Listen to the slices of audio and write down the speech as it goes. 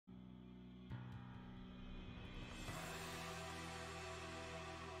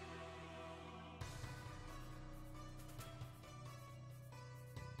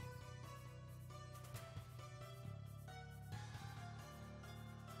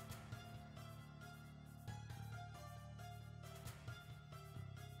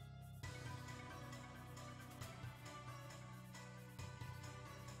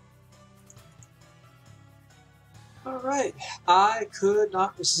Alright, I could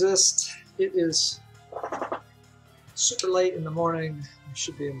not resist. It is super late in the morning. I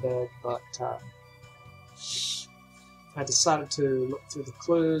should be in bed, but I decided to look through the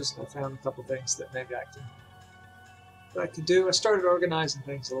clues, and I found a couple things that maybe I could do. I started organizing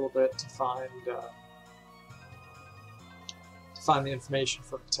things a little bit to find the information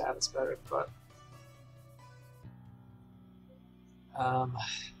from the tab is better, but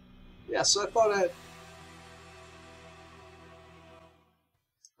yeah, so I thought I'd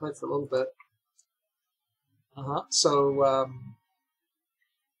play for a little bit. So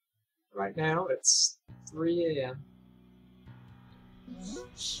right now it's 3 a.m.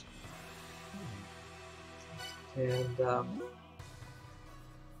 and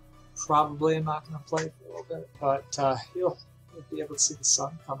probably I'm not going to play for a little bit, but you'll be able to see the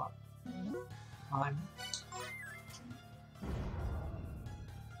sun come up. All right.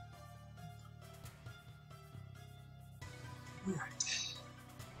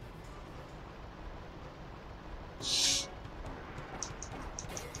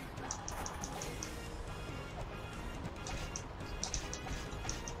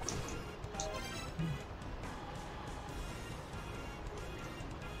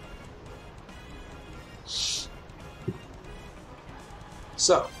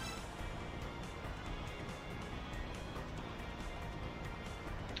 So,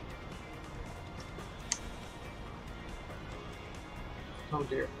 oh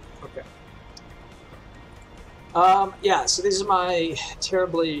dear, okay. Yeah, so these are my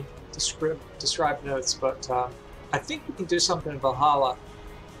terribly described notes, but I think we can do something in Valhalla.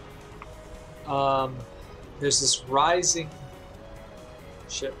 There's this rising...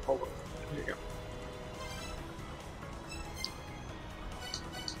 Shit, hold on. Here you go.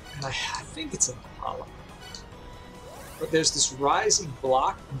 And I think it's in Valhalla. But there's this rising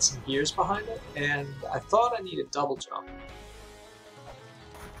block and some gears behind it, and I thought I needed double jump.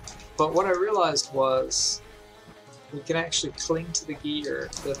 But what I realized was we can actually cling to the gear,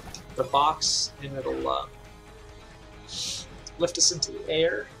 the box, and it'll lift us into the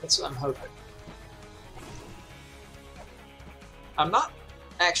air. That's what I'm hoping. I'm not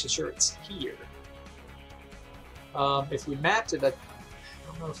actually sure it's here. If we mapped it, I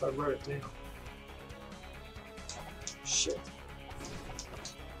don't know if I wrote it down. Shit.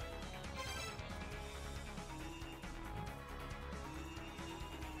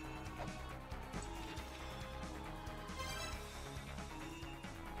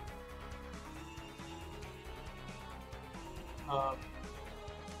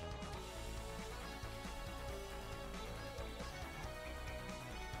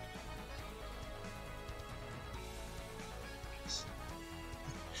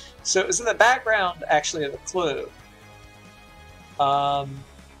 So it was in the background, actually, of the clue.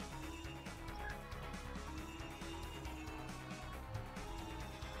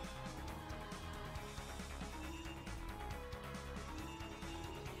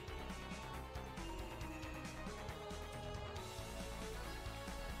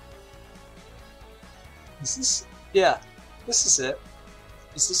 Is this? Yeah, this is it.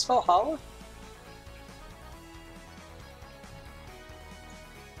 Is this Valhalla?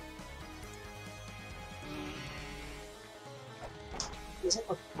 Doesn't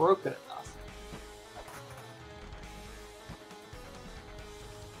look broken enough.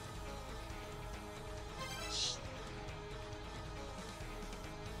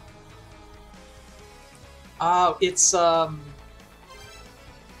 Oh, it's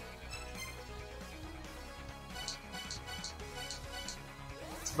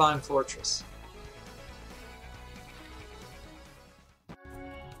Divine Fortress.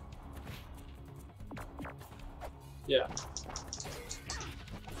 Yeah.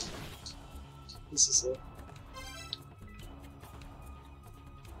 This is it.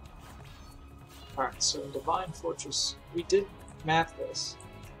 Alright, so in Divine Fortress, we did map this.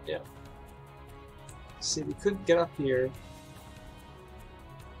 Yeah. See, we couldn't get up here.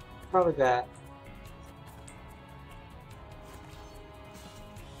 Probably that.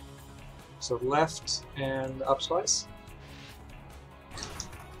 So left and up twice.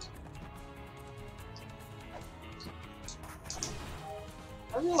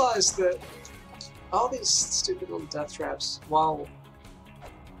 I realized that all these stupid little death traps, while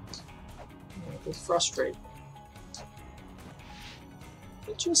they frustrate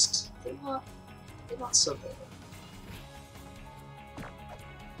me, they're not so bad.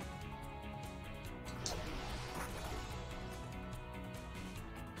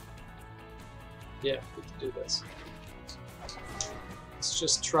 Yeah, we can do this. Let's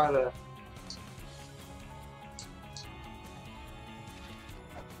just try to...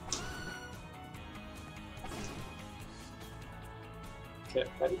 Okay,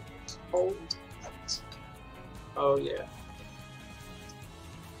 ready? Hold. Oh yeah.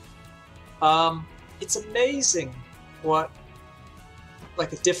 It's amazing what,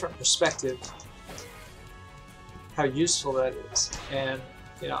 like, a different perspective, how useful that is. And,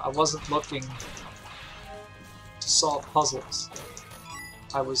 you know, I wasn't looking to solve puzzles.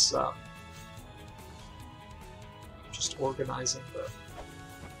 I was just organizing the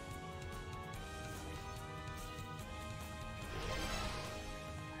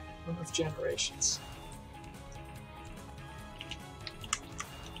Room of Generations.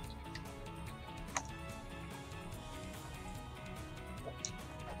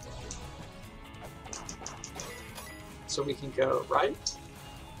 So we can go right.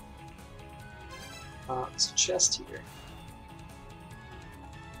 There's a chest here.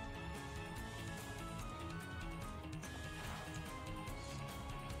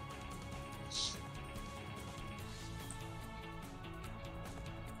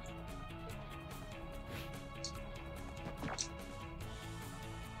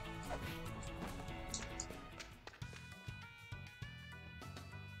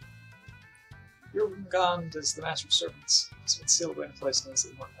 Gone is the Master of Serpents. It's been sealed away in a place known as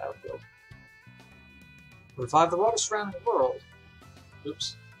the Immortal Battlefield. Revive the water surrounding the world.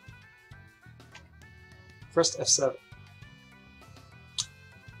 Oops. First F7.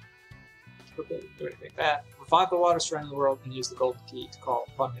 Okay, do anything bad. Revive the water surrounding the world and use the golden key to call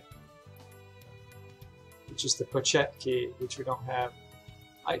upon him. Which is the Pochette key, which we don't have.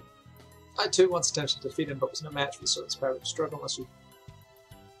 I too once attempted to defeat him, but was no match for the serpent's power to struggle unless we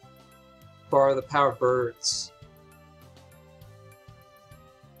borrow the power birds.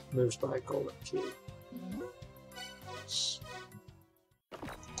 Moves by a golden key.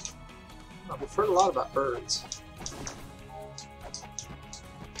 Oh, we've heard a lot about birds.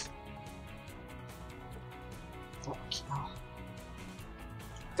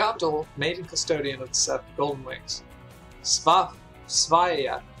 Gabdol, maiden custodian of the 7 golden wings.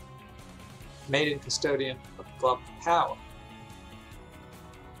 Svaya, maiden custodian of the glove of power.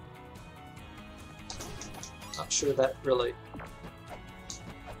 Not sure that really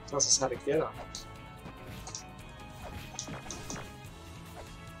tells us how to get them.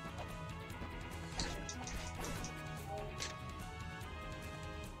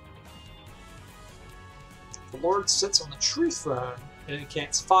 The Lord sits on the true throne and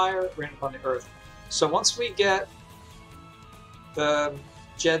incants fire, rain upon the earth. So once we get the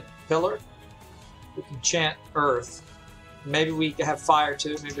Jed Pillar, we can chant earth. Maybe we have fire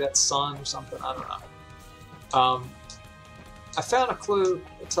too, maybe that's sun or something, I don't know. I found a clue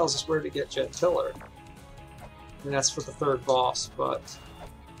that tells us where to get Jed Pillar. And that's for the 3rd boss, but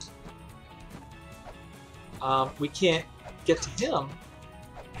we can't get to him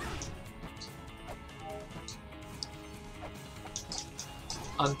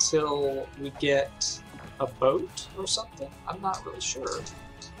until we get a boat or something. I'm not really sure.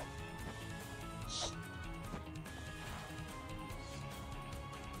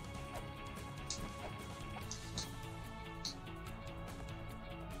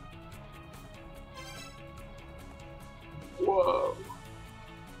 Whoa.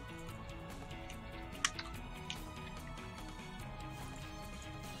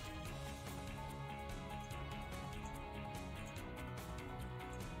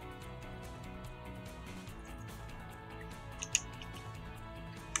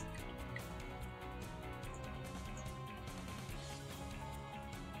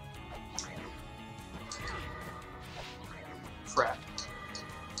 Crap.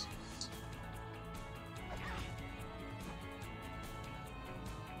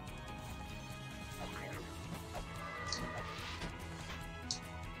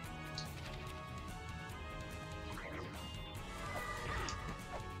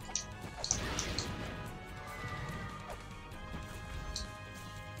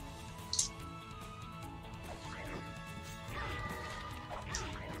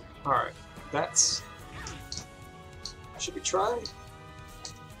 Alright, that's... Should we try?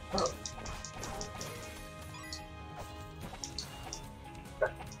 Oh.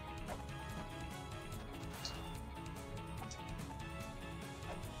 Okay.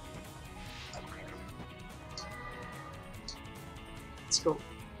 Let's go.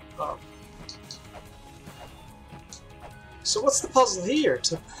 Oh. So what's the puzzle here?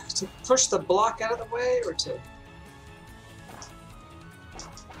 To push the block out of the way, or to...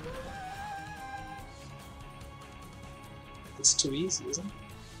 It's too easy, isn't it?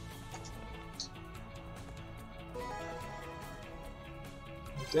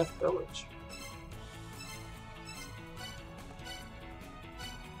 Death Village.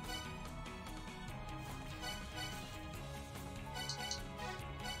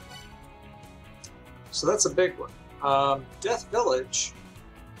 So that's a big one. Death Village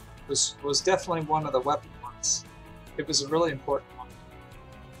was definitely one of the weapon ones. It was a really important one.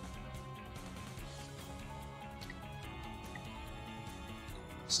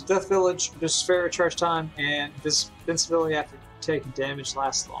 So Death Village, just fair recharge time, and invincibility after taking damage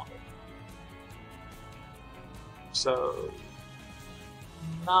lasts longer. So,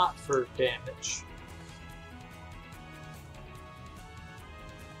 not for damage.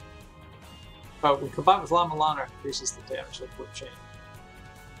 Oh, when combined with La-Mulana, increases the damage of Whip Chain.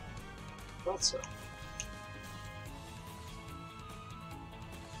 Thought so.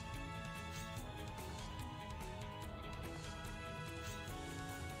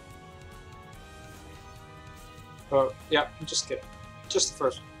 Oh, yeah, I'm just kidding. Just the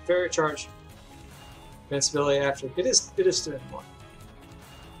first one. Fairy Charge. Invincibility after. It is doing more.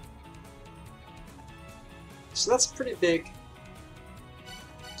 So that's pretty big.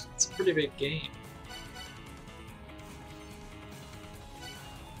 It's a pretty big game.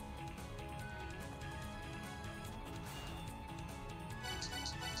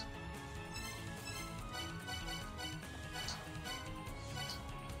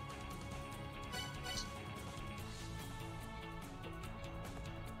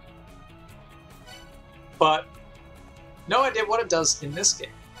 But no idea what it does in this game.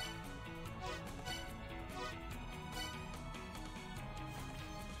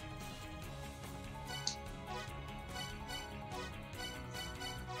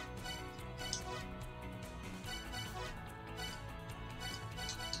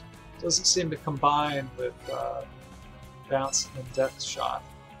 Doesn't seem to combine with bounce and death shot.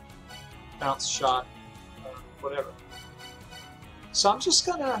 Bounce shot, whatever. So I'm just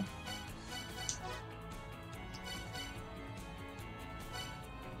gonna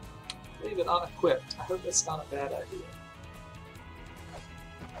leave it unequipped. I hope that's not a bad idea.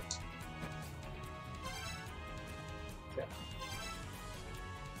 Okay.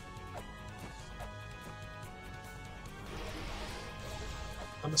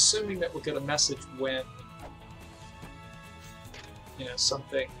 I'm assuming that we'll get a message when, you know,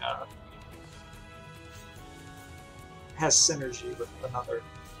 something has synergy with another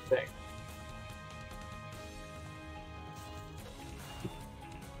thing.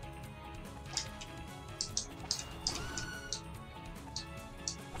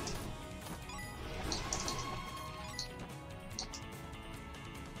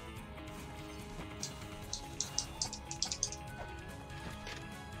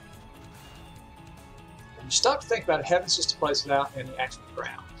 You stop to think about it, heaven's just a place without any actual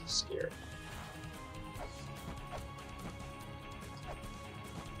ground. It's scary.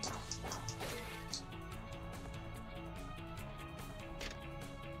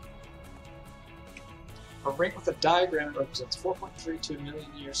 A ring with a diagram represents 4.32 million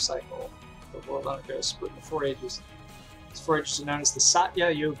year cycle. The world undergoes split into 4 ages. These 4 ages are known as the Satya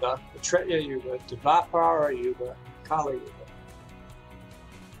Yuga, the Tretya Yuga, Dvapara Yuga, and Kali Yuga.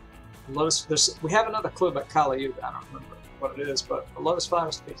 Lotus, we have another clue about Kali Yuga. I don't remember what it is, but the Lotus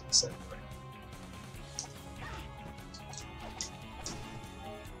Flower speaks in the same ring.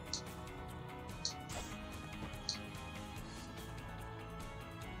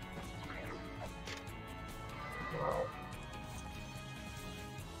 Wow.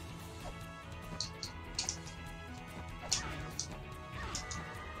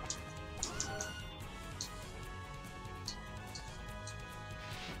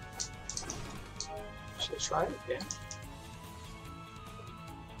 Should I try it again?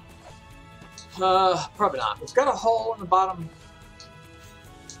 Probably not. We've got a hole in the bottom,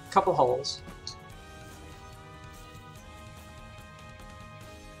 couple holes.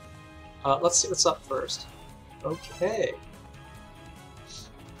 Let's see what's up first. Okay.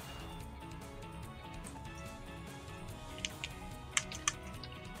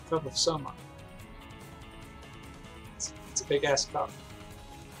 Cup of Soma. It's a big ass cup.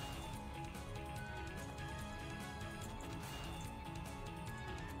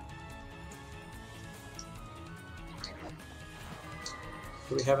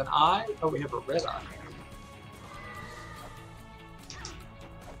 Do we have an eye? Oh, we have a red eye.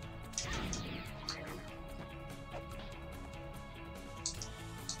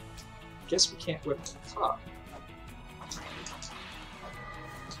 Guess we can't whip the cup.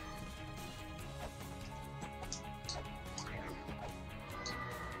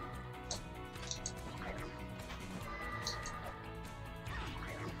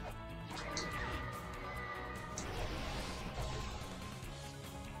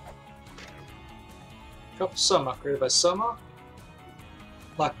 Cup of Soma, created by Soma.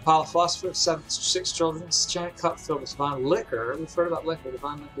 Like a pile of philosopher, six children's giant cup filled with divine liquor. We've heard about liquor.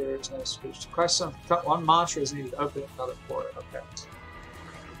 Divine liquor is no speech. Christ, one mantra is needed to open another for it. Okay.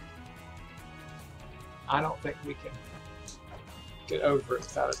 I don't think we can get over it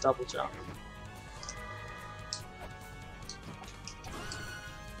without a double jump.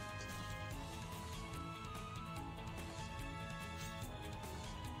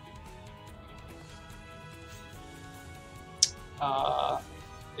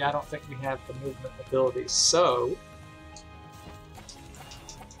 Yeah, I don't think we have the movement ability, so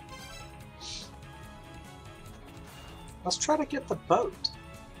let's try to get the boat.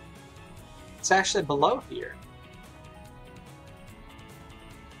 It's actually below here.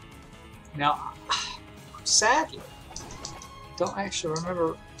 Now, sadly, don't actually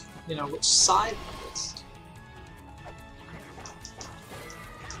remember, you know, which side it is.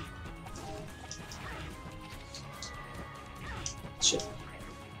 Shit.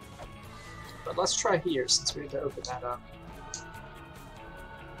 But let's try here since we had to open that up.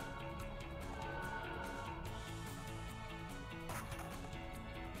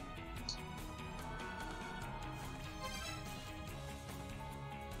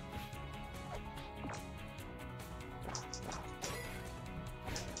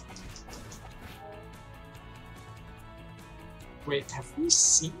 Wait, have we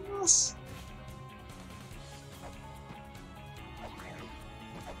seen this?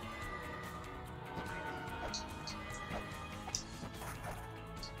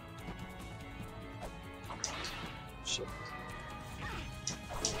 Shit.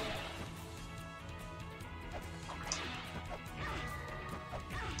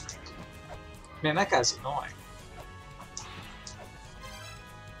 Man, that guy's annoying.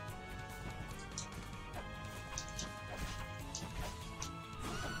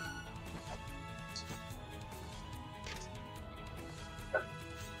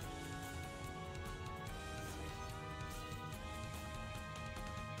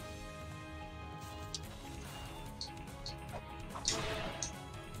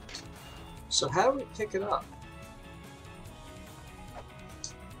 So how do we pick it up?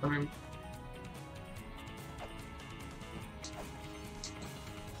 I mean,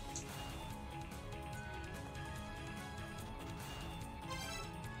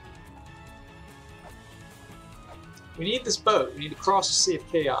 we need this boat. We need to cross the Sea of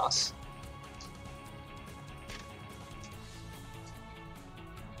Chaos.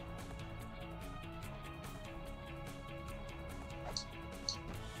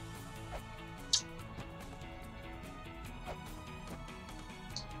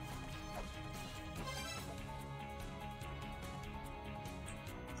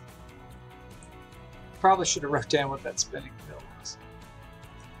 Probably should have wrote down what that spinning wheel was.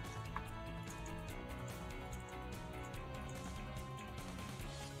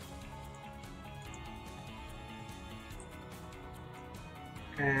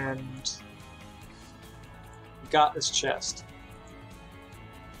 And we got this chest.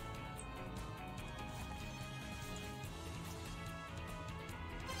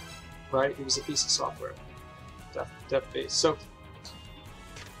 Right? It was a piece of software. Definitely. So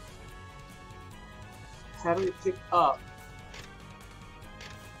how do we pick up?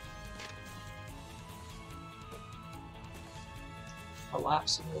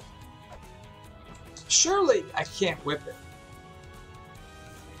 Collapsible. Surely I can't whip it.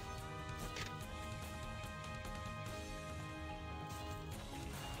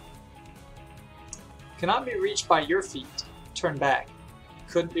 Cannot be reached by your feet. Turn back.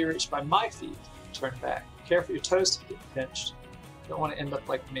 Couldn't be reached by my feet. Turn back. Careful your toes to get pinched. Don't want to end up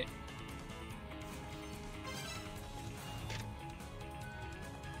like me.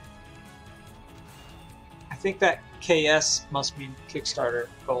 I think that KS must mean Kickstarter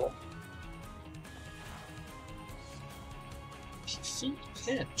goal. Feet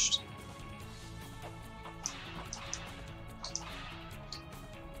pinched.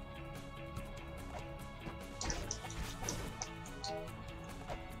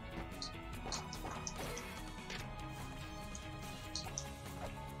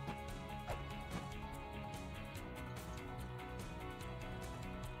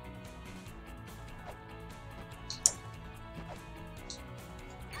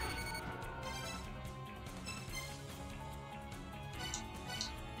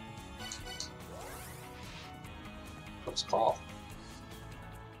 Close call.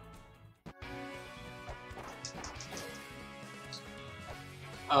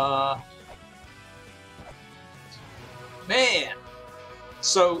 Man.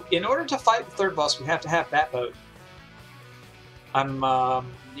 So, in order to fight the third boss, we have to have that boat. I'm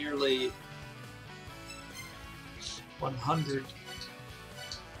nearly 100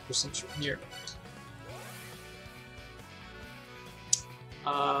 since you're here.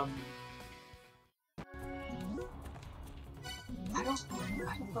 I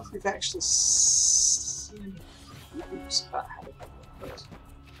don't know if we've actually seen any clues about how to get there.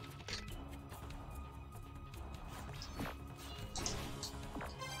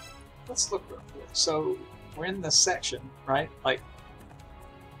 Let's look real quick. So we're in this section, right? Like,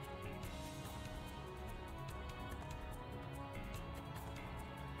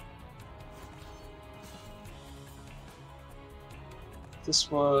 this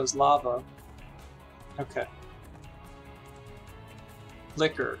was lava. Okay.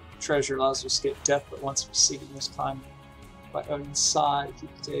 Liquor. Treasure allows you to escape death, but once received, you must climb by Odin's side.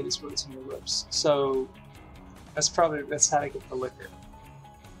 Keep potatoes, words in your lips. So that's how to get the liquor.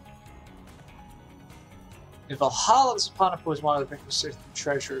 If Valhalla is upon a poison water, the victor search the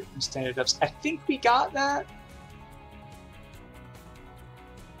treasure and standard ups. I think we got that.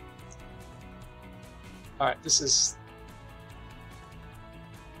 Alright, this is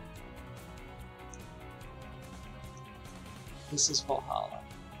Valhalla.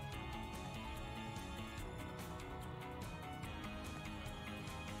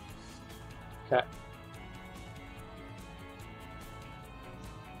 Okay.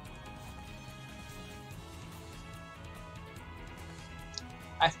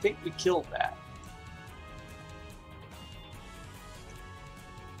 I think we killed that.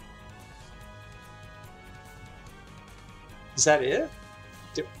 Is that it?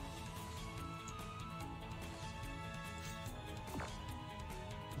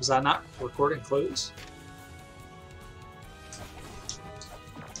 Was I not recording clues?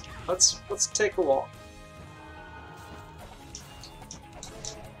 Let's take a walk.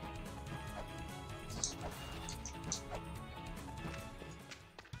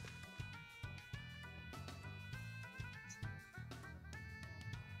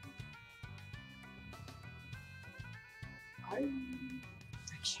 I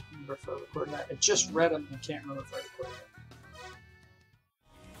can't remember if I recorded that. I just read them and I can't remember if I recorded it.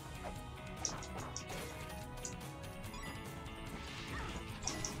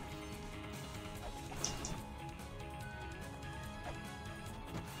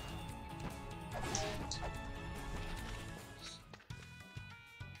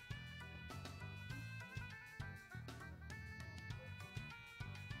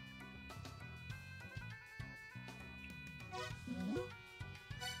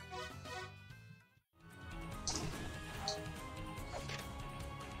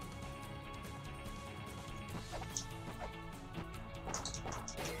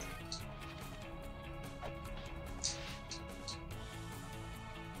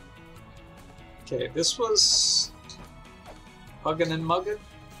 Okay, this was Huggin' and Muggin'.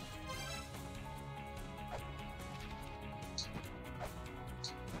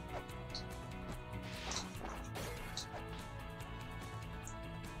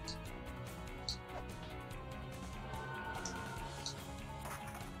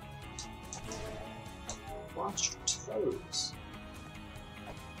 Watch your toes.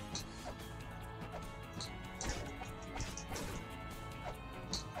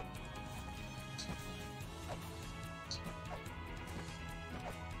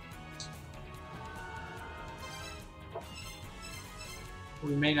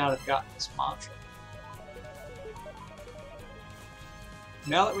 We may not have gotten this mantra.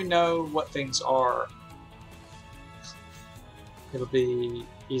 Now that we know what things are, it'll be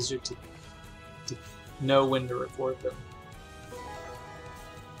easier to know when to record them.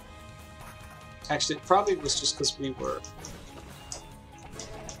 Actually, it probably was just because we were...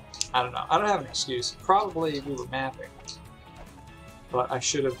 I don't know. I don't have an excuse. Probably we were mapping. But I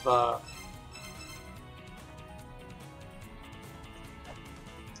should have...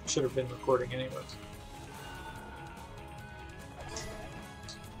 should have been recording anyways.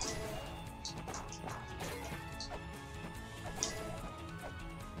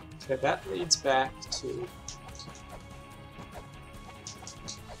 Okay, that leads back to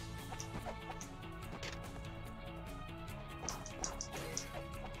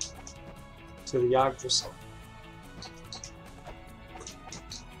the Yggdrasil.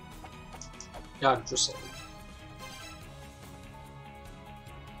 Yggdrasil.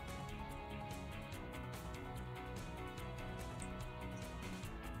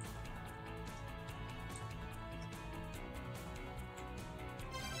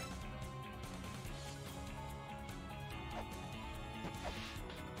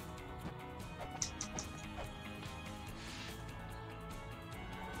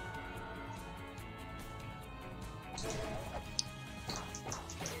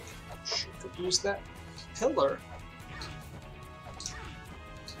 Use that pillar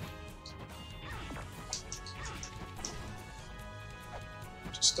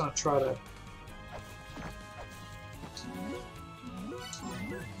Just gonna try to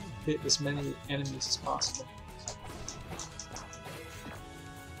hit as many enemies as possible.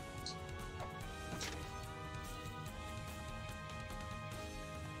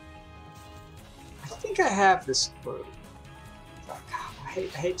 I think I have this clue. God, I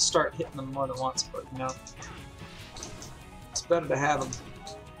hate to start hitting them more than once, but you know, it's better to have them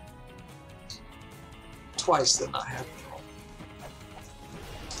twice than not have them.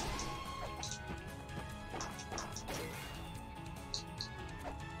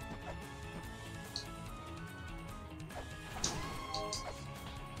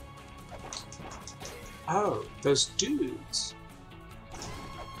 Oh, those dudes.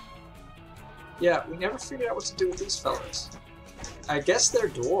 Yeah, we never figured out what to do with these fellas. I guess they're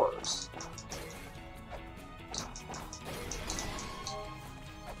dwarves.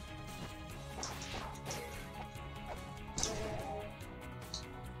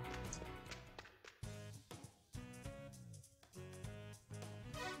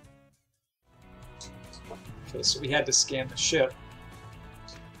 Okay, so we had to scan the ship.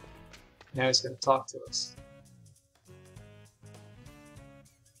 Now he's going to talk to us.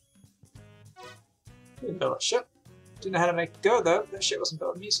 We didn't build a ship. Didn't know how to make it go, though. That shit wasn't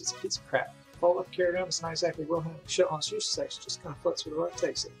built of music. It's a piece of crap. Fold up, carry around. It's not exactly well handled shit on its useless section. Just kind of floats where the road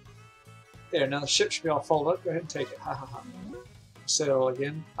takes it. There, now the ship should be all folded up. Go ahead and take it. Ha ha ha. Say it all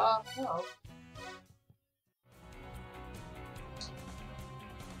again. No.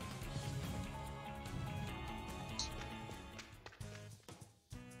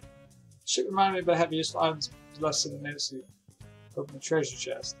 Ship reminded me about having useful items less than a notice to open the treasure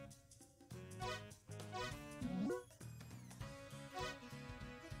chest.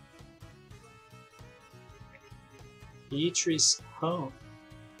 Beatrice home.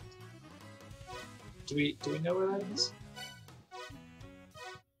 Do we know where that is?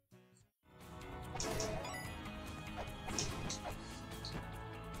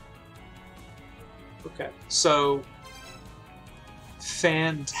 Okay, so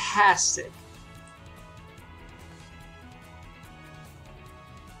fantastic.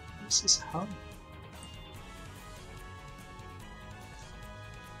 This is home.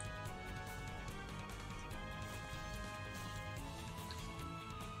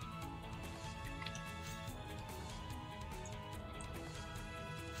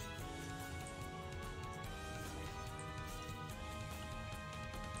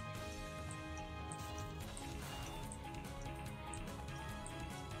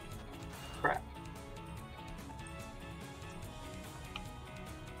 Crap.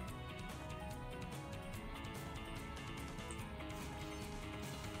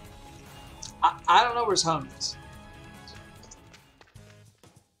 I don't know where his home is.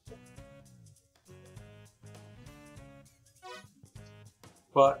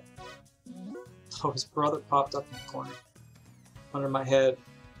 But oh, his brother popped up in the corner under my head.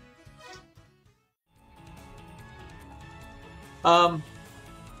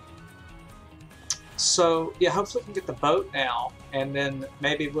 So yeah, hopefully we can get the boat now, and then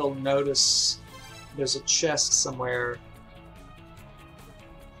maybe we'll notice there's a chest somewhere.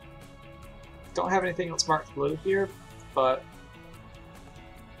 Don't have anything else marked blue here, but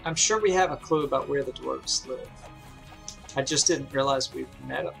I'm sure we have a clue about where the dwarves live. I just didn't realize we'd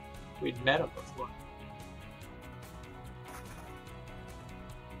met them. We'd met them before.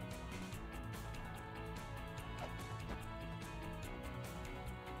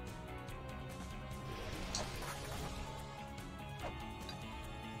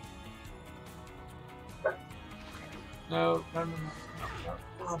 No.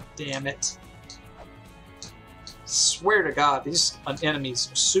 God damn it. Swear to God, these enemies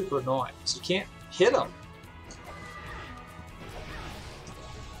are super annoying. So you can't hit them.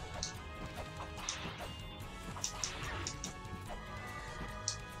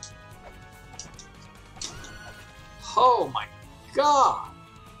 Oh my God.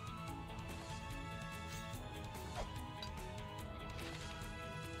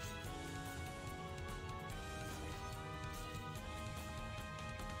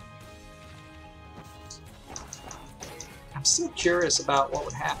 I'm still curious about what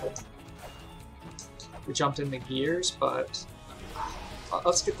would happen if we jumped into gears, but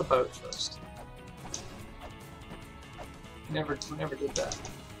let's get the boat first. We never did that.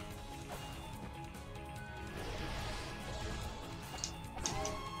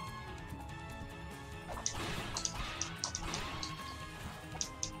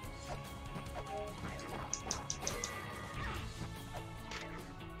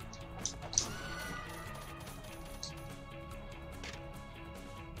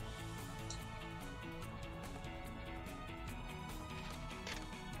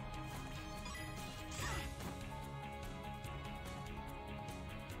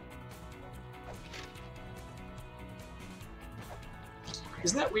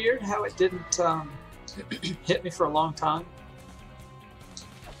 Isn't that weird how it didn't hit me for a long time?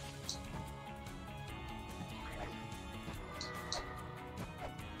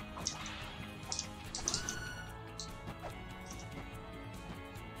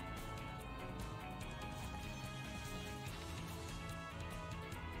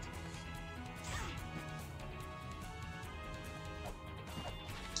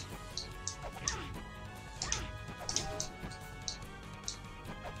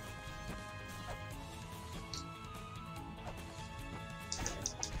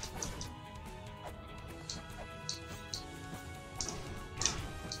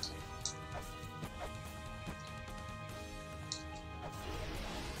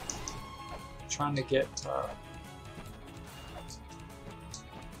 Trying to get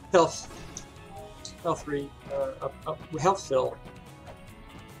health fill.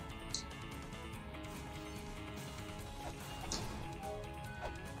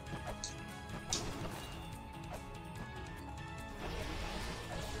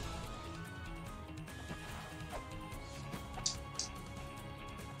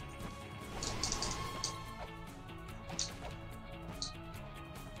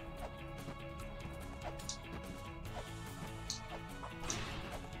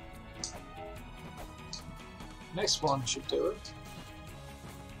 Next one should do it.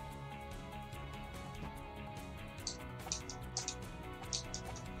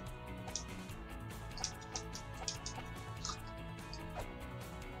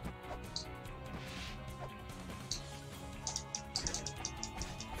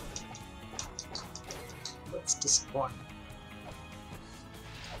 That's disappointing.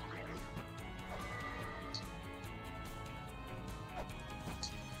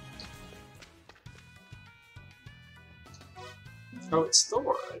 Oh, it's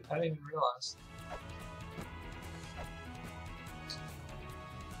Thor. I didn't even realize.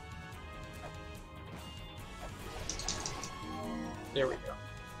 There we go.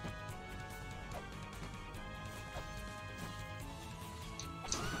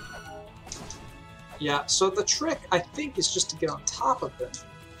 Yeah, so the trick, I think, is just to get on top of them.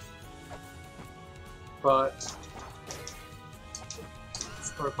 But...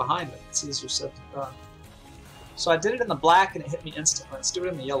 or behind it. It's easier said than done. So I did it in the black and it hit me instantly. Let's do it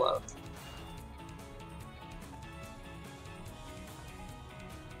in the yellow.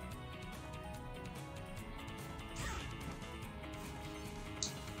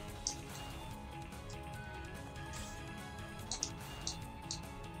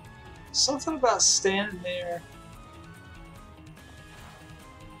 Something about standing there.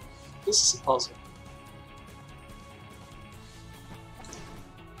 This is a puzzle.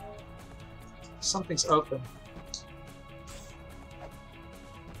 Something's open.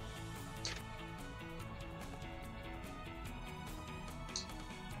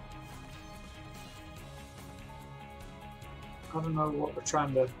 I don't know what we're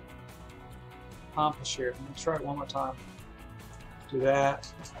trying to accomplish here. I'm going to try it one more time. Do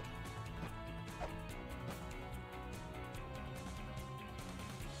that.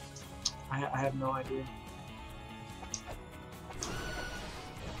 I have no idea.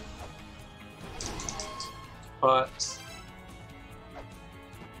 But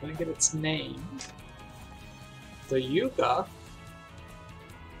I'm going to get its name. The Yuga.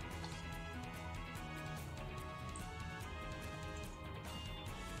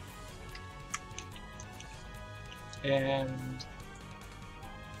 And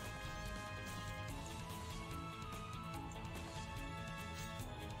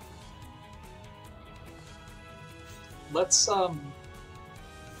let's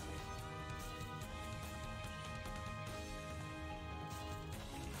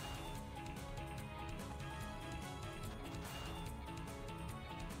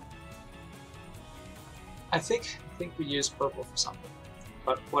I think we use purple for something,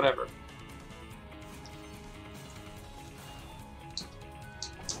 but whatever.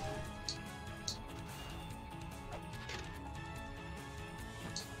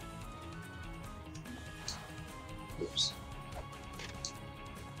 Oops.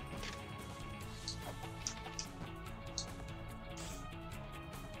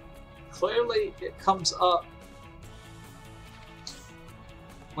 Clearly, it comes up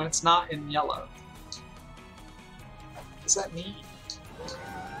when it's not in yellow. What does that mean?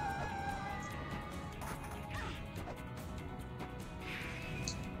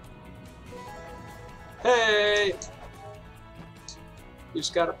 Hey! Who's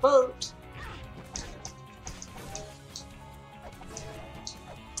got a boat?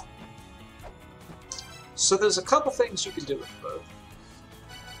 So there's a couple things you can do with the boat.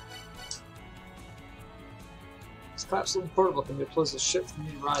 There's a Fast-living portable can be deployed as a ship from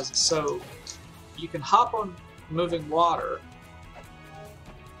new rises. So you can hop on moving water.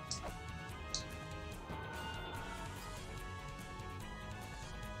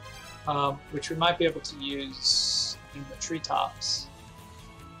 Which we might be able to use in the treetops.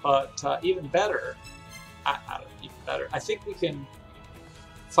 But even better, even better, I think we can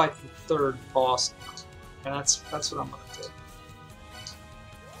fight the third boss now. And that's what I'm going to do.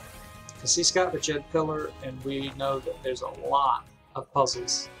 Because he's got the Jed Pillar, and we know that there's a lot of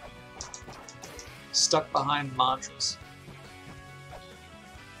puzzles stuck behind mantras.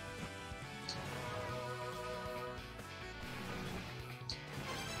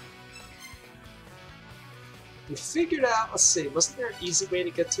 We figured out, let's see, wasn't there an easy way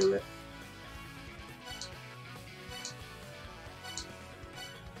to get to it?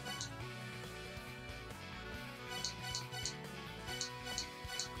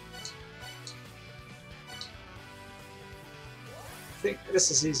 I think this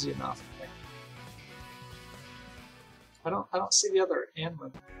is easy enough. I don't see the other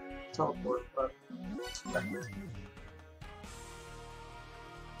Anlin teleport, but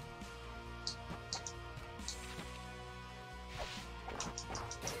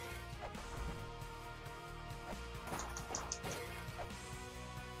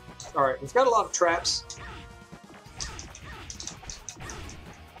alright, we've got a lot of traps.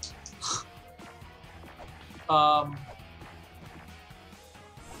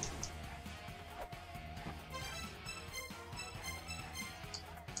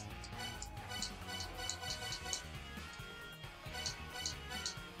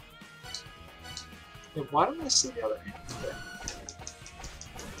 Yeah, why don't I see the other hand there?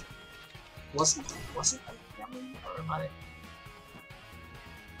 Wasn't that coming, or am I?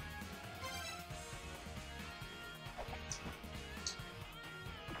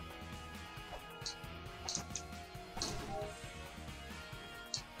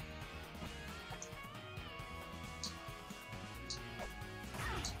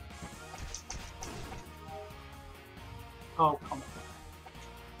 Oh, come on.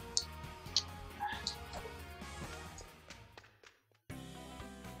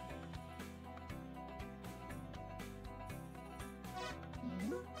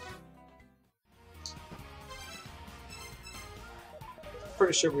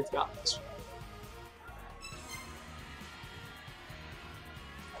 Pretty sure we've got this one.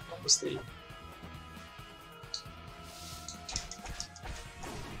 That was the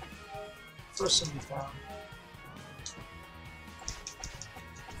first one we found.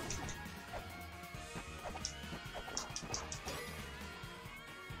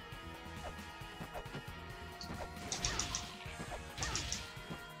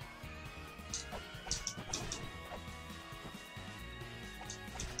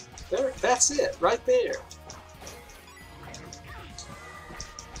 There, that's it, right there.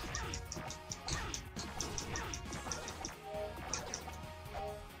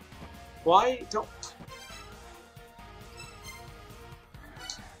 Why don't...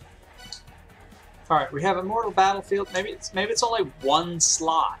 Alright, we have Immortal Battlefield. Maybe it's only one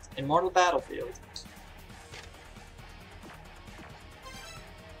slot. Immortal Battlefield.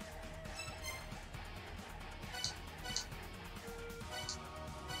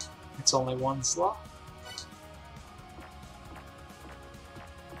 It's only one slot.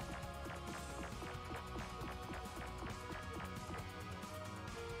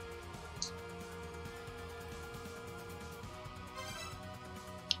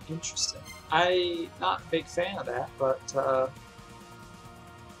 Interesting. I'm not a big fan of that, but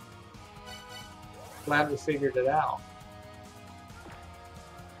glad we figured it out.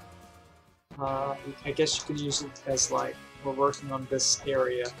 I guess you can use it as like, we're working on this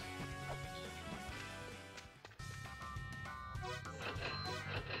area.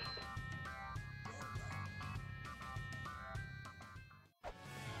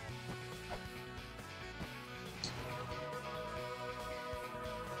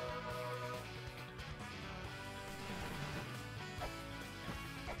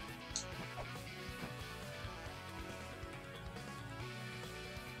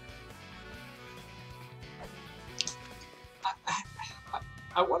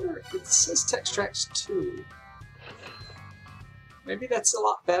 I wonder if it says Text Tracks 2. Maybe that's a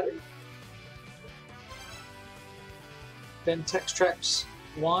lot better than Text Tracks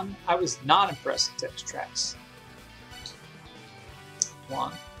 1. I was not impressed with Text Tracks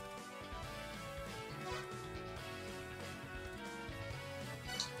 1.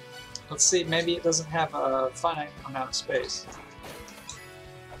 Let's see, maybe it doesn't have a finite amount of space.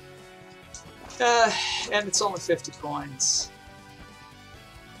 And it's only 50 coins.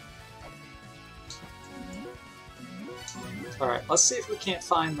 Alright, let's see if we can't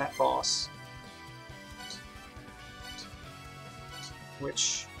find that boss.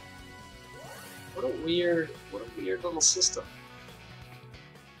 Which... What a weird little system.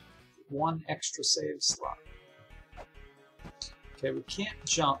 One extra save slot. Okay, we can't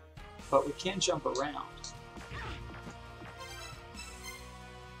jump, but we can jump around.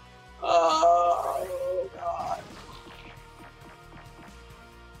 Oh, God.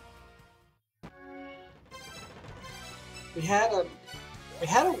 We had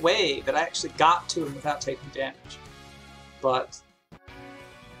a way that I actually got to him without taking damage. But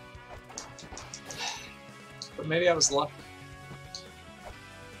maybe I was lucky.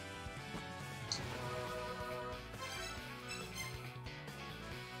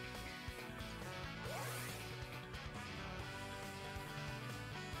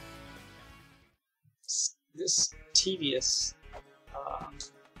 This tedious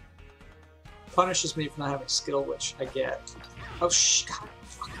punishes me for not having skill, which I get. Oh, God,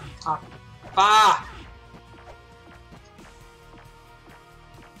 fucking cock. Ah!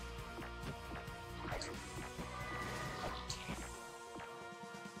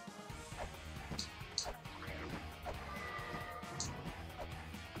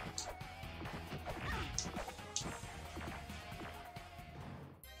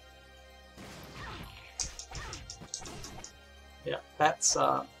 Yeah, that's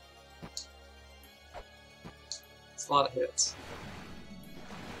a lot of hits.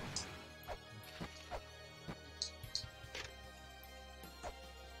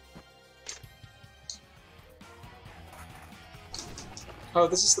 Oh,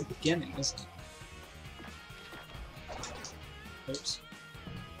 this is the beginning, isn't it? Oops.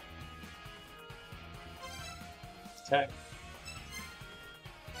 Okay.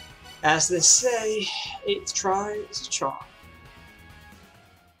 As they say, 8th try is a charm.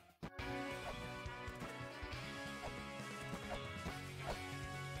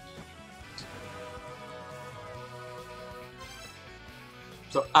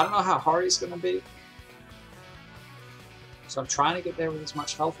 So I don't know how hard he's going to be. So I'm trying to get there with as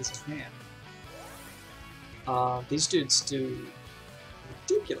much health as I can. These dudes do a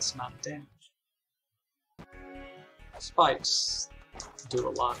ridiculous amount of damage. Spikes do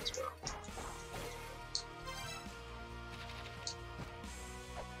a lot as well.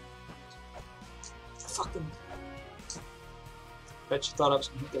 Fucking... Bet you thought I was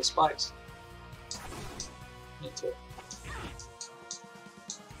going to hit those spikes. Me too.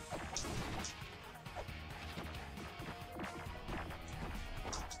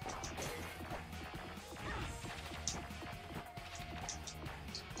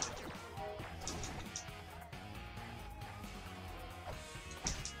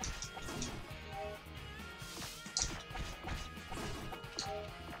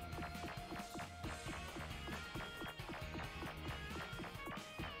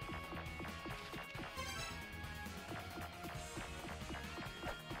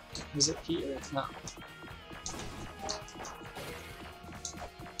 Is it here? No.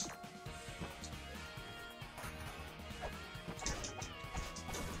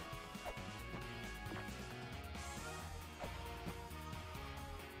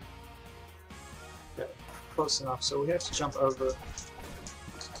 Okay, close enough. So we have to jump over.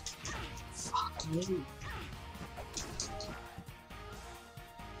 Fuck me.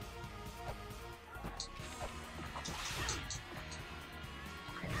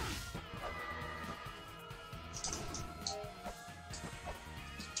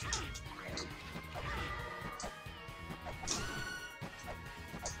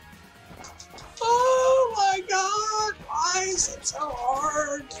 Why is it so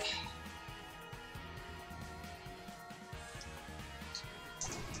hard?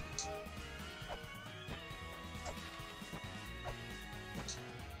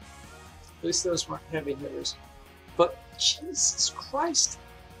 At least those weren't heavy hitters. But Jesus Christ!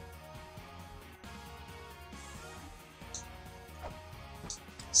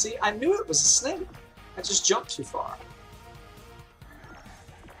 See, I knew it was a snake. I just jumped too far.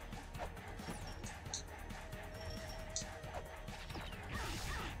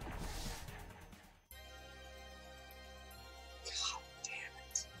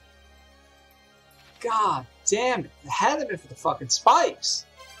 God damn it. I had him in for the fucking spikes.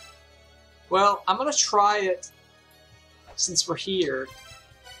 Well, I'm gonna try it since we're here.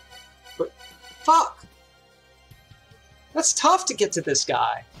 But fuck! That's tough to get to this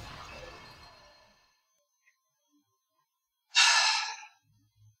guy.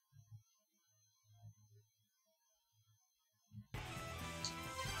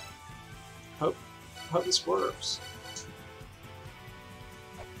 Hope this works.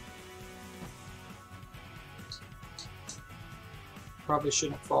 Probably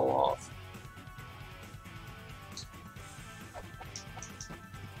shouldn't fall off.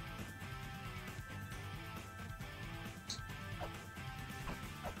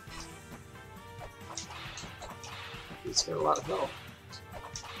 He's got a lot of health.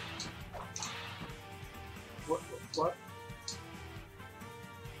 What?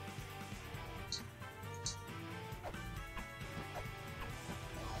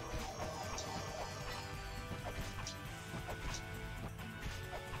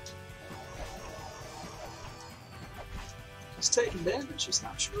 He's taking damage, he's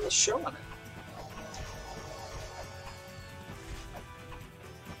not really showing it.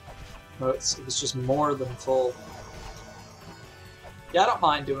 No, it was just more than full. Yeah, I don't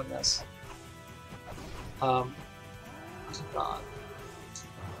mind doing this. Oh God.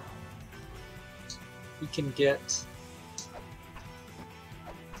 We can get...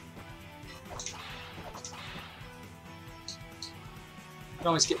 We can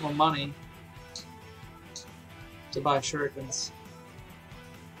always get more money to buy shurikens.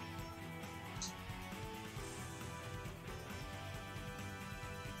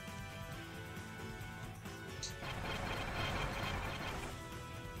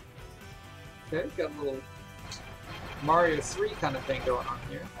 Okay, got a little Mario 3 kind of thing going on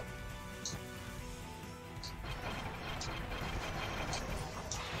here.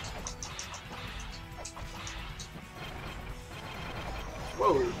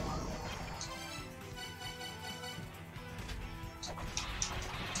 Whoa!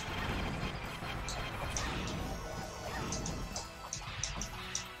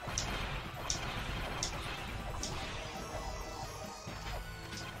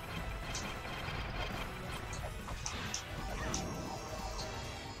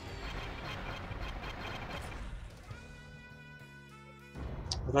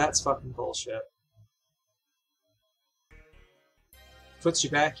 Well, that's fucking bullshit. Puts you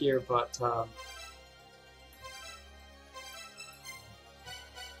back here, but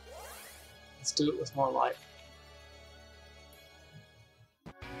let's do it with more life.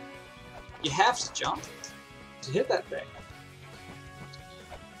 You have to jump to hit that thing.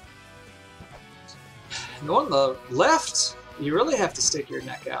 And on the left, you really have to stick your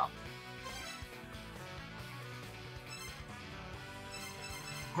neck out.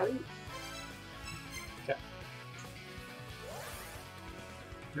 How do you... Okay.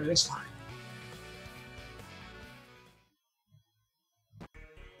 Everything's fine.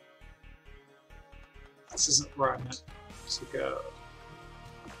 This isn't where I meant to go.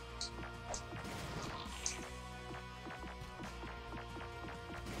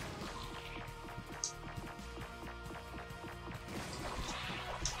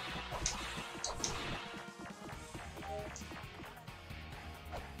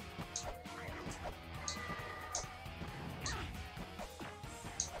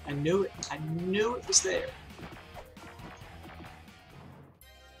 I knew it. I knew it was there.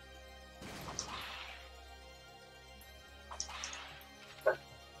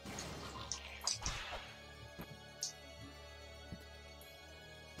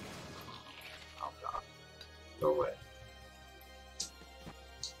 Oh God. Go away.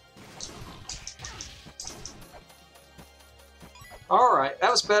 Alright, that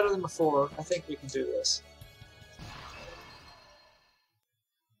was better than before. I think we can do this.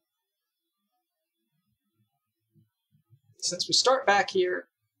 Since we start back here,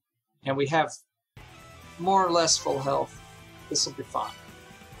 and we have more or less full health, this will be fine.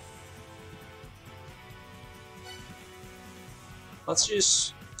 Let's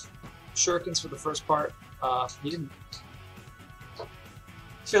use shurikens for the first part. He didn't... I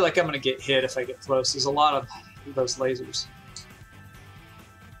feel like I'm going to get hit if I get close. There's a lot of those lasers.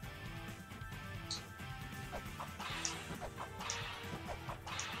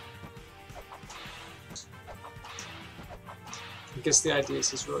 I guess the idea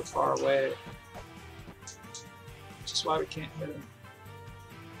is he's really far away, which is why we can't hit him.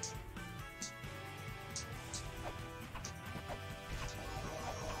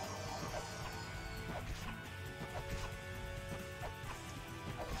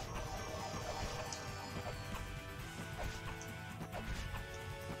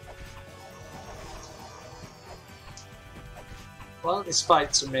 A lot of these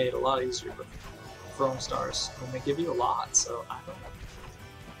fights are made a lot easier with Chrome Stars, and they give you a lot, so I don't know.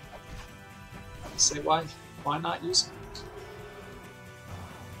 Say why not use them?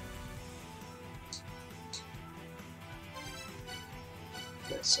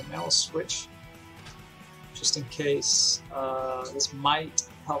 Okay, so now we'll switch, just in case. This might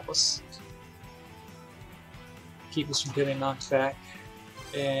help us keep us from getting knocked back,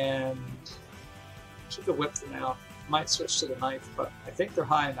 and keep the whip for now. Might switch to the knife, but I think they're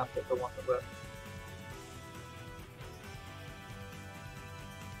high enough that they'll want the whip.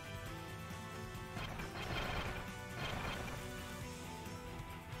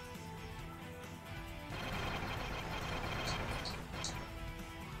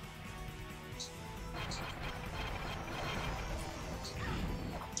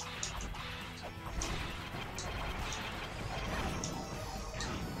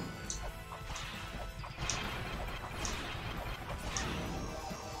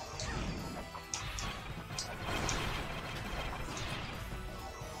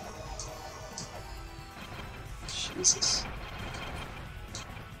 Jesus.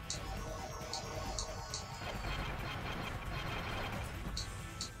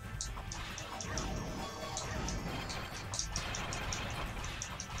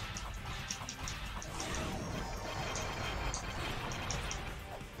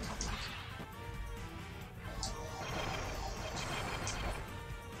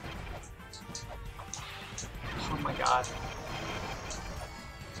 Oh my god.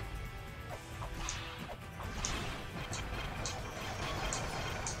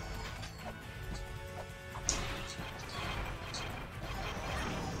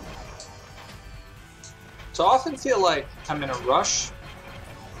 So I often feel like I'm in a rush,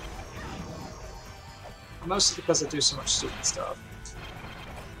 mostly because I do so much stupid stuff.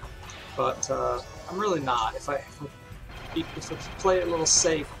 But I'm really not. If I play it a little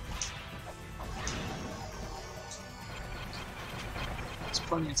safe, there's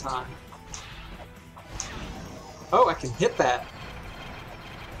plenty of time. Oh, I can hit that.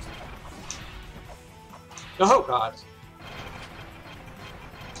 Oh god.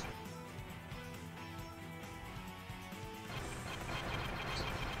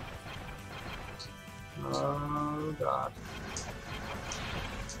 Oh god.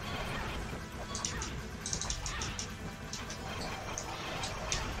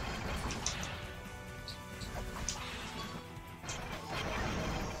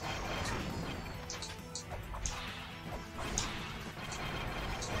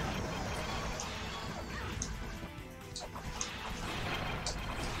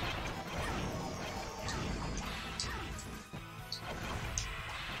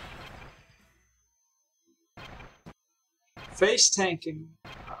 Face tanking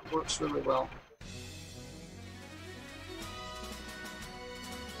works really well.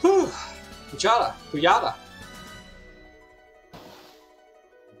 Whew. Hujada. Huyada.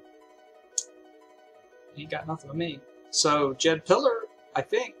 Ain't got nothing on me. So, Jed Pillar, I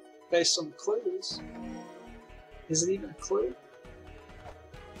think, based on the clues. Is it even a clue?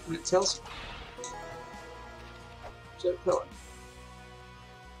 When it tells me. Jed Pillar.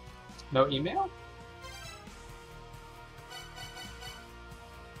 No email?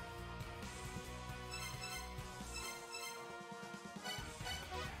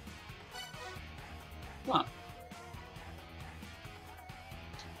 Huh.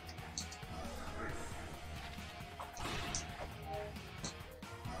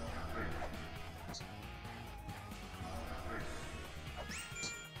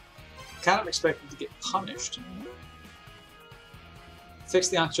 Kind of expected to get punished. Fix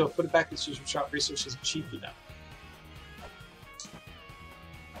the on-show, put it back in its usual shop. Research isn't cheap, you know.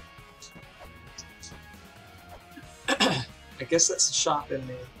 I guess that's the shop in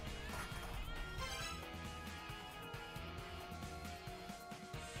the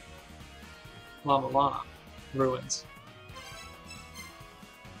La-Mulana ruins.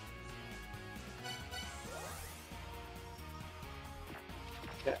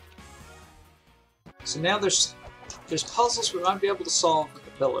 Okay. So now there's puzzles we might be able to solve with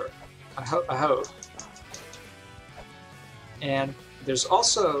the pillar. I hope. And there's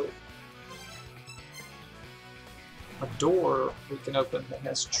also a door we can open that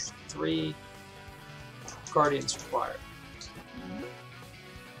has 3 guardians required.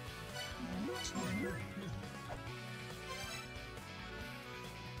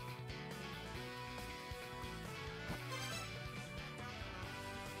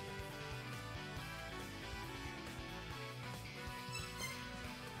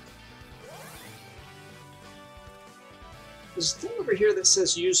 There's a thing over here that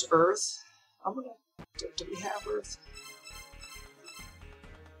says use Earth. I'm gonna. Do we have Earth?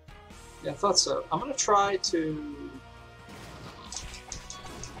 Yeah, I thought so. I'm gonna try to.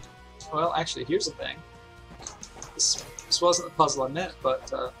 Well, actually, here's the thing. This wasn't the puzzle I meant,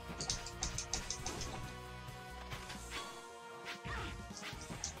 but.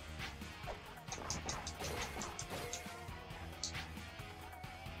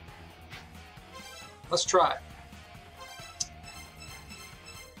 Let's try it.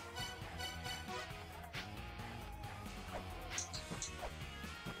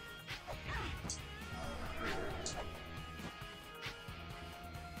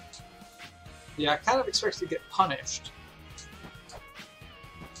 Yeah, I kind of expect to get punished.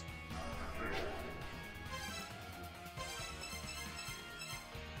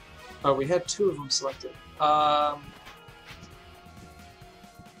 Oh, we had 2 of them selected.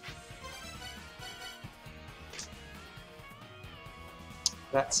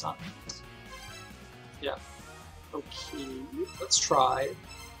 That's not nice. Yeah. Okay, let's try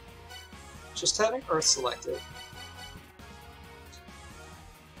just having Earth selected.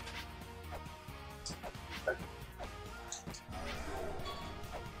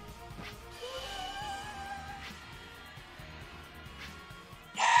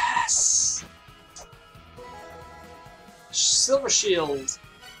 Yes! Silver Shield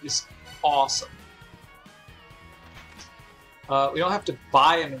is awesome. We don't have to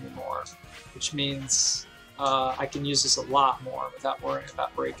buy them anymore, which means I can use this a lot more without worrying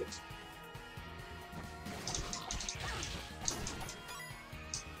about breaking.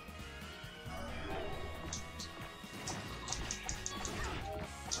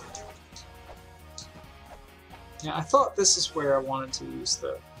 Yeah, I thought this is where I wanted to use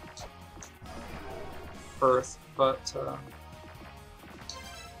the Earth, but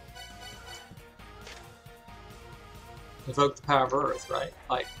evoke the power of Earth, right?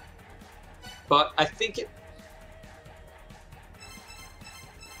 Like, but I think it.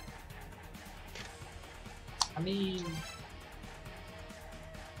 I mean,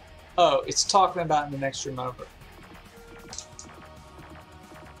 oh, it's talking about in the next room over.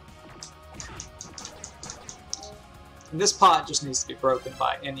 And this pot just needs to be broken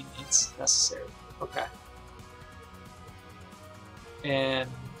by any means necessary. Okay. And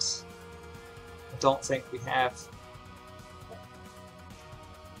I don't think we have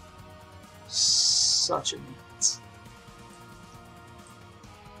such a means.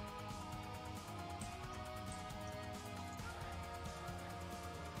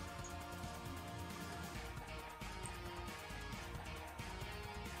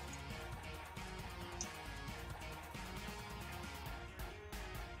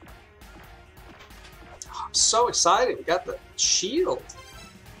 I'm so excited. We got the shield.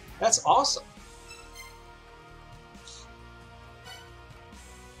 That's awesome.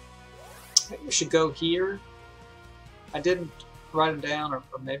 I think we should go here. I didn't write them down, or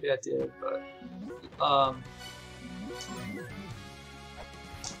maybe I did, but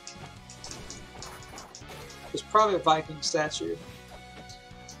there's probably a Viking statue.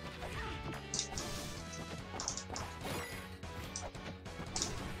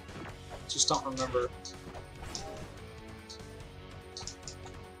 Just don't remember.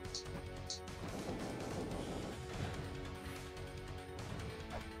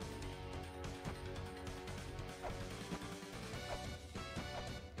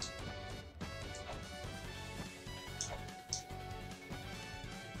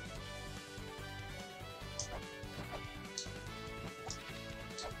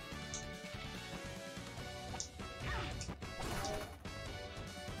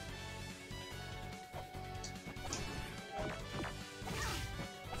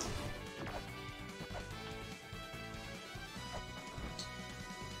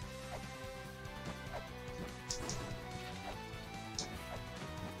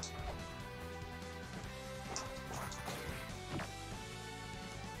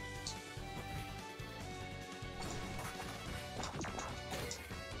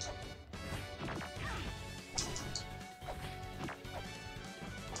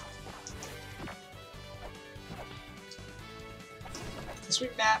 We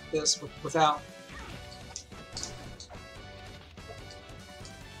map this without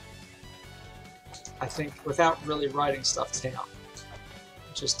I think without really writing stuff down.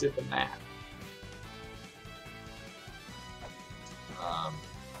 Just did the map.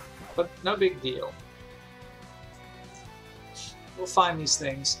 But no big deal. We'll find these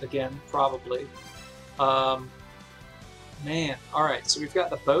things again, probably. Man, alright, so we've got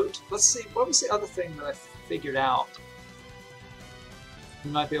the boat. Let's see, what was the other thing that I figured out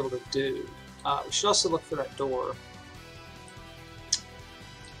we might be able to do? We should also look for that door.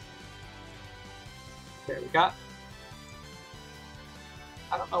 Okay, we got...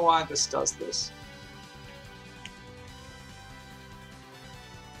 I don't know why this does this.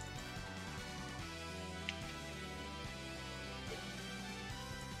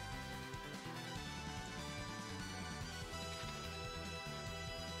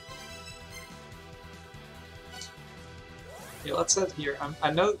 Yeah, let's head here.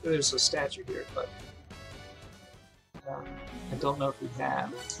 I know there's a statue here, but I don't know if we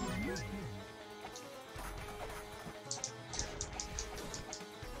have.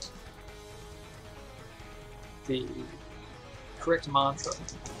 The correct mantra.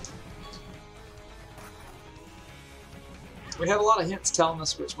 We have a lot of hints telling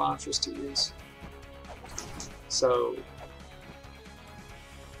us which mantras to use. So,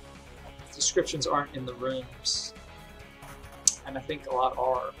 descriptions aren't in the rooms. And I think a lot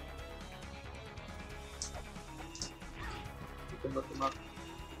are. You can look them up.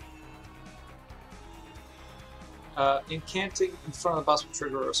 Incanting in front of the bus will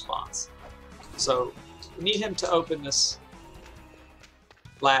trigger a response. So, we need him to open this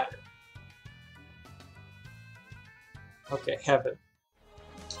ladder. Okay, heaven.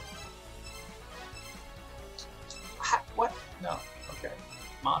 What? No. Okay.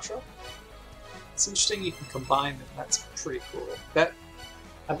 Mantra? It's interesting you can combine them. That's pretty cool. I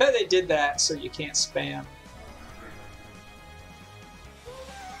bet they did that so you can't spam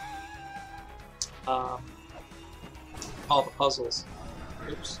all the puzzles.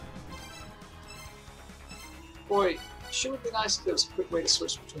 Oops. Boy, sure would be nice if there was a quick way to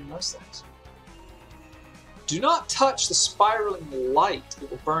switch between those things. Do not touch the spiraling light. It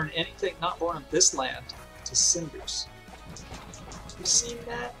will burn anything not born of this land to cinders. Have you seen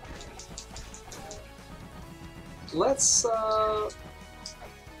that? Let's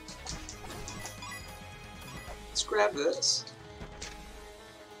grab this.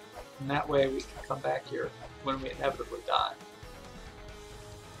 And that way we can come back here when we inevitably die.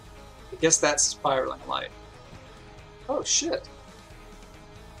 I guess that's spiraling light. Oh shit.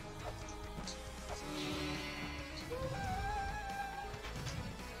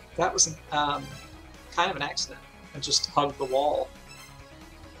 That was kind of an accident. I just hugged the wall.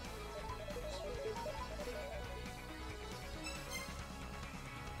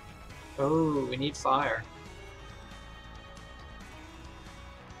 Oh, we need fire.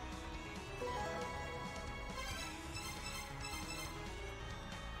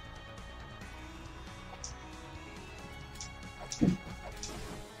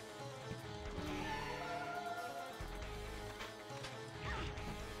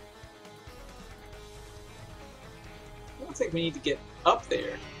 I don't think we need to get up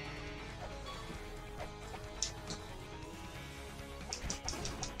there.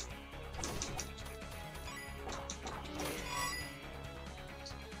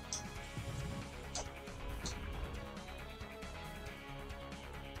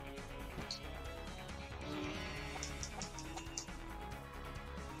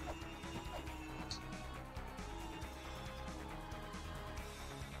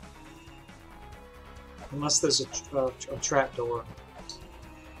 Unless there's a trap door.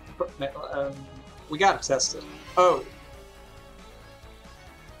 We gotta test it. Oh!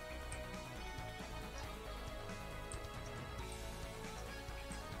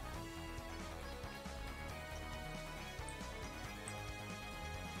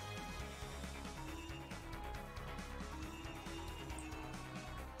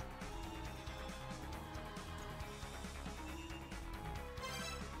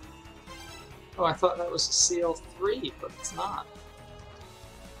 Oh, I thought that was a CL3, but it's not.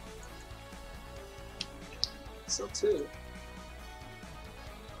 CL2.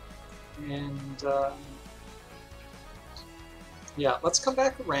 And, yeah, let's come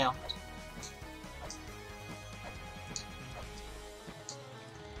back around.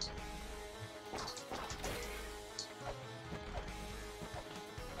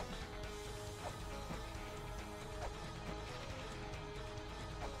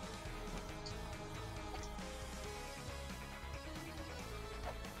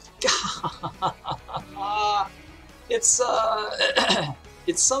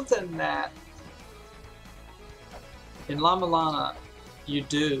 It's something that in La-Mulana you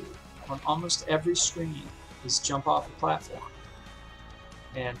do on almost every screen is jump off a platform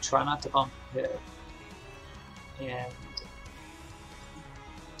and try not to bump your head. And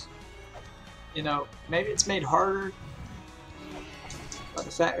you know, maybe it's made harder by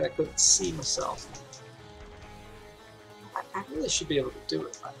the fact that I couldn't see myself. I really should be able to do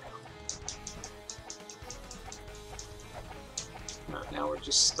it by now. Now we're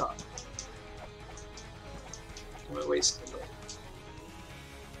just stuck. We're wasting it.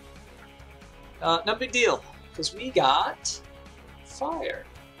 No big deal, because we got fire.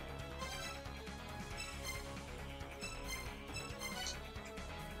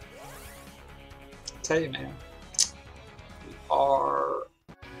 Tell you, man, we are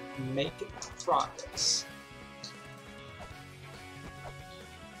making progress.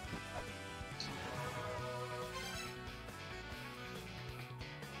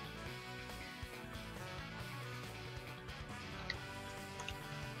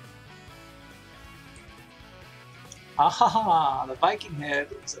 Ah, the Viking head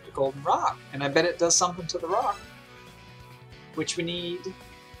is at the golden rock, and I bet it does something to the rock, which we need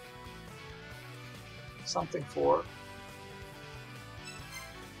something for.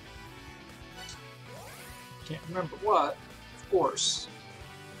 Can't remember what, of course.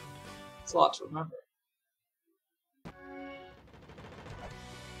 It's a lot to remember.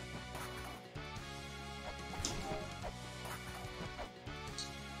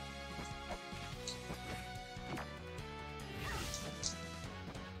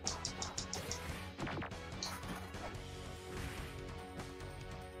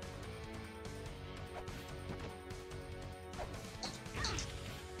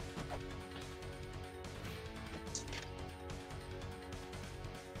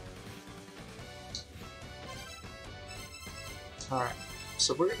 Alright,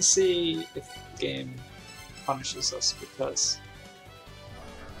 so we're going to see if the game punishes us because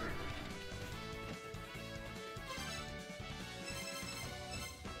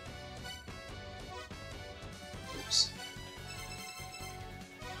oops.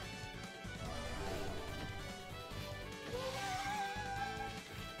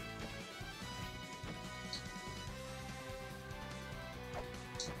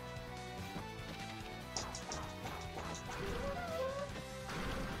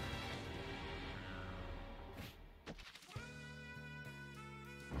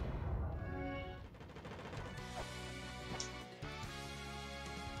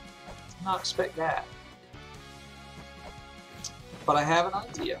 Not expect that. But I have an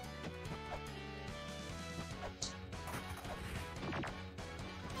idea.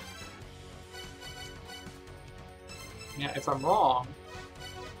 Now, if I'm wrong,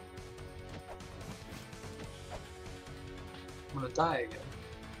 I'm gonna die again.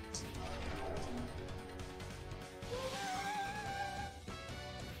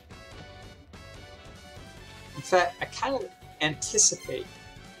 In fact, I kind of anticipate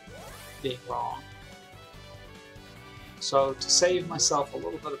being wrong. So to save myself a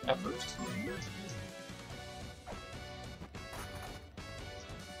little bit of effort,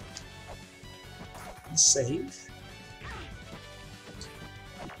 save.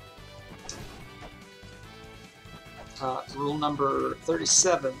 Rule number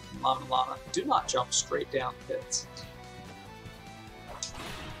 37 in La-Mulana, do not jump straight down pits.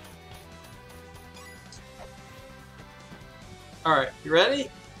 Alright, you ready?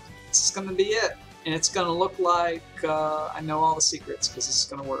 This is going to be it. And it's going to look like I know all the secrets because this is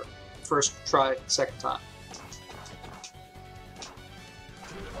going to work. First try, second time.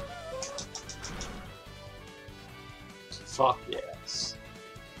 Fuck yes.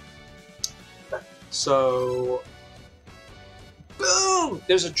 So, boom!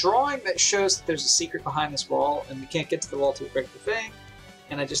 There's a drawing that shows that there's a secret behind this wall, and we can't get to the wall to break the thing.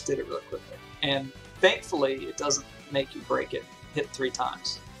 And I just did it really quickly. And thankfully, it doesn't make you break it. Hit 3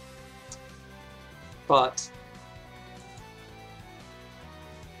 times. But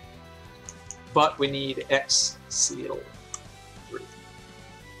we need X seal 3.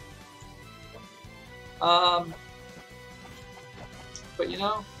 But you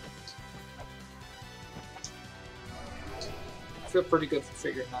know, I feel pretty good for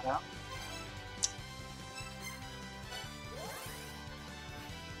figuring that out.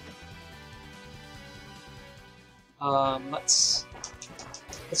 Let's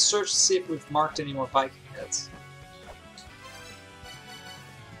search to see if we've marked any more Viking heads.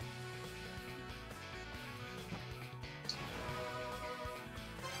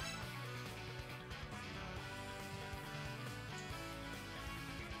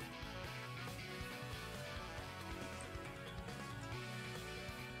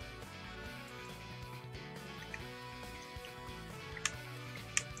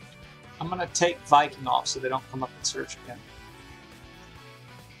 I'm gonna take Viking off so they don't come up and search again.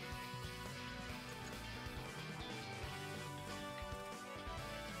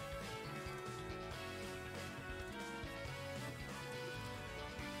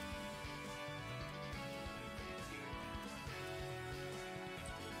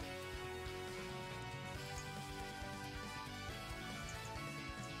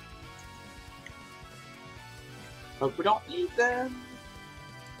 But we don't need them.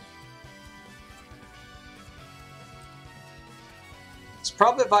 It's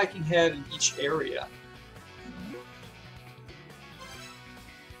probably a Viking head in each area.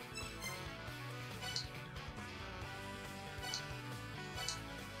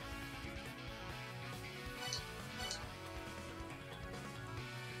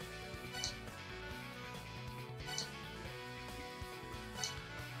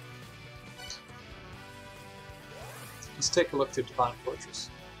 Let's take a look through Divine Fortress.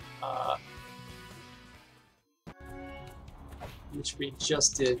 Which we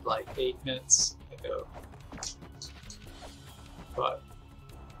just did like 8 minutes ago. But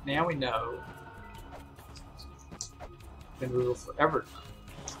now we know, and we will forever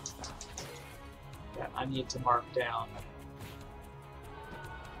know, Okay, I need to mark down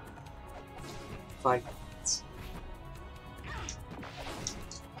 5 minutes.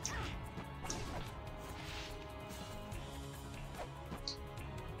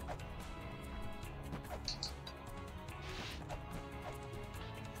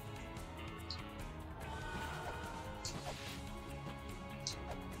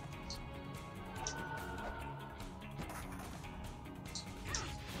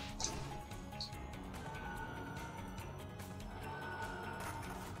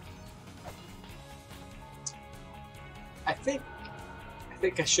 I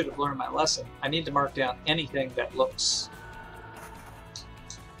think I should have learned my lesson. I need to mark down anything that looks...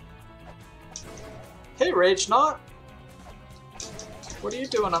 Hey, Rage Knot! What are you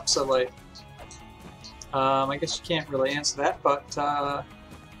doing up so late? I guess you can't really answer that, but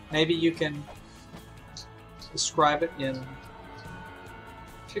maybe you can describe it in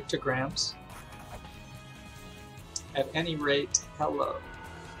pictograms. At any rate, hello.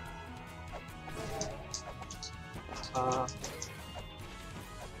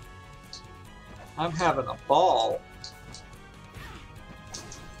 I'm having a ball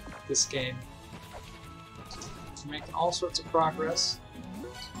this game. I'm making all sorts of progress.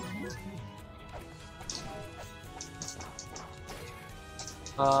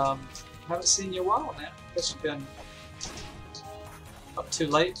 Haven't seen you in a while, man. Guess you've been up too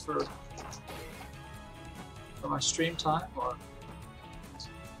late for my stream time, or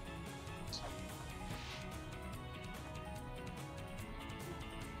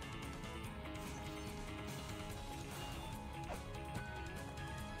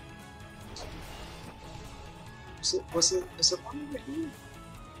was it one over here?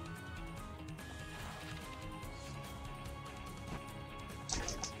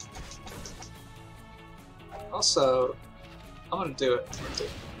 Also, I'm gonna do it.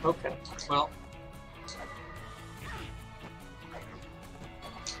 Okay, well.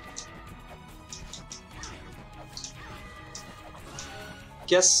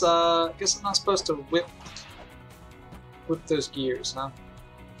 Guess I'm not supposed to whip those gears, huh?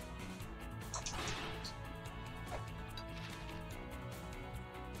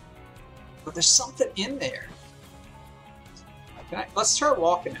 But there's something in there. Let's start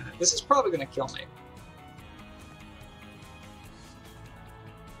walking in it. This is probably gonna kill me.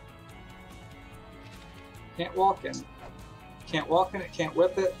 Can't walk in. Can't walk in it, can't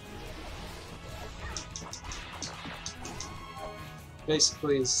whip it.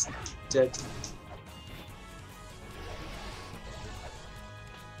 Basically is dead to me.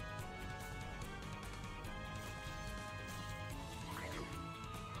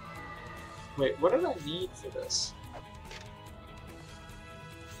 Wait, what did I need for this?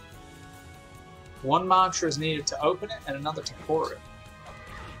 One mantra is needed to open it and another to pour it.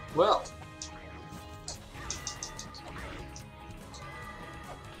 Well.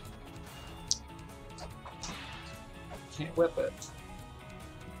 Can't whip it.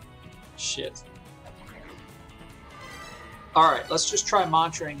 Shit. Alright, let's just try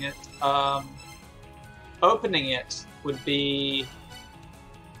mantraing it. Opening it would be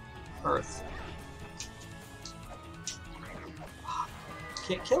Earth.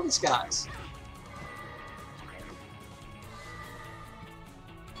 Can't kill these guys.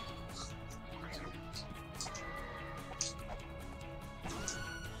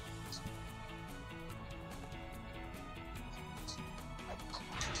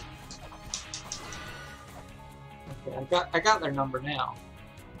 Okay, I got their number now.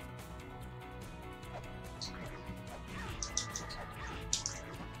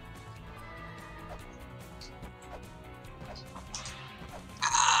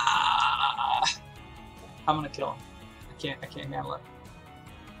 I'm gonna kill him. I can't handle it.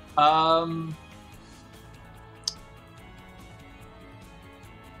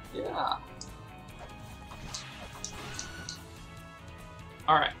 Yeah.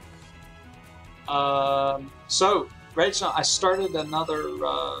 Alright. So, right now, I started another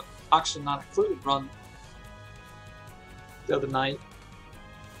Oxygen Not Included run the other night.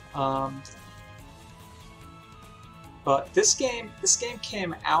 But this game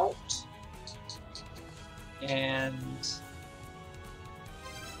came out, and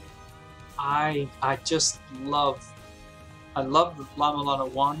I just love the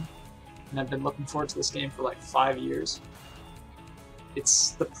La-Mulana 1, and I've been looking forward to this game for like 5 years.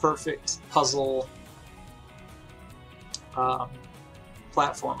 It's the perfect puzzle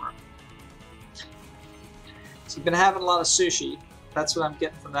platformer. So you've been having a lot of sushi. That's what I'm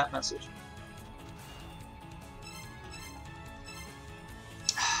getting from that message.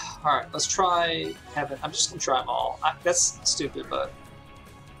 Alright, let's try heaven. I'm just gonna try them all. That's stupid, but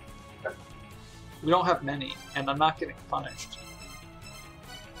We don't have many, and I'm not getting punished.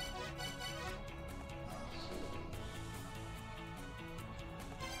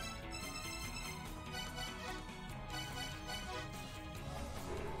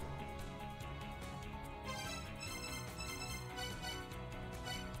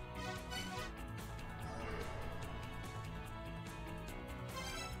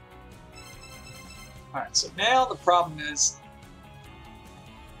 Alright, so now the problem is,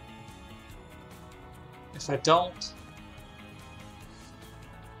 if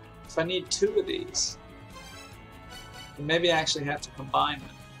I need 2 of these, then maybe I actually have to combine them.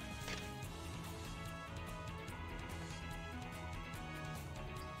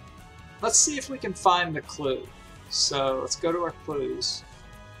 Let's see if we can find the clue. So let's go to our clues.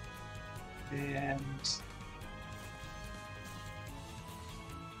 And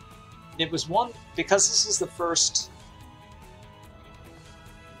it was one, because this is the first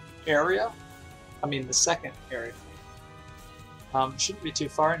area, I mean the second area. Shouldn't be too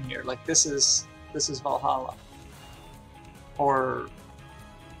far in here. Like this is Valhalla, or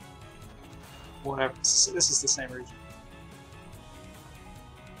whatever. This is the same region.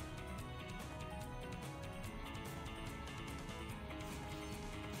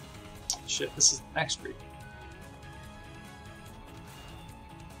 Shit, this is the next region.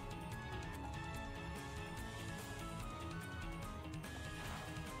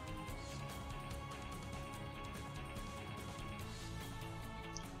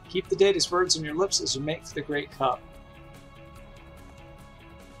 Keep the deity's words on your lips as you make for the great cup.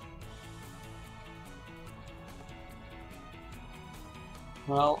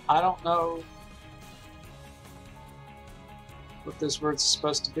 Well, I don't know what those words are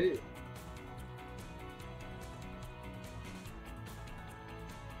supposed to be.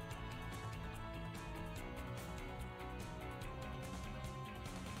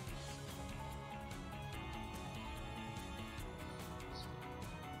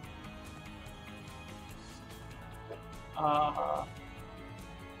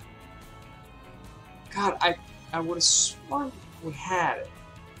 God, I would have sworn we had it.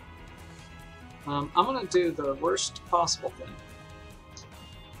 I'm gonna do the worst possible thing.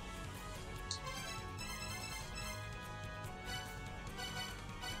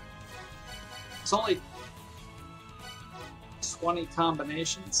 It's only 20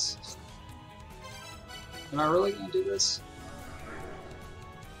 combinations. Am I really gonna do this?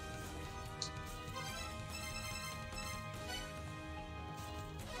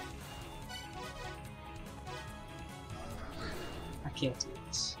 I can't do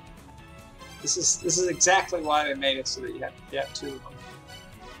this. This is exactly why they made it so that you have 2 of them.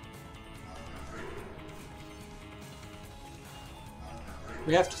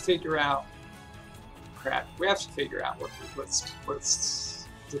 We have to figure out. Crap. We have to figure out what's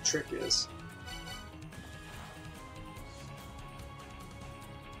the trick is.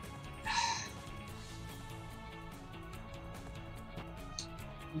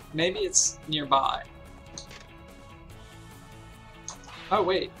 Maybe it's nearby. Oh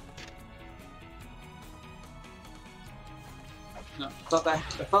wait. No, I thought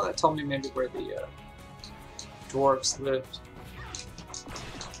that told me maybe where the dwarves lived.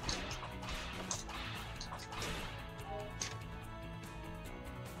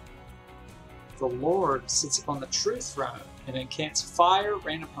 The Lord sits upon the truth throne and encamps fire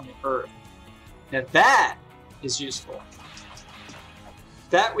rain upon the earth. Now that is useful.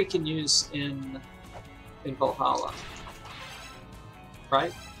 That we can use in Valhalla,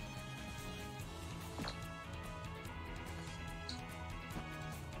 right?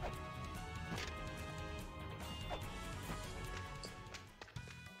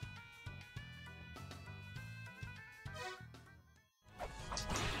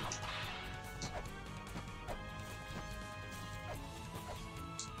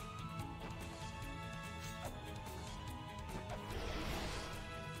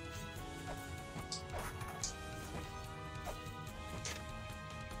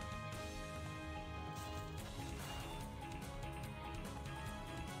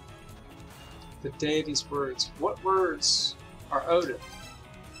 The deity's words. What words are Odin?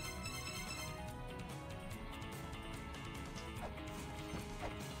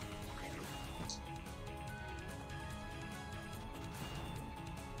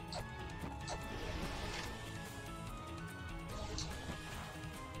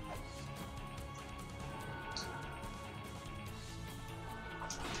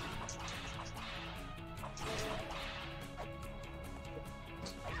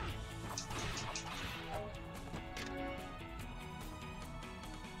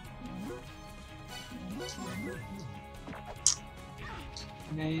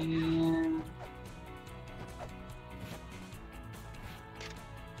 Man.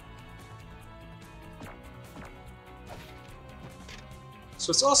 So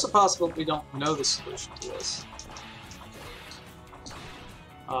it's also possible we don't know the solution to this.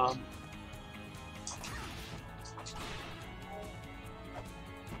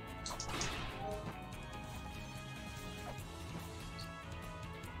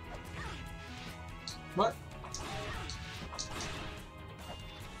 What?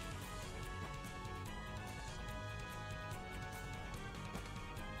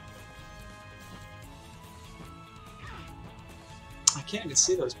 I can't even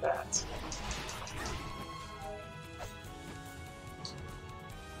see those bats.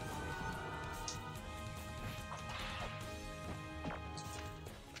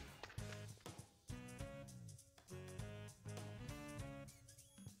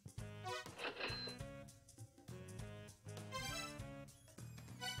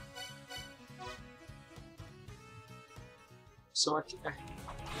 So I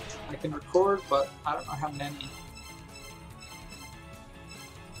can record, but I don't know how many.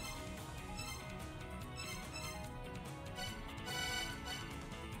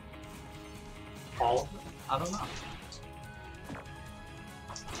 All of them? I don't know.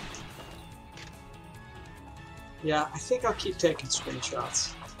 Yeah, I think I'll keep taking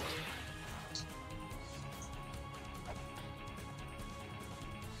screenshots.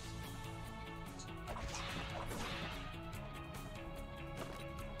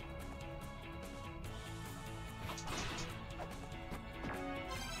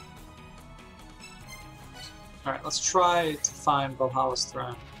 Alright, let's try to find Valhalla's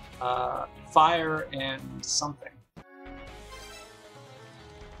throne. Fire and something.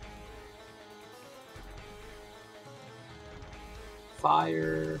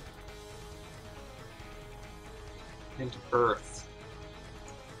 Fire and earth.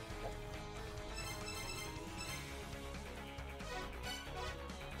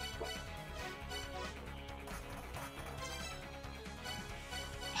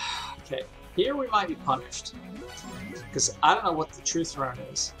 Okay, here we might be punished. Because I don't know what the true throne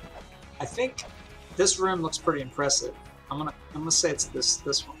is. I think this room looks pretty impressive. I'm gonna say it's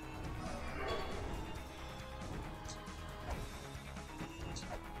this one.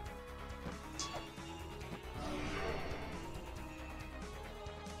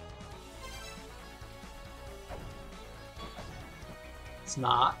 It's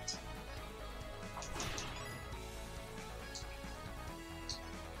not.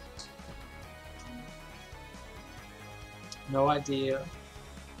 No idea.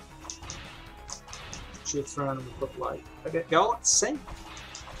 Your throne would look like. Okay, they all look the same.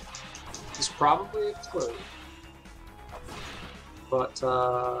 There's probably a clue. But,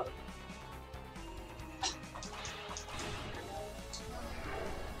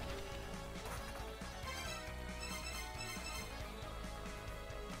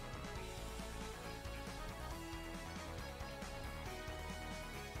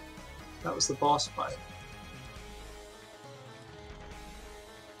 that was the boss fight.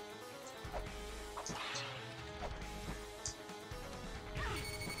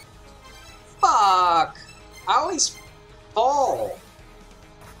 Fuck! I always fall.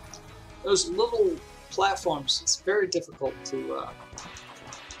 Those little platforms, it's very difficult to,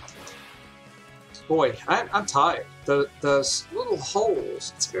 Boy, I'm tired. Those little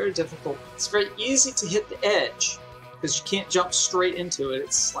holes, it's very difficult. It's very easy to hit the edge, because you can't jump straight into it.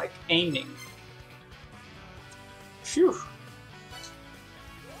 It's like aiming. Phew.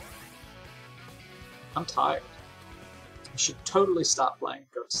 I'm tired. I should totally stop playing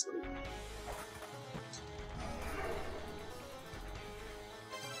and go to sleep.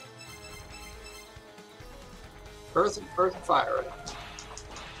 Earth and fire, right?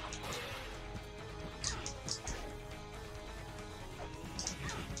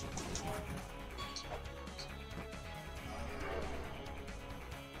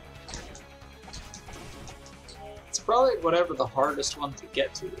 It's probably whatever the hardest one to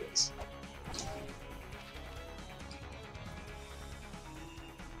get to is.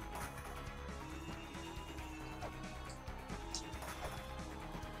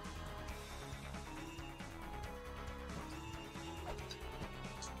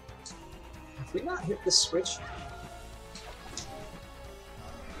 Have we not hit the switch?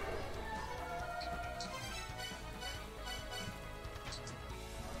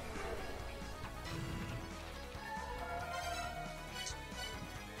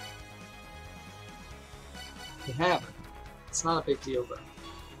 We haven't. It's not a big deal though.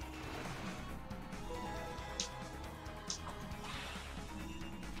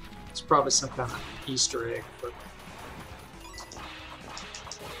 It's probably some kind of Easter egg, but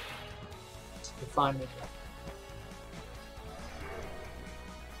find me.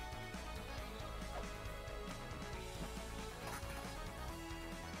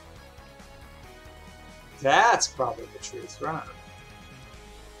 That's probably the truth run.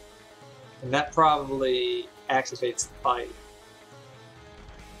 And that probably activates the fight.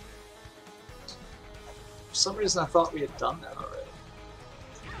 For some reason I thought we had done that already.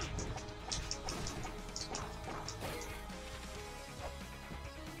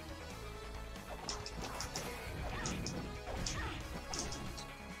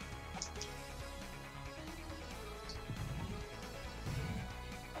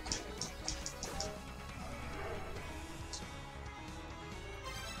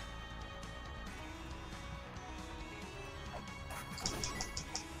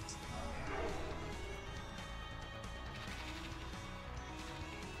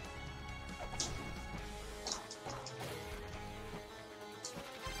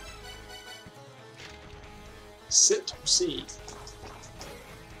 Sit to proceed.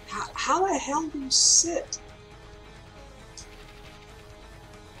 How the hell do you sit?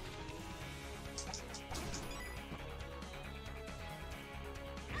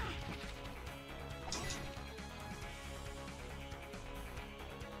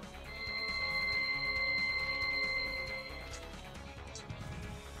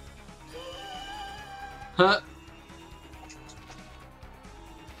 Huh?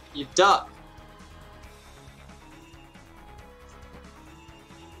 You duck.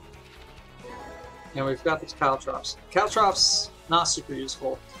 And we've got these caltrops. Caltrops, not super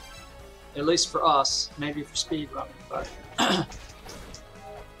useful. At least for us. Maybe for speedrunning, but...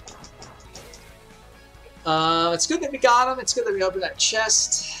 it's good that we got them. It's good that we opened that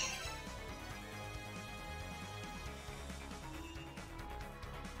chest.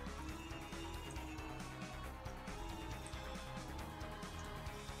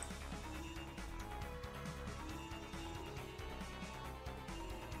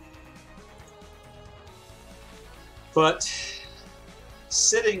 But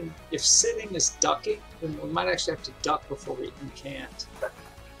sitting, if sitting is ducking, then we might actually have to duck before we can't.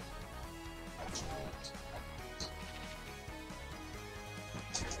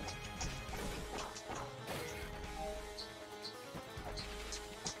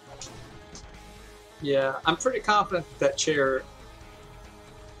 Yeah, I'm pretty confident that chair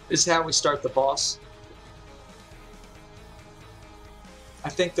is how we start the boss. I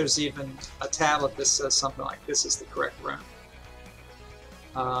think there's even a tablet that says something like this is the correct room.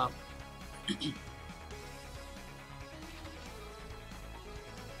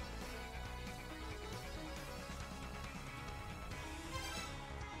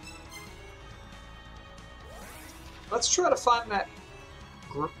 Let's try to find that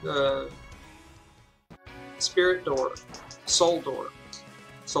spirit door, soul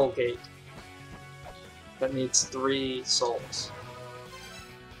gate that needs 3 souls.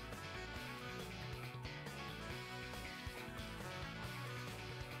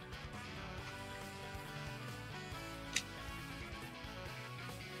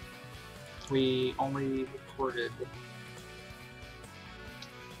 We only recorded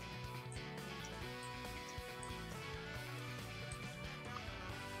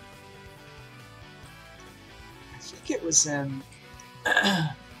I think it was in the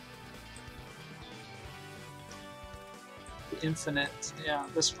Infinite, yeah,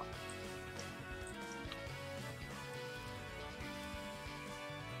 this one.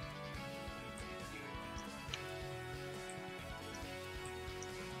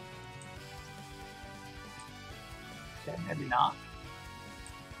 Okay, maybe not.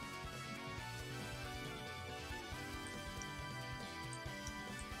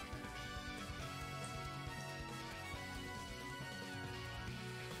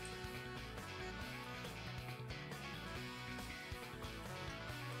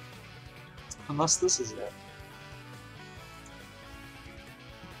 Unless this is it.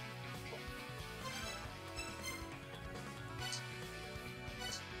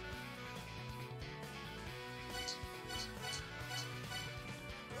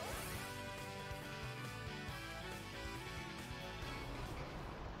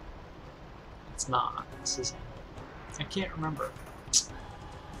 It's not. This is. I can't remember.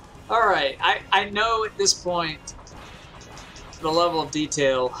 Alright, I know at this point the level of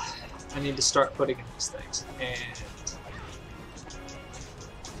detail I need to start putting in these things. And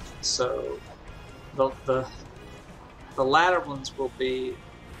so the latter ones will be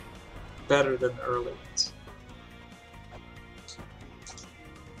better than the early ones.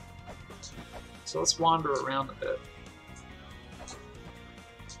 So let's wander around a bit.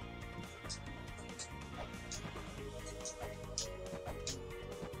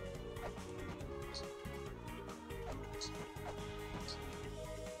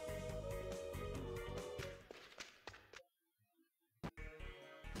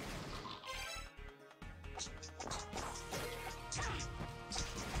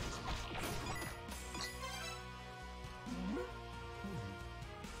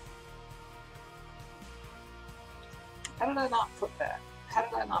 did I not put that? How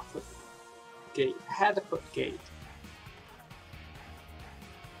did I not put gate? I had to put gate.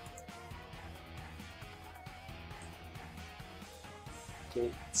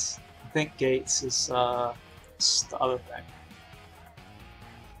 Gates. I think gates is the other thing.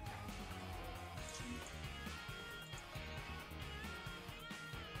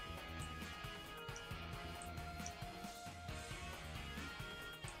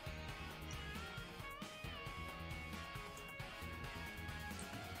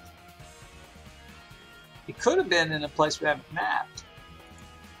 It could have been in a place we haven't mapped.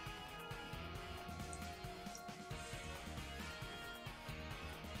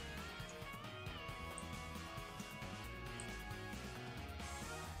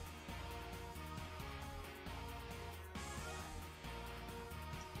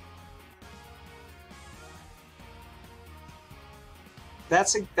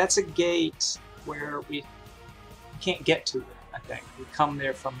 That's a gate where we can't get to it, I think. We come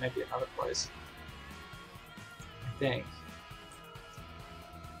there from maybe another place. I think.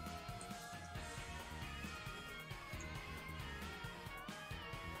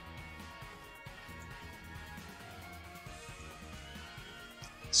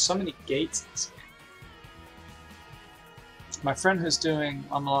 So many gates in this game. My friend who's doing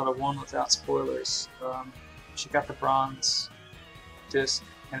La-Mulana 1 without spoilers, she got the bronze disc,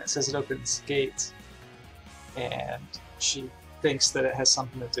 and it says it opens gates, and she thinks that it has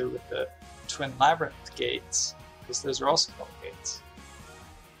something to do with the Twin Labyrinth gates, because those are also called gates.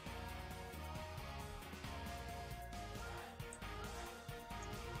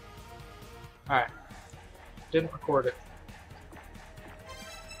 Alright. Didn't record it.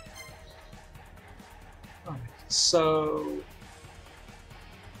 Alright, so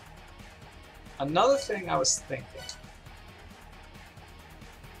another thing I was thinking.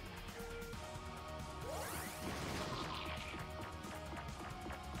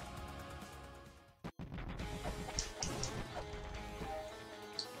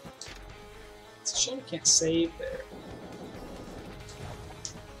 It's a shame you can't save there.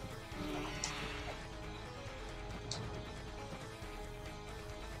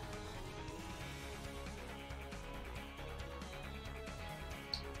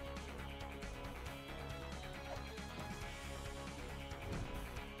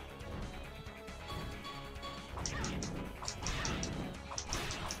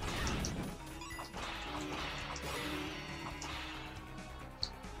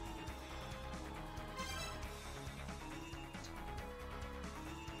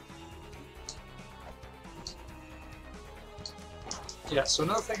 Yeah, so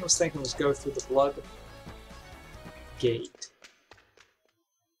another thing I was thinking was go through the blood gate.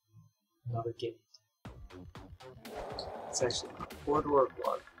 Another gate. It's actually not 4-door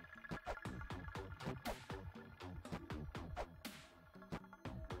blood.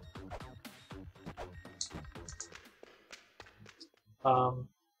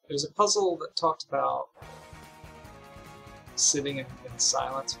 There's a puzzle that talked about sitting in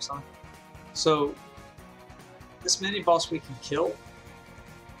silence or something. So this mini boss we can kill,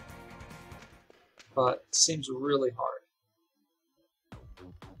 but it seems really hard.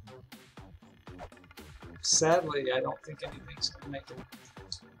 Sadly, I don't think anything's going to make it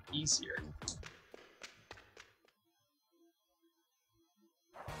easier.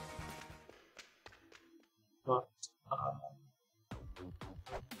 But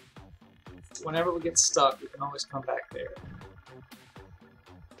whenever we get stuck, we can always come back there.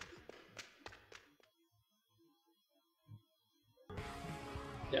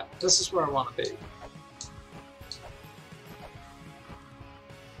 Yeah, this is where I want to be.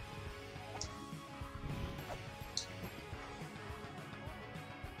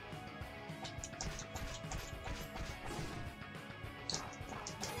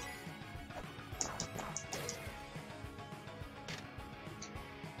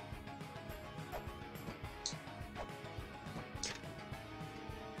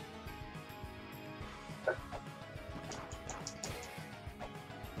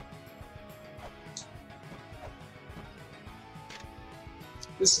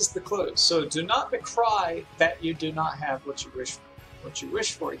 This is the close. So do not decry that you do not have what you wish for. What you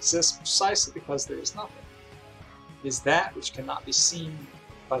wish for exists precisely because there is nothing. It is that which cannot be seen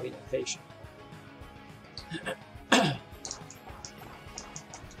by the impatient.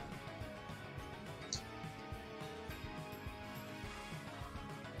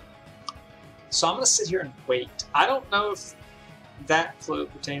 So I'm going to sit here and wait. I don't know if that clue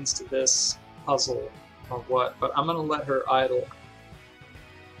pertains to this puzzle or what, but I'm going to let her idle.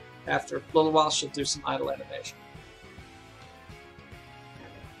 After a little while, she'll do some idle animation.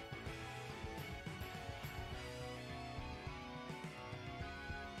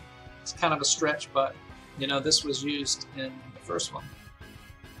 It's kind of a stretch, but you know, this was used in the first one.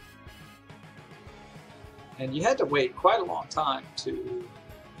 And you had to wait quite a long time to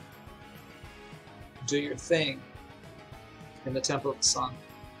do your thing in the Temple of the Sun.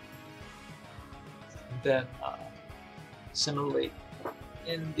 And then, similarly,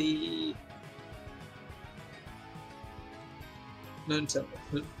 in the Moon Temple,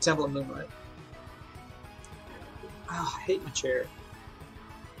 Temple of Moonlight. Oh, I hate my chair.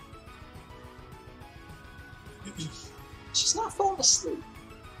 She's not falling asleep.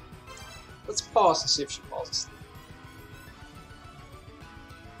 Let's pause and see if she falls asleep.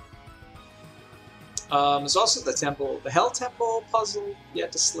 There's also the temple, the Hell Temple puzzle,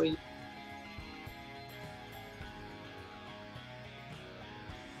 yet to sleep.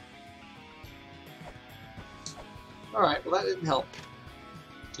 Alright, well that didn't help.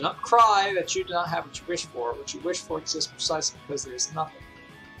 Do not cry that you do not have what you wish for. What you wish for exists precisely because there is nothing.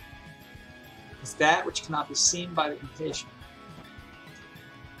 It's that which cannot be seen by the impatient.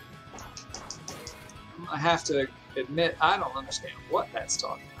 I have to admit, I don't understand what that's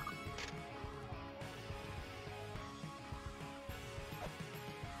talking about.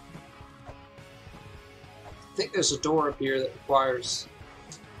 I think there's a door up here that requires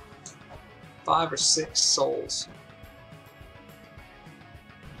 5 or 6 souls.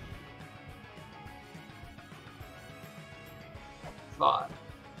 Five.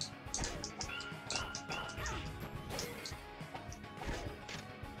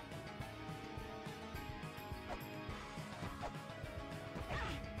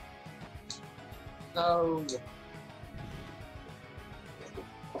 No.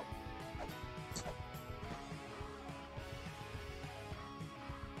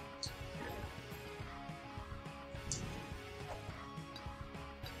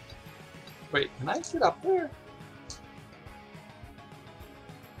 Wait, can I get up there?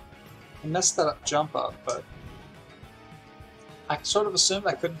 I messed that up jump up, but I sort of assumed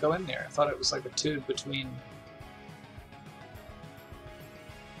I couldn't go in there. I thought it was like a tube between.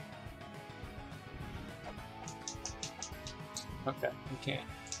 Okay, we can't.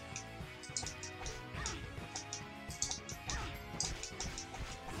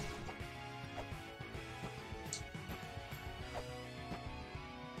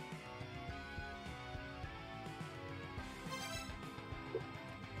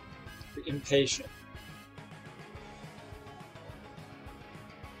 The impatient.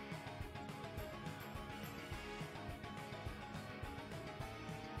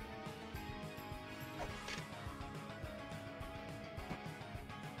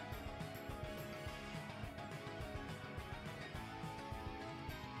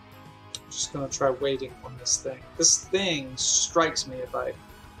 Just gonna try waiting on this thing. This thing strikes me if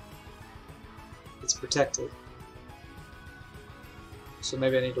it's protected. So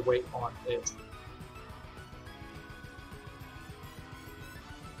maybe I need to wait on it.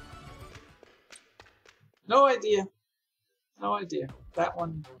 No idea. No idea. That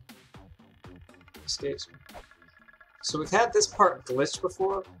one escapes me. So we've had this part glitched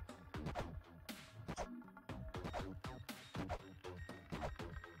before.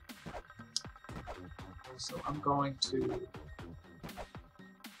 So I'm going to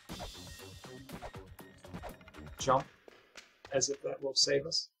jump as if that will save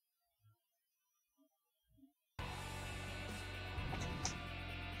us.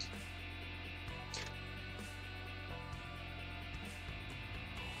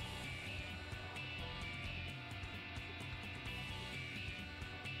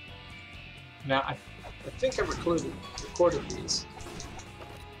 Now I think I recorded these.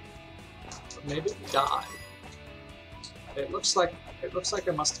 Maybe we died. It looks like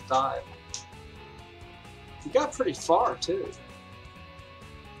I must have died. We got pretty far too.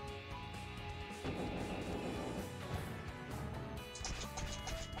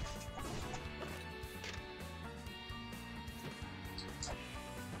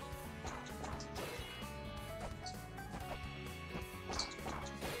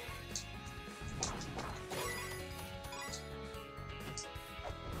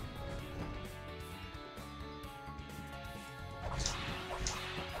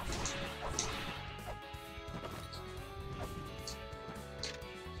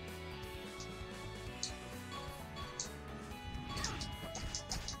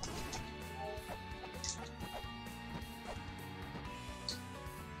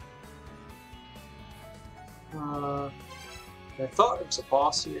 I thought it was a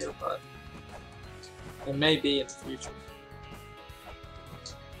boss here, but it may be in the future.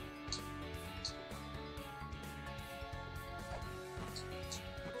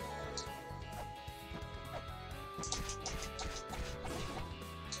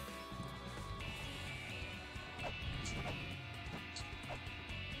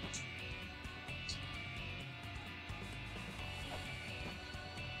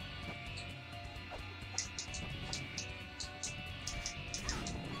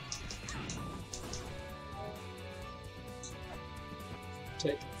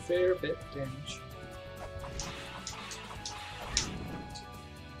 taking a fair bit of damage.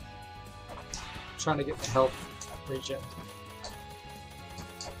 Trying to get the health regen.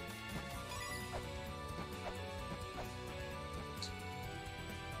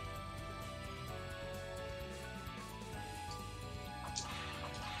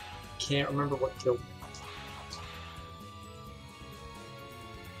 Can't remember what killed me.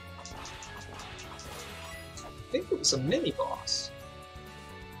 I think it was a mini boss.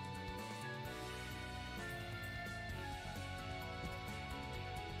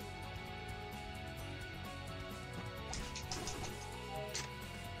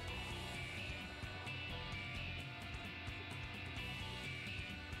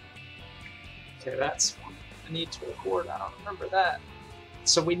 Okay, that's one I need to record. I don't remember that.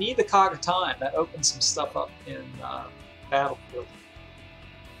 So we need the Cog of Time. That opens some stuff up in Battlefield.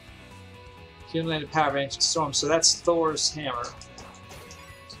 Accumulated power of Ancient Storm. So that's Thor's hammer.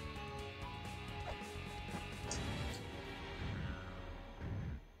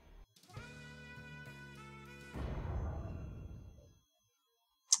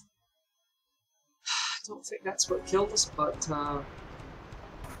 I don't think that's what killed us, but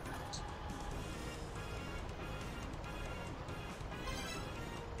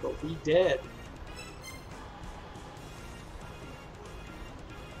we dead.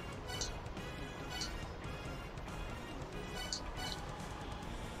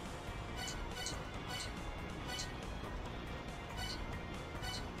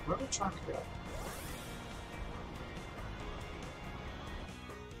 Where are we trying to go?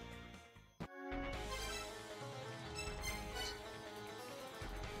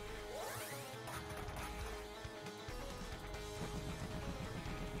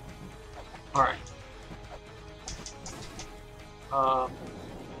 Alright. I'm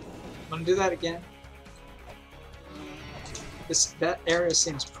gonna do that again. That area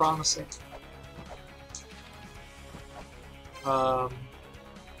seems promising. I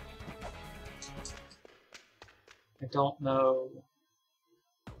don't know.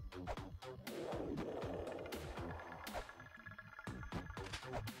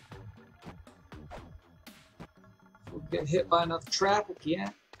 We'll get hit by another trap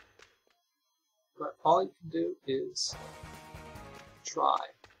again. But all you can do is try.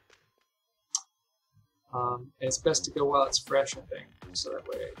 And it's best to go while it's fresh, I think. So that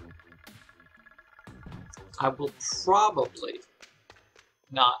way I will probably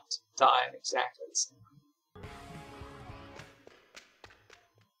not die in exactly the same way.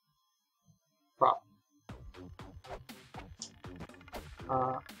 Probably.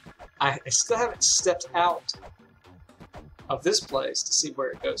 I still haven't stepped out of this place to see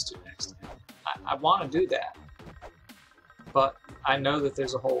where it goes to next. I want to do that, but I know that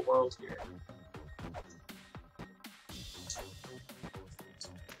there's a whole world here.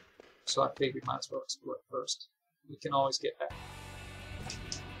 So I figured might as well explore it first. We can always get back.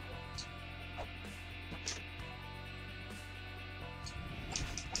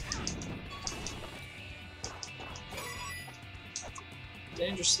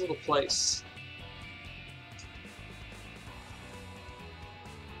 Dangerous little place.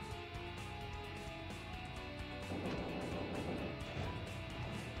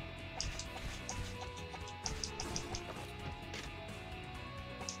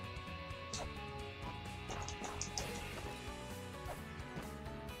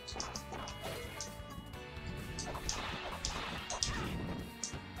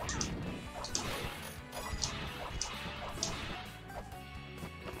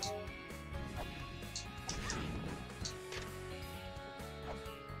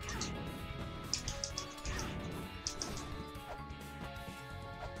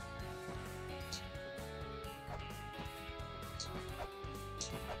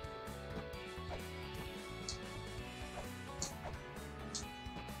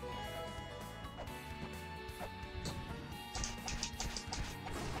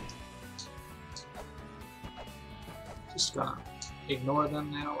 Just gonna ignore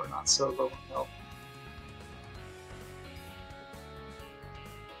them now. We're not so low in health.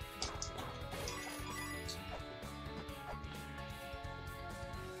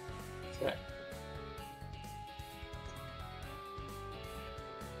 Okay.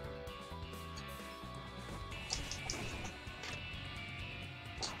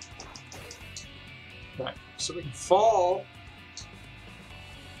 Okay, so we can fall.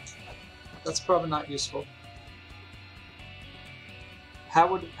 That's probably not useful. I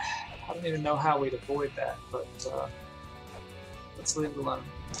don't even know how we'd avoid that, but let's leave it alone.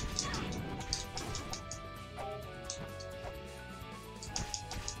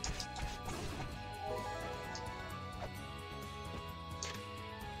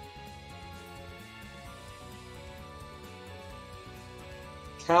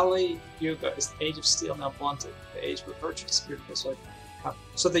 Kali Yuga is the age of steel now blunted, the age where virtue disappeared.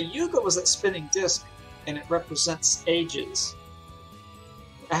 So the Yuga was that spinning disc, and it represents ages.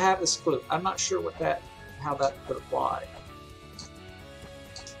 I have this clue. I'm not sure how that could apply.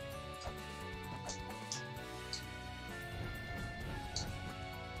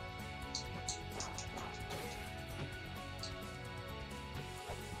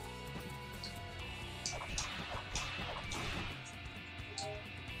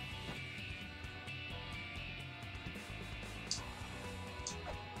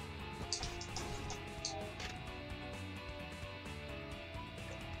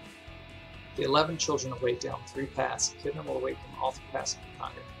 The 11 children await down 3 paths. Kidna will awaken all 3 paths of the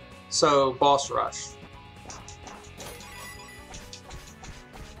target. So, boss rush.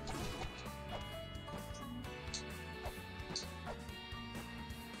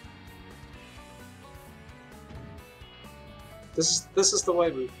 This is the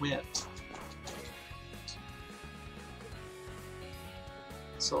way we went.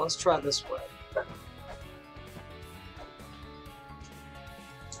 So let's try this way.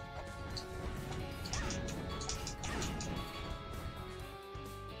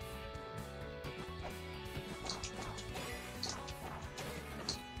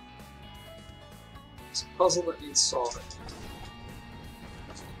 It's a puzzle that needs solving.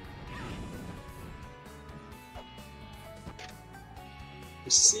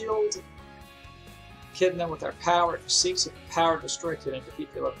 We sealed Kidna with our power. If he seeks the power to destroy Kidna and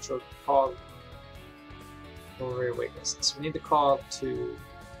defeat the 11 children, Cog will reawaken us. So we need the Cog to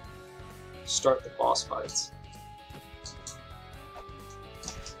start the boss fights.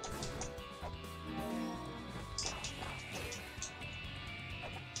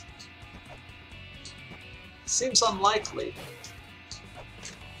 Seems unlikely.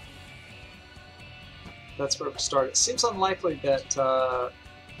 That's where we started. It seems unlikely that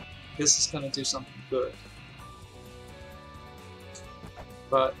this is going to do something good.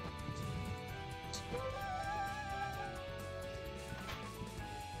 But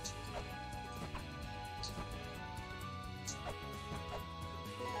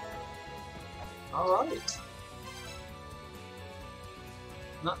all right.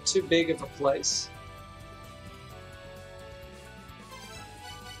 Not too big of a place.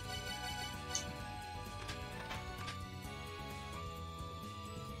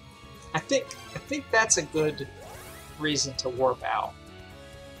 I think that's a good reason to warp out.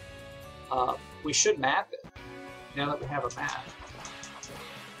 We should map it, now that we have a map.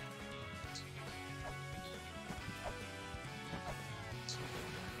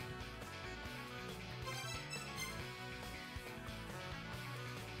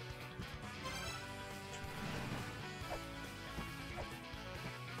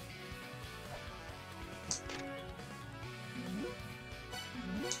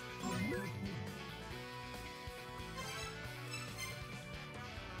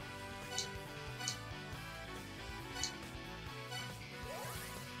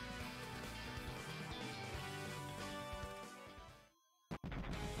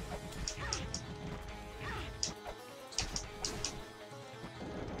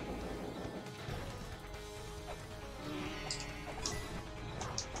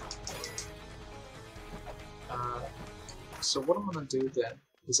 So what I'm going to do then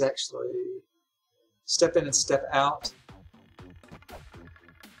is actually step in and step out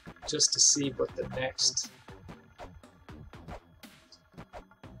just to see what the next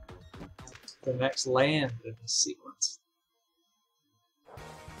land in this sequence.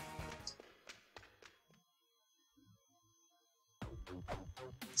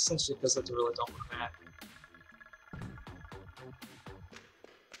 Essentially because I really don't want that.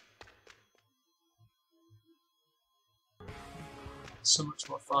 It's so much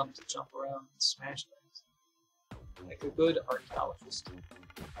more fun to jump around and smash things. Like a good archaeologist.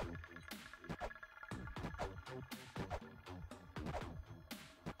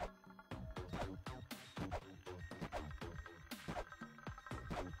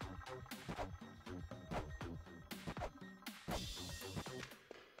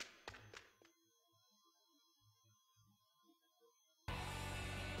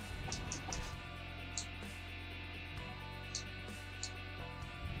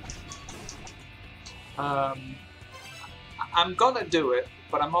 I'm gonna do it,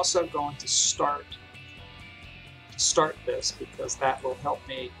 but I'm also going to start this because that will help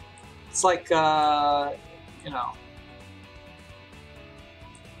me. It's like you know,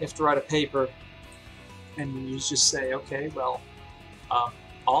 you have to write a paper, and you just say, okay, well,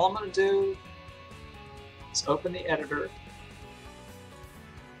 all I'm gonna do is open the editor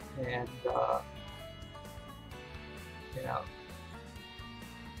and you know,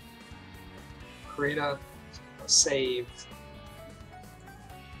 create a save.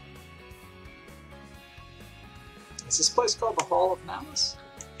 Is this place called the Hall of Malice?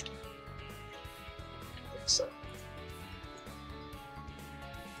 I think so.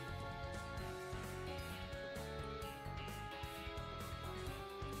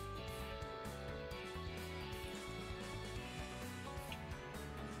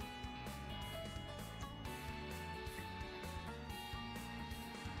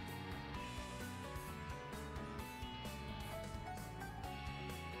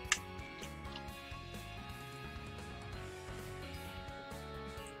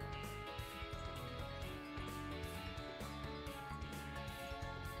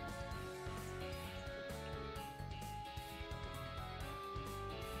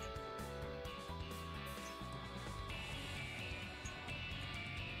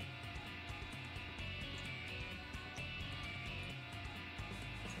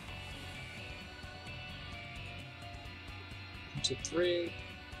 To 3.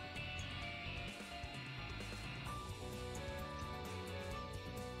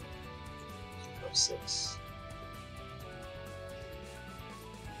 Go 6.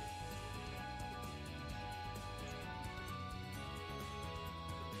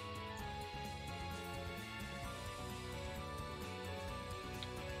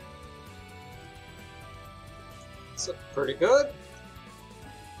 That's pretty good.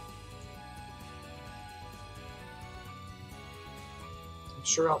 I'm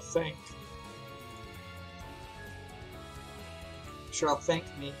sure I'll thank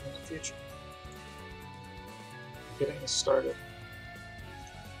me in the future for getting this started.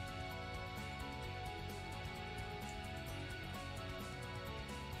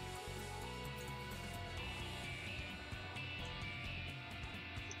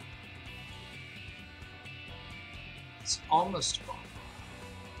 It's almost gone.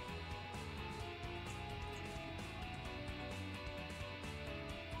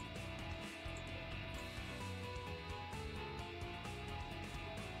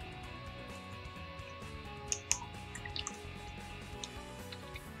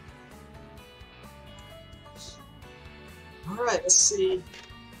 Alright, let's see.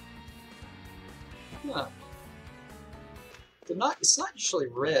 Huh. It's not usually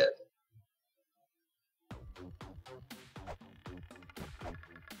red.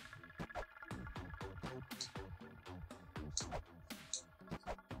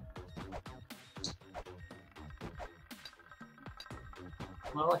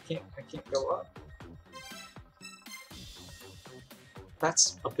 Well, I can't go up.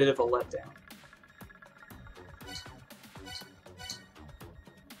 That's a bit of a letdown.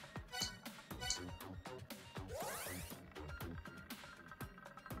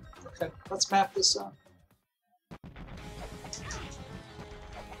 Okay, let's map this out.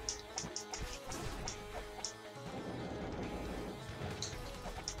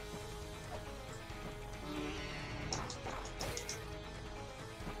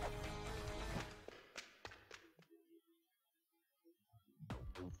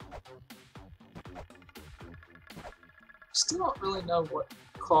 Still don't really know what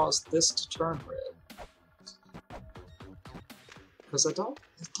caused this to turn red. Because I don't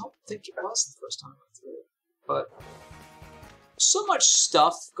think it was the first time I went through it. But so much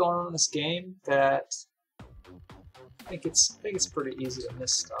stuff going on in this game that I think it's pretty easy to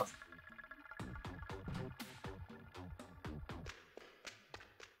miss stuff.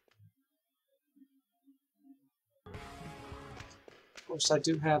 Of course, I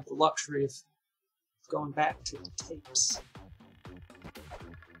do have the luxury of going back to the tapes.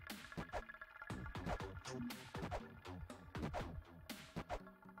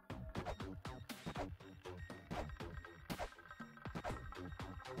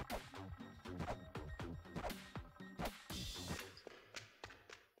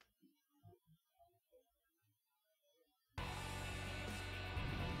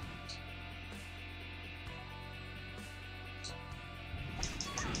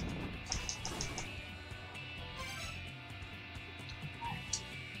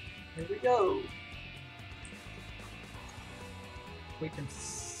 Here we go. We can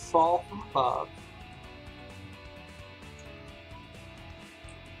fall from above.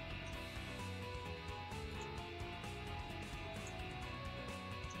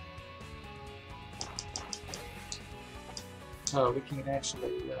 Oh, we can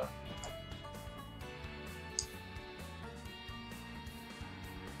actually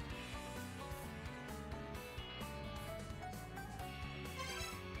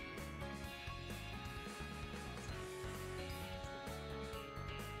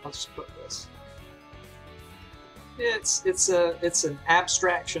I'll just put this. It's an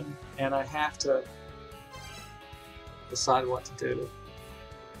abstraction, and I have to decide what to do.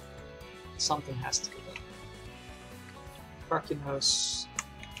 Something has to go done. Carcinos,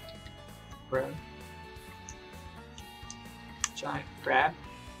 bread, giant crab,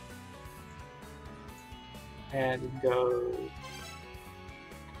 and you can go.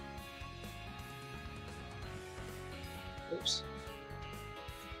 Oops.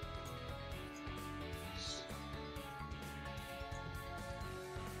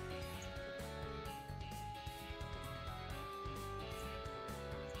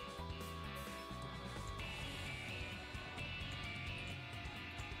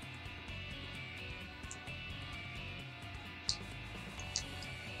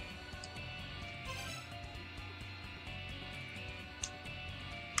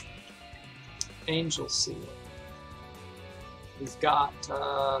 Angel seal. We've got.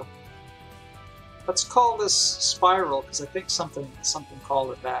 Let's call this spiral because I think something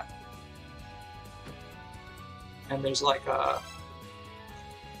called it that. And there's like a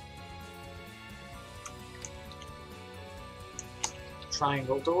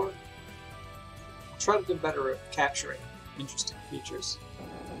triangle door. I'll try to do better at capturing interesting features.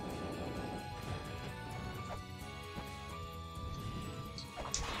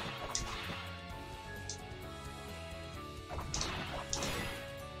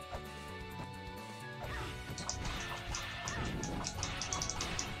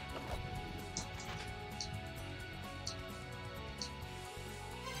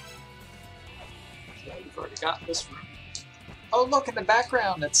 We've already got this room. Oh, look in the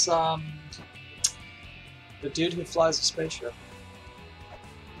background. It's the dude who flies a spaceship.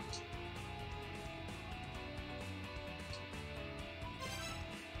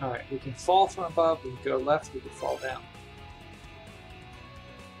 All right, we can fall from above. We can go left. We can fall down.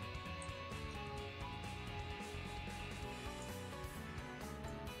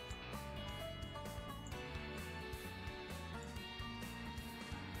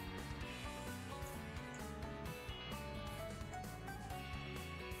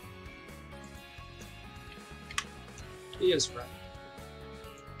 He is right.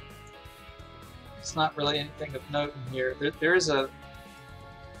 It's not really anything of note in here. There is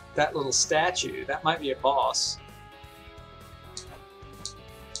that little statue. That might be a boss.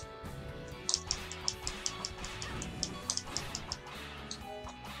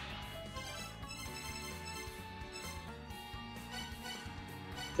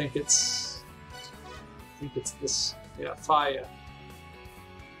 I think it's this, yeah, Faya.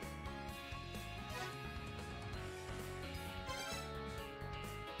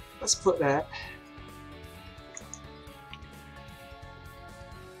 Let's put that.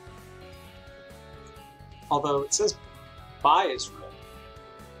 Although it says by Israel.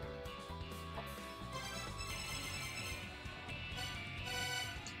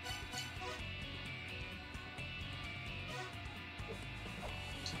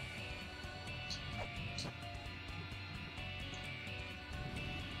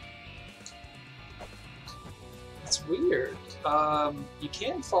 That's weird. You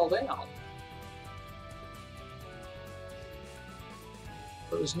can fall down.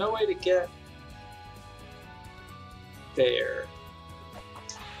 But there's no way to get there.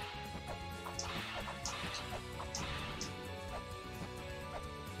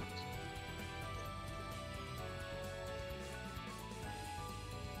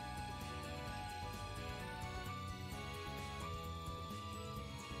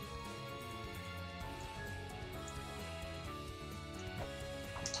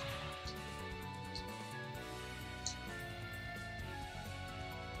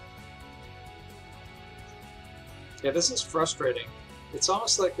 Yeah, this is frustrating. It's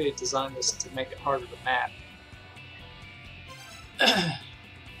almost like they designed this to make it harder to map.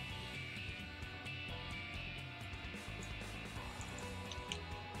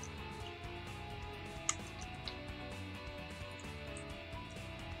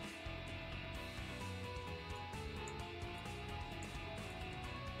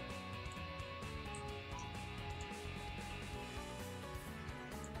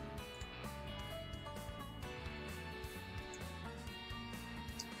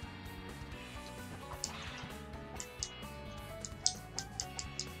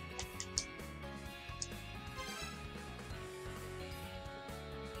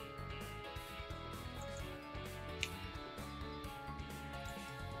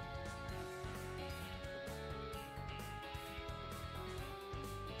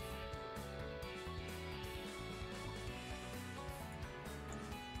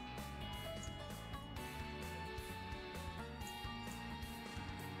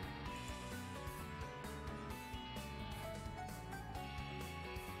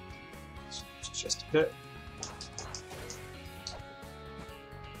 just a bit.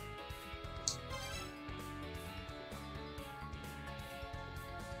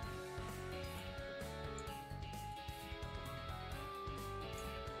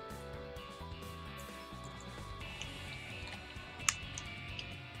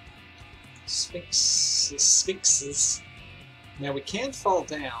 Sphinxes. Now we can fall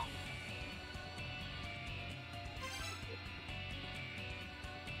down.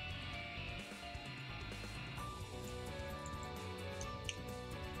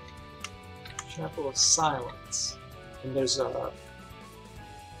 Chapel of Silence. And there's a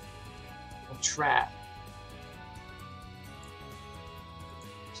trap.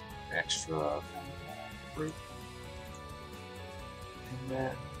 Some extra fruit. And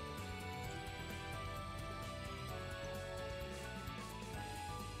then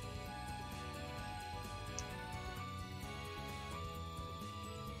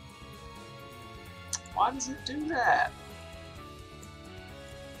why does it do that?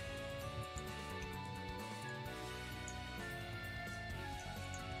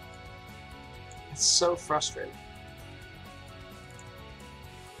 It's so frustrating.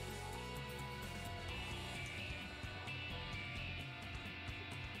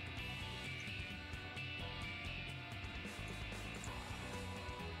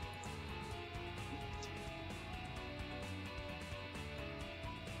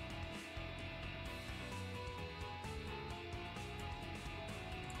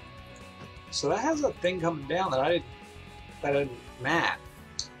 So that has a thing coming down that I didn't map.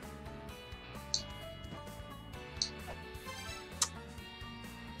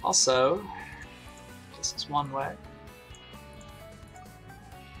 Also, this is one way.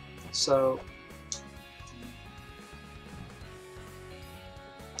 So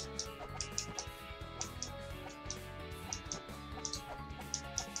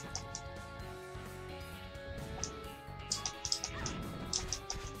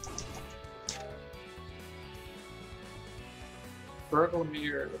Burgle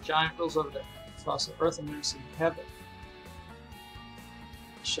Mirror, the giant rules over the across the earth and moves in heaven.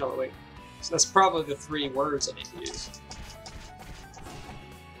 Shall await. So that's probably the 3 words I need to use.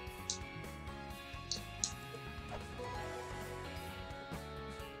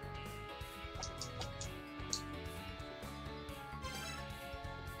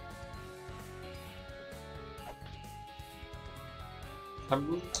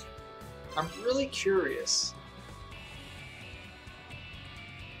 I'm really curious.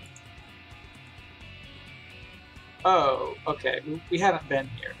 Oh, okay. We haven't been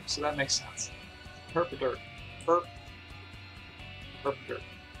here, so that makes sense. Herpidirt. Herpidirt.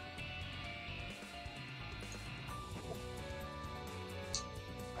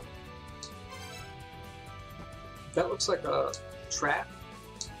 That looks like a trap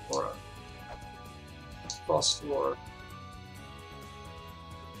or a false floor.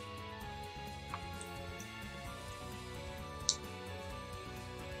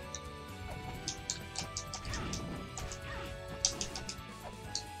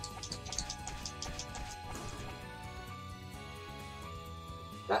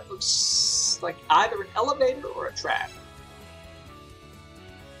 That looks like either an elevator or a trap.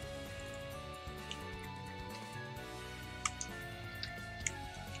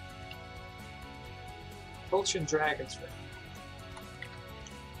 Colchian Dragon's Ring.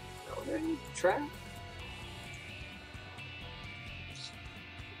 Elevator? Trap?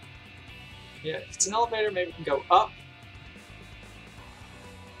 Yeah, if it's an elevator, maybe we can go up.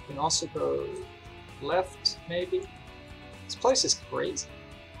 We can also go left, maybe. This place is crazy.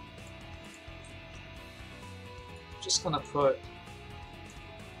 Just gonna put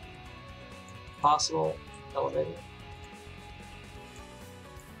possible elevator.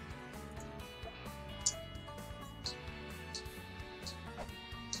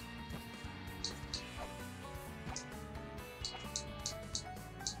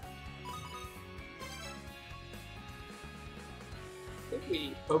 I think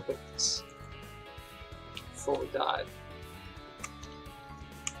we opened this before we died.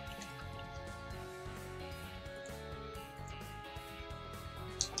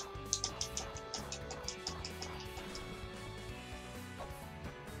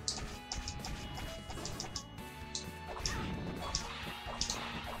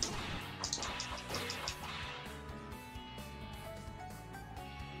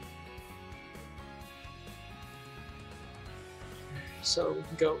 So we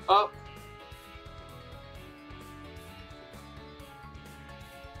can go up.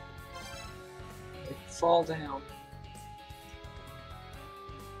 We can fall down.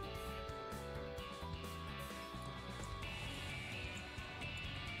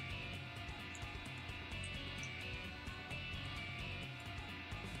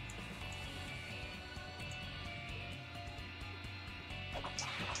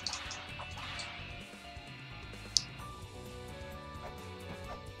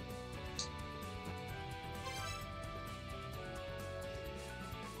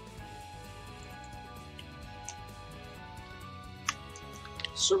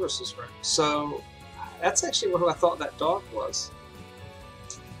 Services room. So that's actually who I thought that dog was.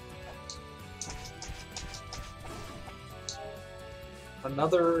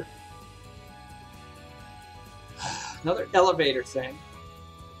 Another elevator thing.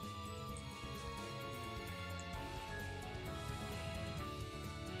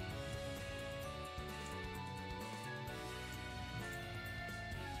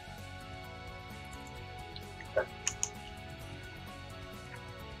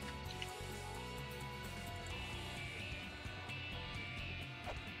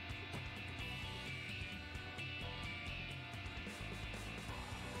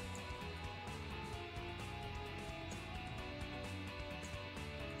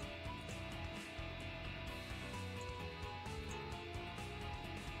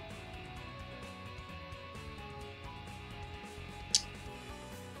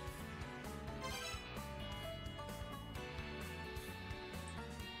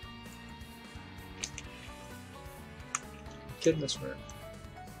 Kid in this room.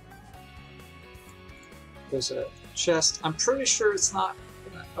 There's a chest. I'm pretty sure it's not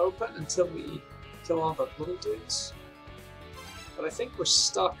gonna open until we kill all the little dudes. But I think we're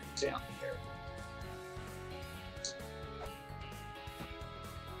stuck down here.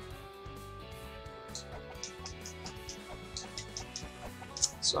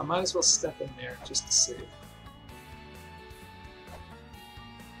 So I might as well step in there just to see.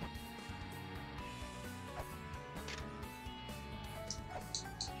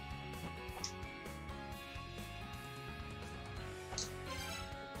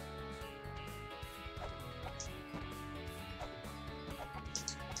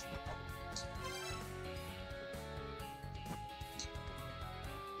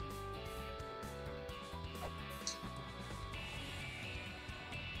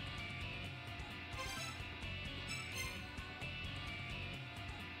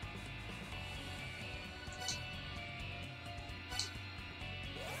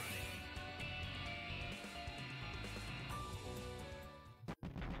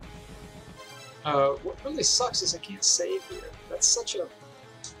 What really sucks is I can't save here. That's such a...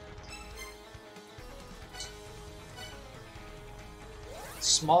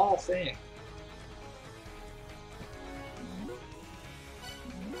 small thing.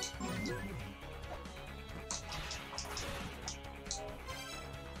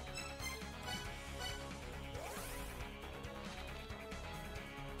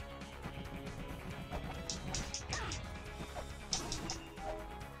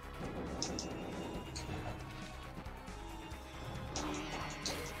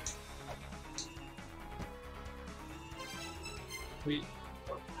 We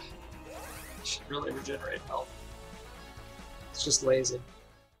should really regenerate health. It's just lazy.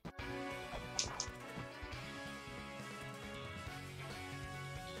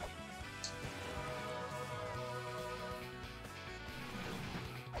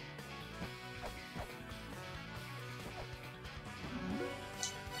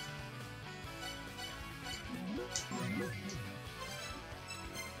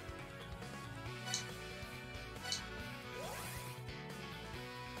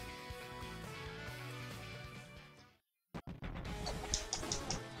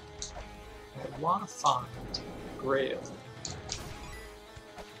 I want to find Grail.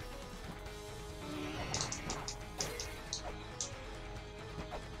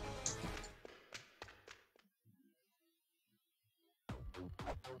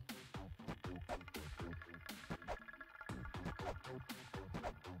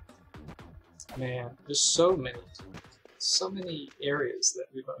 Man, there's so many areas that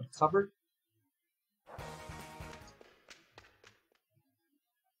we've uncovered.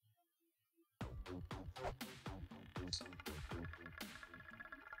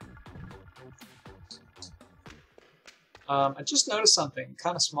 I just noticed something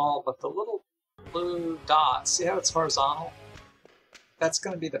kind of small, but the little blue dot, see how it's horizontal? That's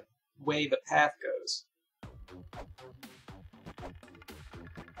going to be the way the path goes.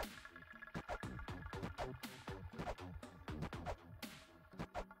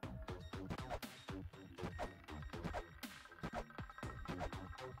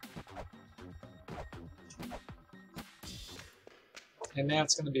 And now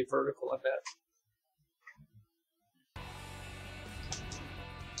it's going to be vertical, I bet.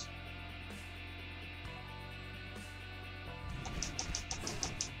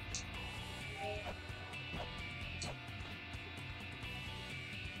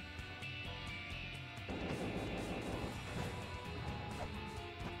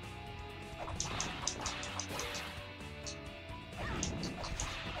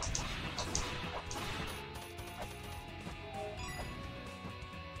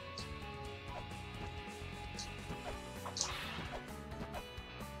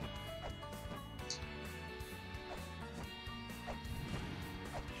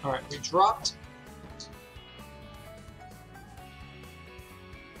 Alright, we dropped.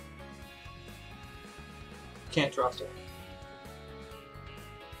 Can't drop it.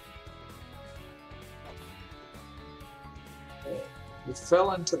 Okay. We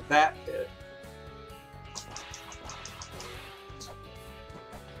fell into that pit.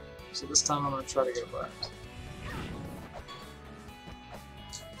 So this time I'm going to try to get left.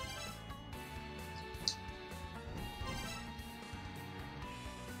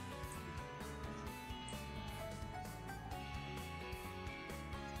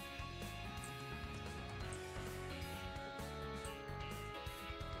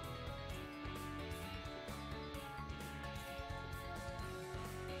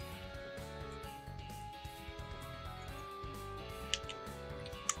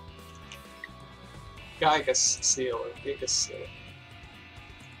 Gigas seal or Gigas seal.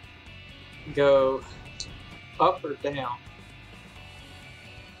 Go up or down?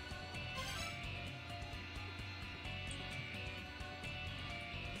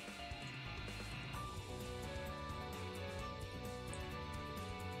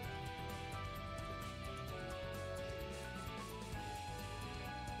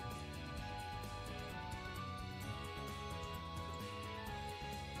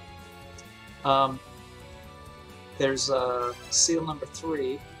 There's seal number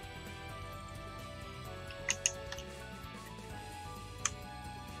 3.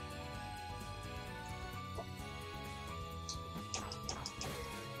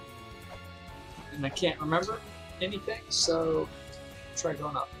 And I can't remember anything, so try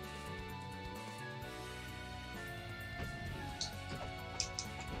going up.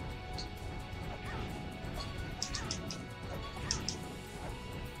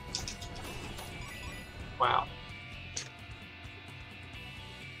 Wow.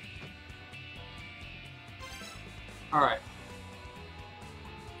 Alright.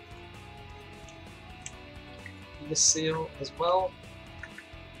 This seal as well.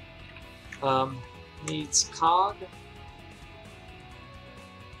 Needs cog.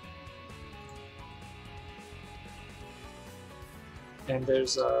 And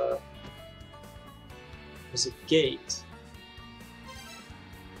there's a gate.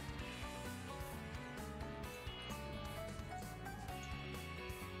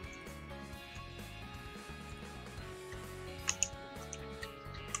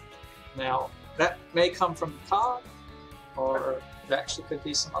 Now, that may come from the cog, or it actually could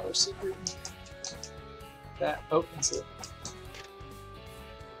be some other secret that opens it.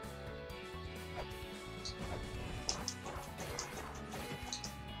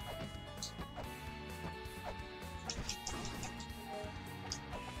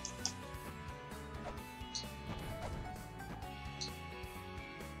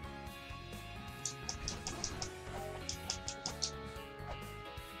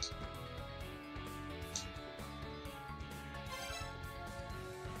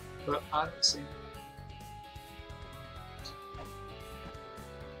 But I don't see it.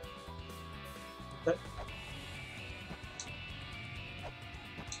 That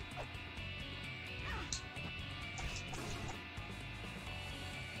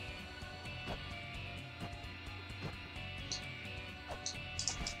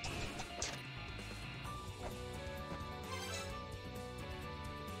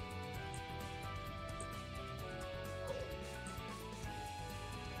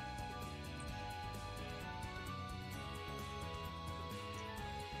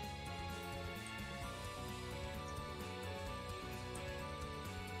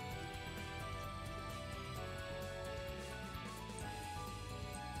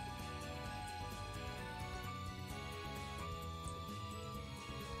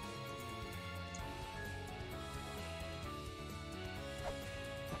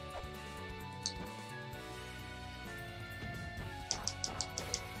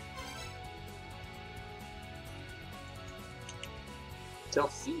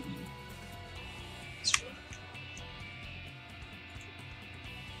Delphine. That's right.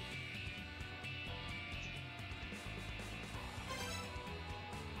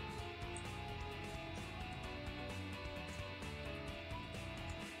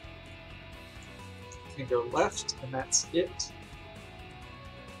 Can go left, and that's it.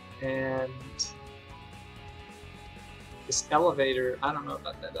 And this elevator, I don't know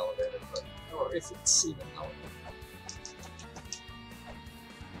about that elevator, but or if it's even an elevator.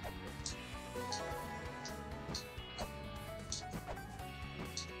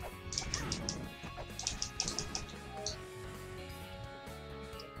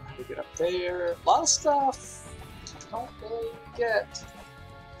 How to get up there? A lot of stuff. Don't really get.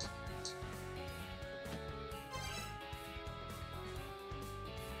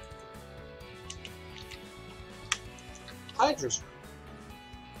 Hydra's room.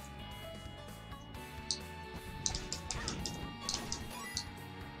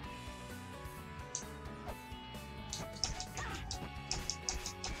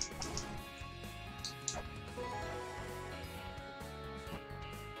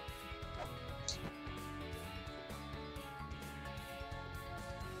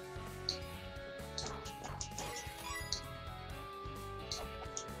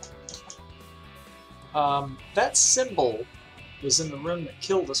 That symbol was in the room that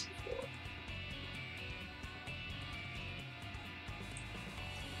killed us before.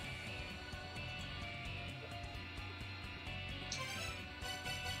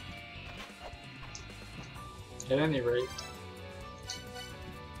 At any rate,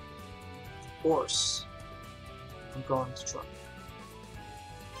 of course, I'm going to try.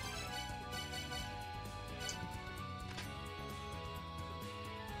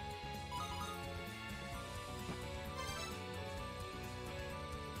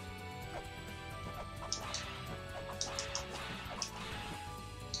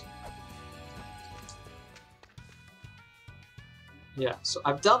 Yeah, so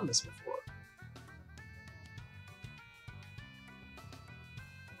I've done this before.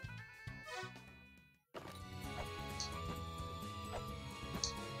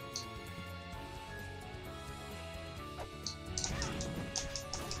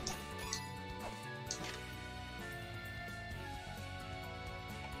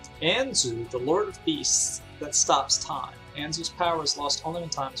 Anzu, the Lord of Beasts that stops time. Anzu's power is lost only when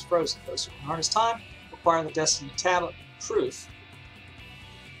time is frozen. Those who can harness time require the Destiny Tablet proof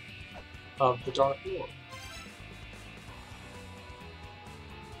of the Dark Lord.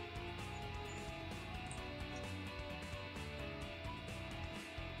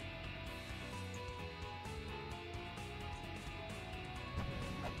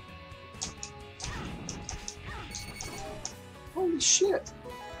 Holy shit!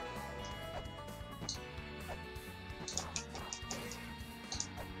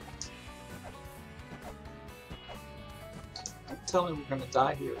 Don't tell me we're gonna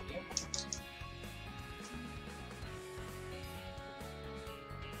die here again.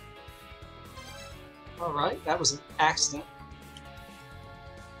 Alright, that was an accident.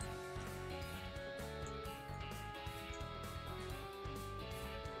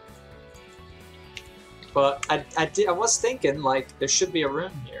 But I was thinking, like, there should be a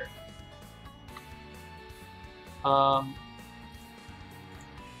room here.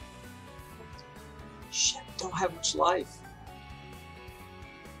 Shit, I don't have much life.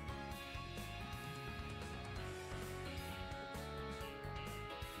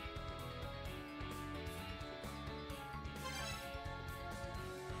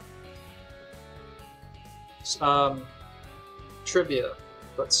 Trivia,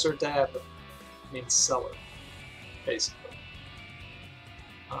 but Sir Dab means cellar, basically.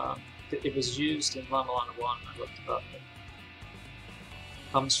 It was used in La-Mulana 1, I looked it up. It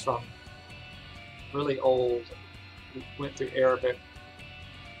comes from really old, we went through Arabic.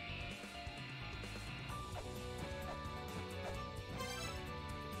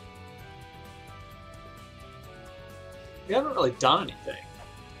 We haven't really done anything.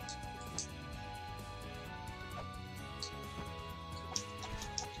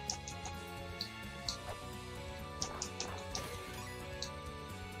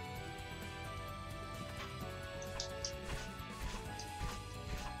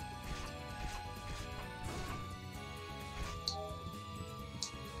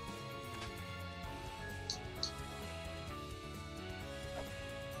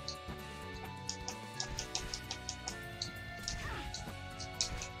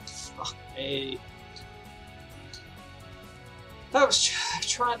 I was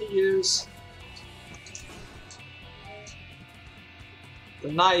trying to use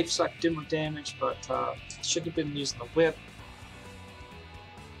the knife so I could do more damage, but I should have been using the whip.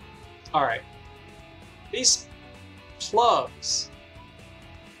 Alright. These plugs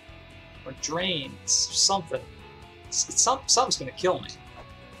or drains, something. Something's gonna kill me.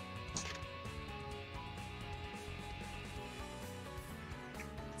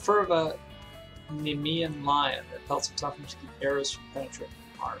 Fur of a Nemean lion that pelts and toughness to keep arrows from penetrating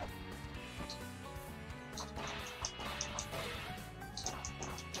the heart.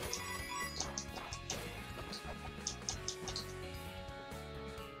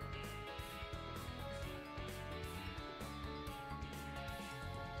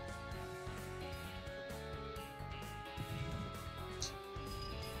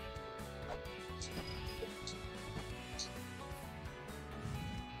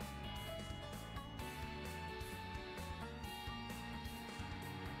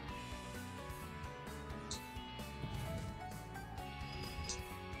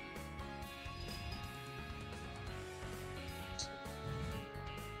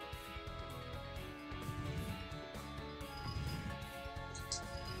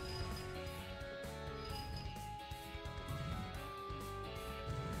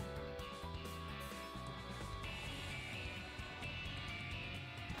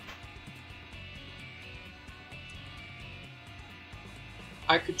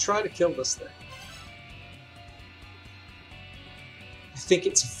 I could try to kill this thing. I think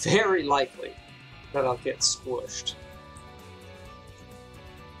it's very likely that I'll get squished.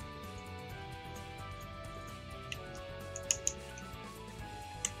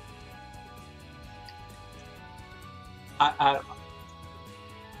 I don't know.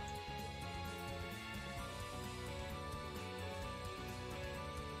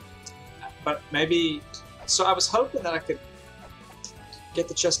 But maybe... So I was hoping that I could get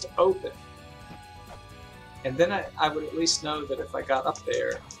the chest to open. And then I would at least know that if I got up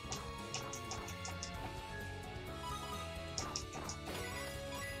there...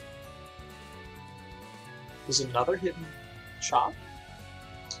 There's another hidden shop?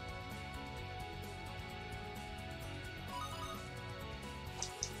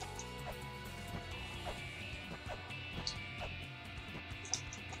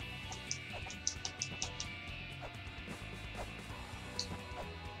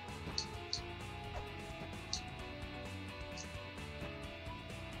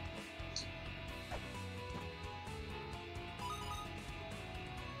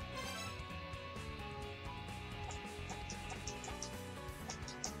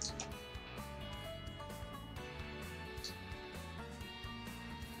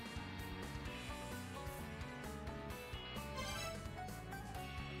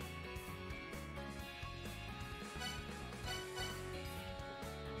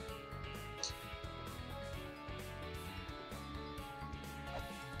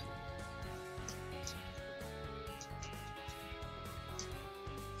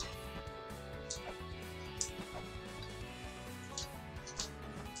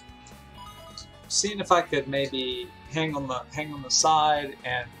 Seeing if I could maybe hang on the side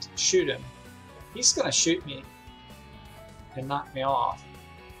and shoot him. He's gonna shoot me and knock me off.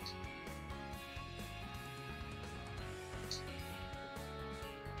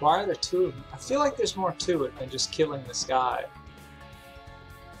 Why are there two of them? I feel like there's more to it than just killing this guy.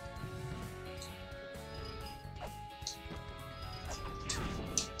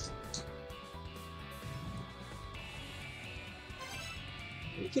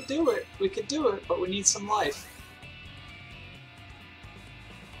 We could do it, but we need some life.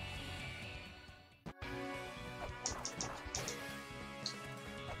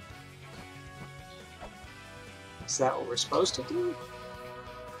 Is that what we're supposed to do?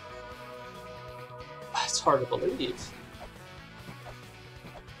 It's hard to believe.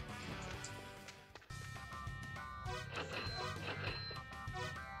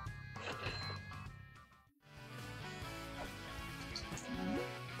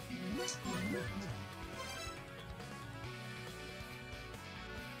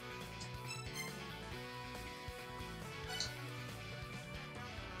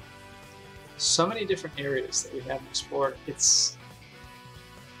 So many different areas that we haven't explored. It's...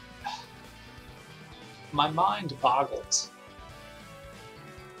 my mind boggles.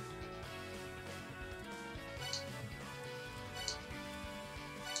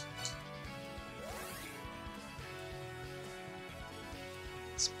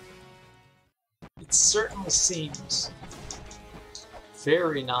 It certainly seems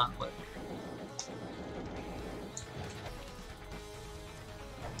very non-linear.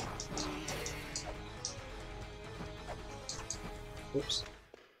 Oops.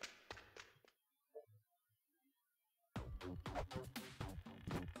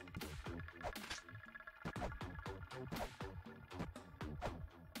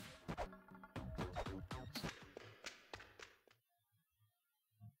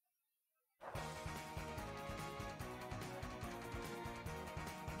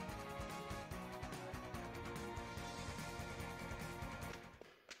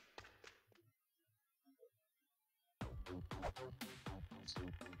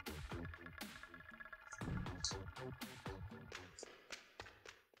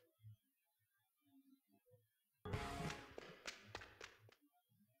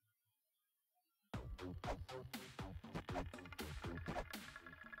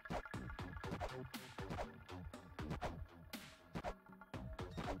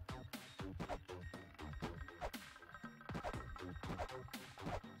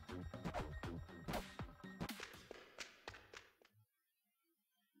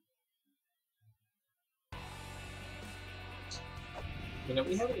 You know,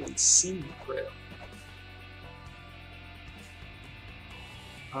 we haven't even seen the grill.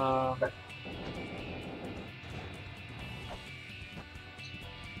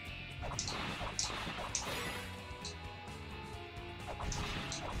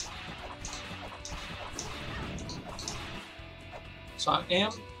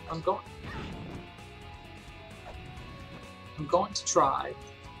 I'm going to try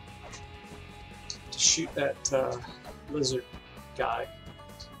to shoot that lizard guy.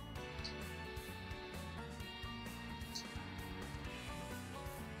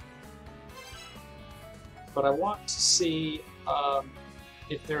 But I want to see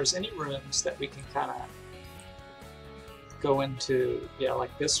if there's any rooms that we can kind of go into. Yeah,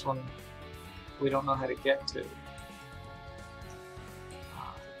 like this one, we don't know how to get to.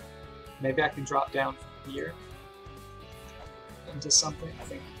 Maybe I can drop down from here into something. I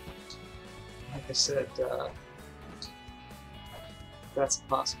think, like I said, that's a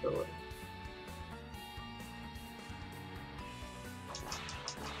possibility.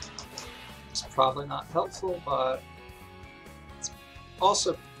 It's probably not helpful, but it's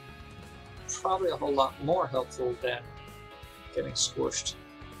also probably a whole lot more helpful than getting squished.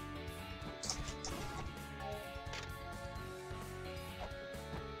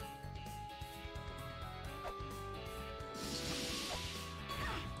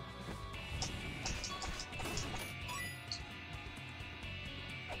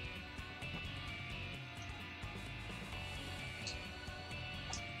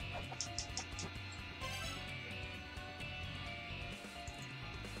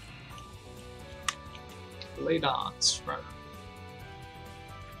 Ladon's room.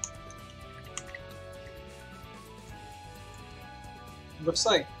 Looks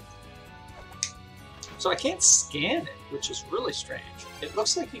like, so I can't scan it, which is really strange. It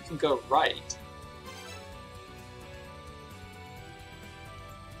looks like you can go right,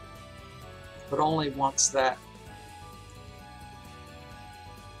 but only once that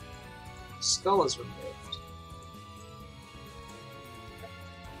skull is removed.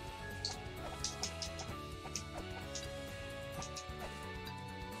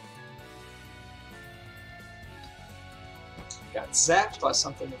 Got zapped by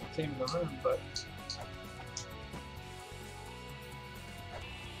something when we came in the room, but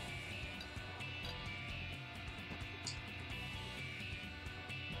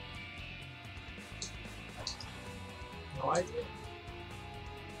no idea.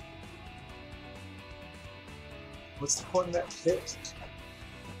 What's the point of that pit?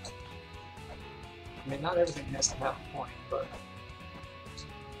 I mean, not everything has to have a point, but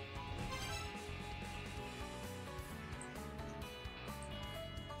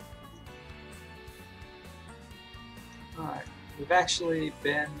alright, we've actually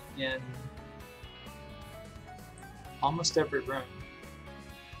been in almost every room,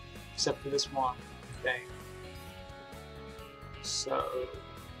 except for this one thing. So,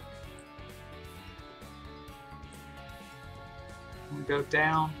 I'm going to go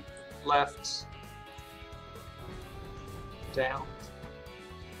down, left, down.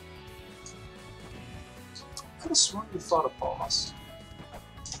 I could have sworn we fought a boss.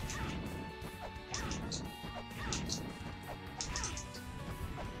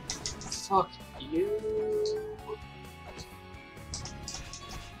 Fuck you.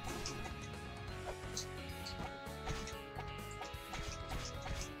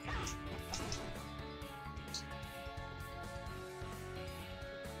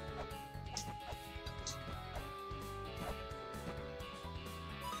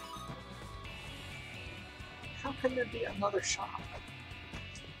 How can there be another shop?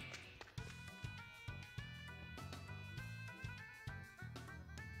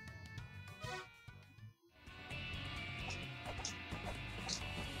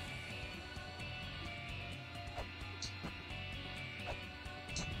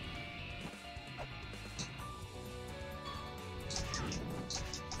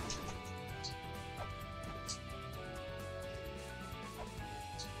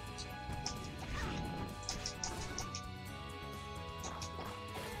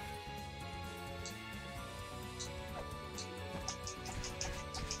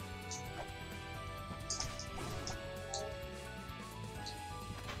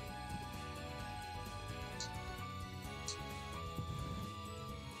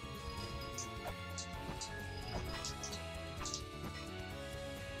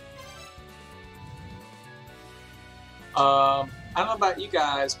 I don't know about you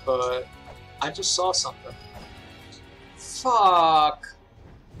guys, but I just saw something. Fuck.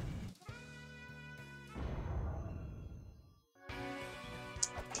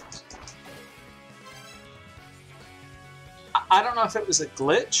 I don't know if it was a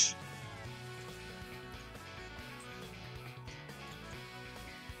glitch.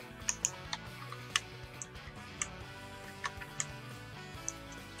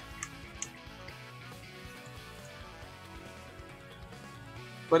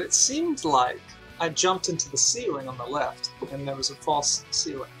 But it seemed like I jumped into the ceiling on the left, and there was a false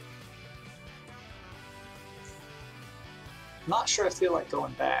ceiling. not sure I feel like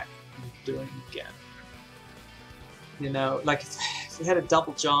going back and doing it again. You know, like if we had a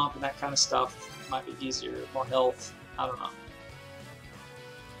double jump and that kind of stuff, it might be easier, more health. I don't know.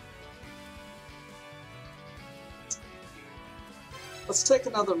 Let's take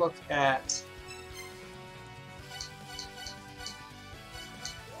another look at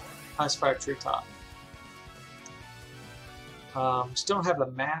Icefire Treetop. Just don't have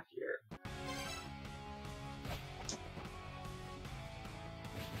the map here.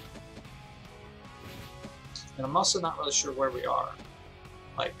 And I'm also not really sure where we are,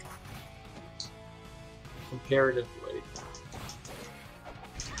 like, comparatively.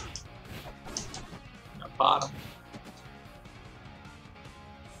 You know, bottom.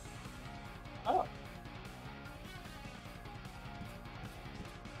 Oh.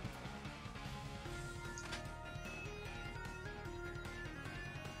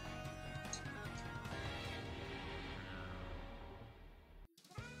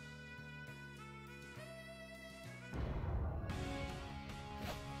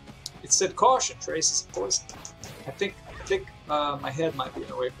 It said caution, traces of poison. I think my head might be in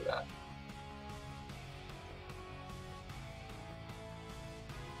the way for that.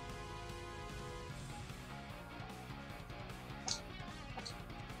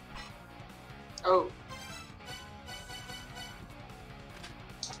 Oh.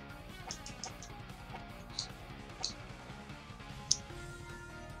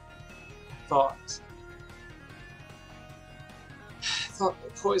 I thought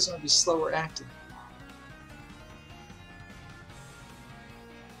the poison would be slower acting.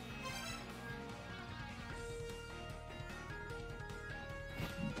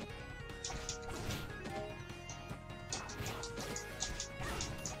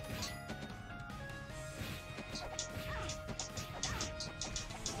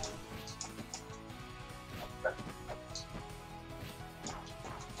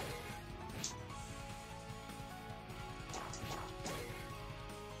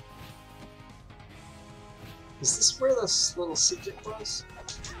 Is this where this little secret was?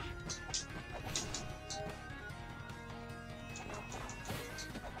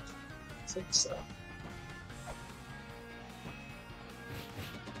 I think so.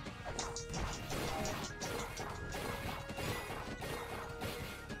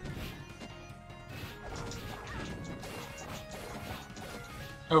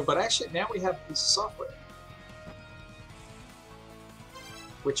 Oh, but actually now we have a piece of software.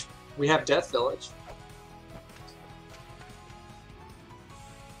 Which we have Death Village.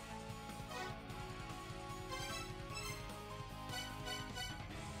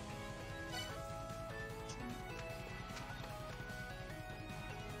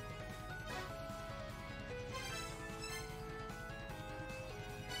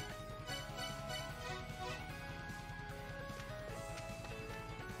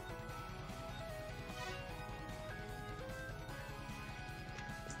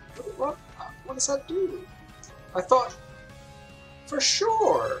 What does that do? I thought for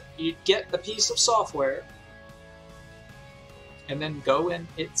sure you'd get the piece of software and then go in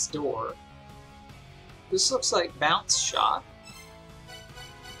its door. This looks like bounce shot.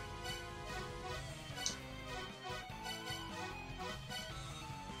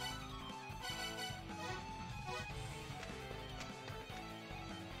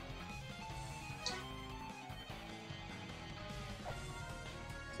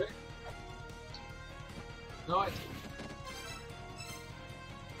 No idea.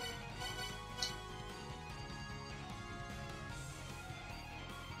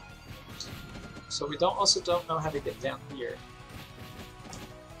 So we don't know how to get down here.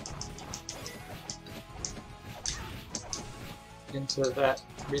 Into that,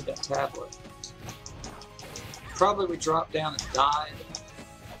 read that tablet. Probably we dropped down and died.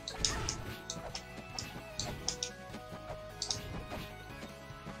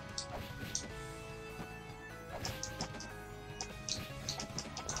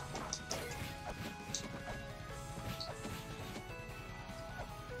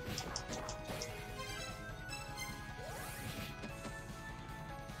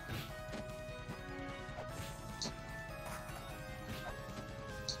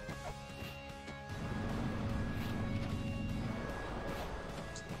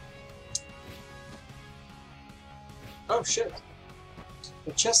 Oh shit.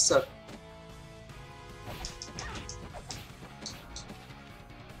 The chest's open.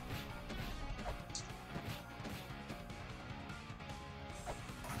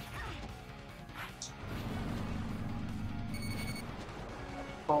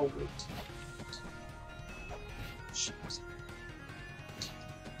 Hold it. Shit.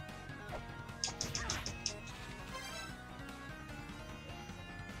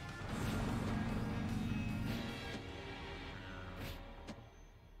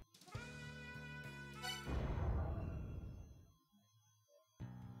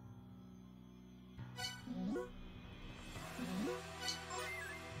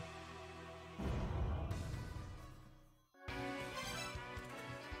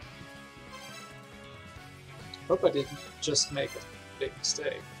 Hope I didn't just make a big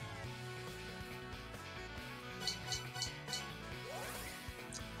mistake.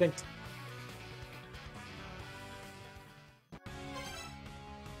 I think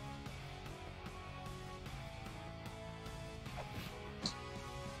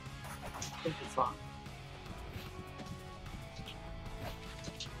we're fine.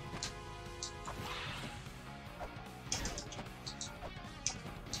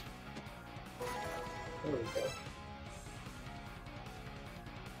 There we go.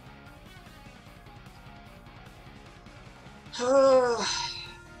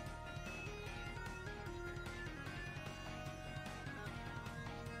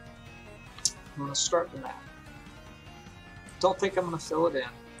 I'm going to start the map. Don't think I'm going to fill it in.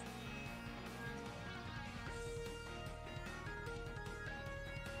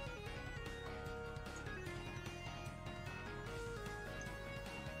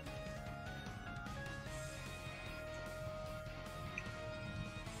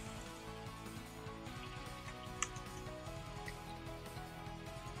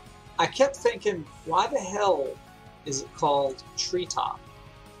 I kept thinking, why the hell is it called Treetop?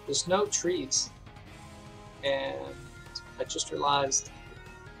 There's no trees. And I just realized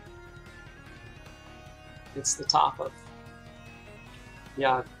it's the top of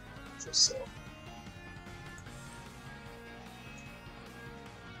just so.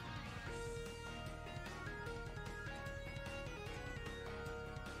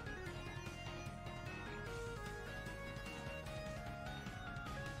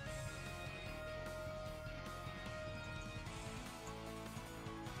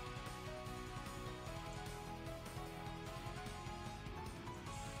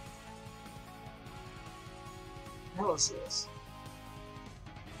 What the hell is this?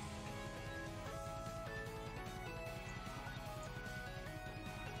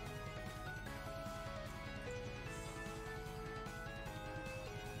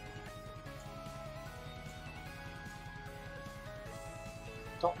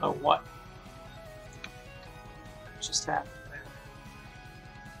 Don't know what just happened there.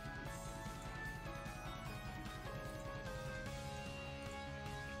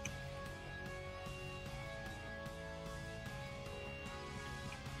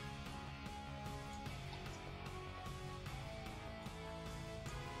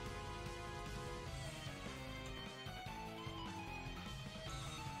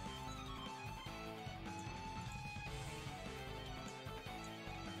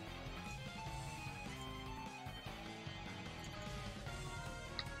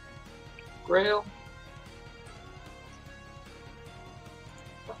 Grail.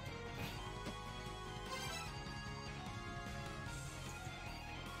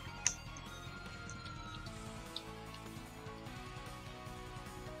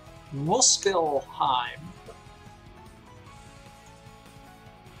 Muspelheim.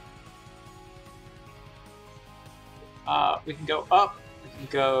 We can go up. We can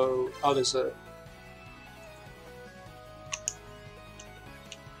go. Oh, there's a.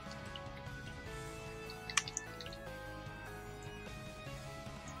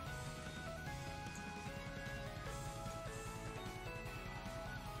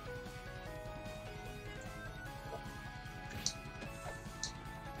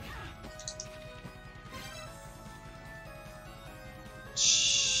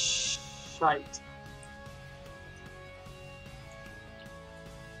 Shite.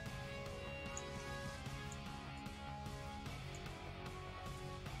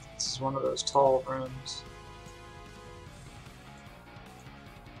 This is one of those tall rooms.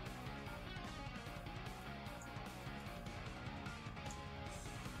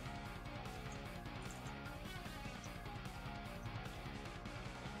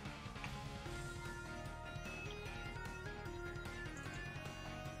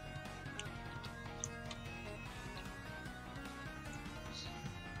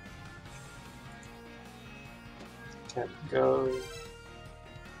 Okay, go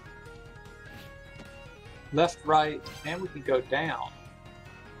left, right, and we can go down.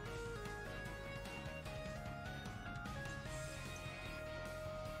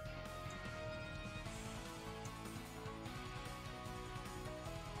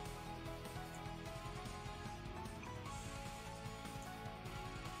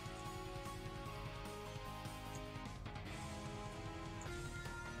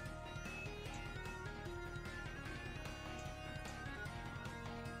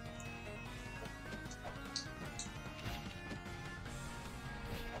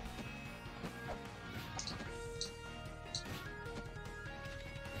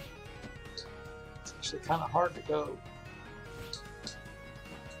 Actually kind of hard to go.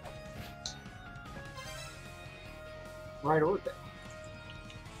 right orbit.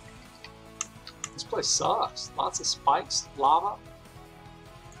 This place sucks. Lots of spikes, lava.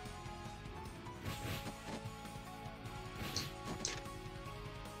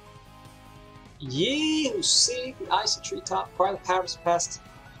 Ye who see the icy treetop acquire the powers past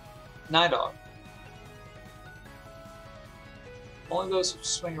Nidog. Only those who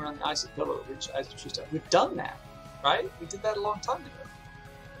swing around the icy pillar will reach the icy treetop. We've done that, right? We did that a long time ago.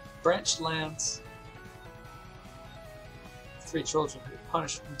 Branched lands. 3 children who are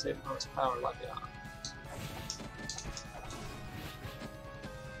punished from taking enormous power La-Mulana.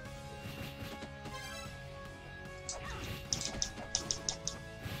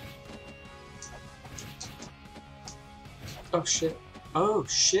 Oh shit. Oh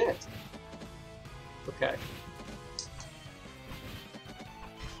shit. Okay.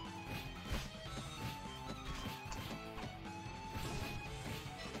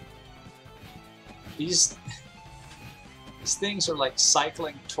 These things are like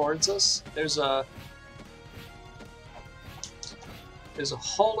cycling towards us. There's a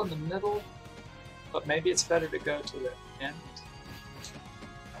hole in the middle, but maybe it's better to go to the end.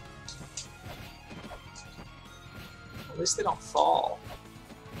 At least they don't fall.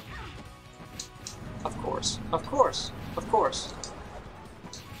 Of course, of course, of course.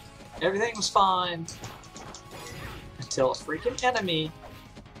 Everything was fine until a freaking enemy.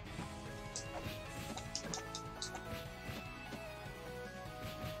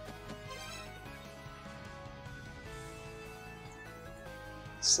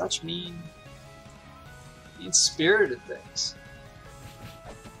 Such mean-spirited things.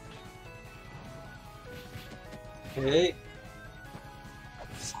 Hey.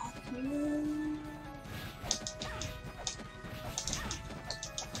 Fuck you.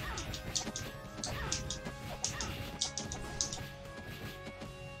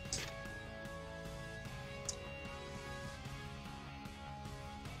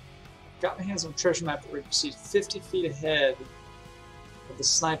 Got my hands on a treasure map that we proceed 50 feet ahead of the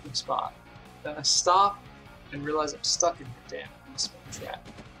sniping spot. Then I stop and realize I'm stuck in here. Damn, I must have been trapped.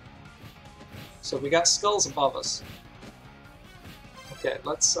 So we got skulls above us. Okay,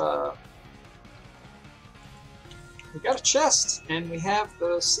 let's we got a chest and we have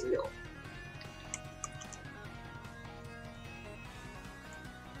the seal.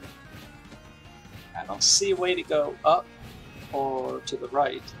 I don't see a way to go up or to the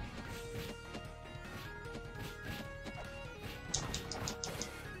right.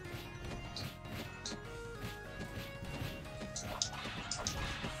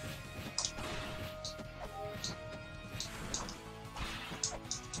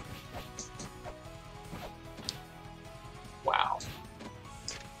 Wow.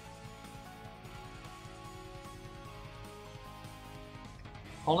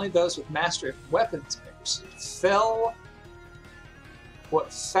 Only those with mastery of weapons may proceed.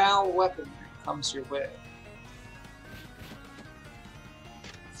 What foul weaponry comes your way?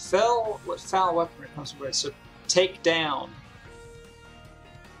 What foul weaponry comes your way? So take down.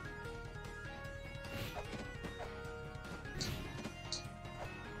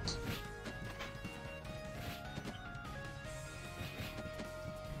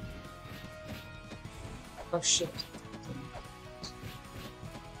 Oh shit.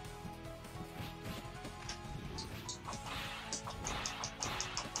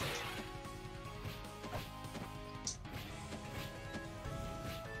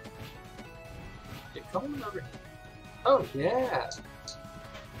 You're coming over here. Oh yeah.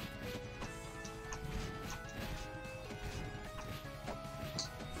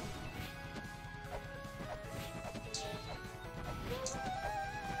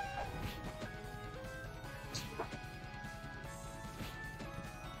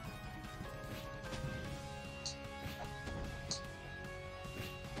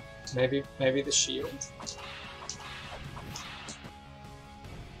 Maybe the shield?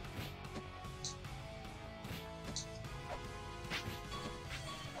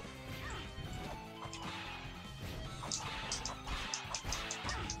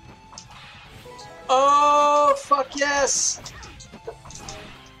 Oh, fuck yes!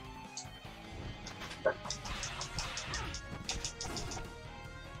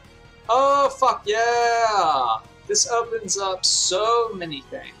 Oh, fuck yeah! This opens up so many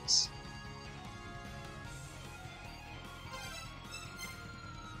things.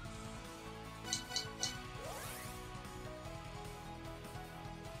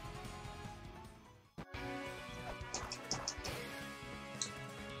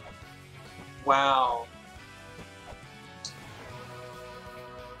 Wow.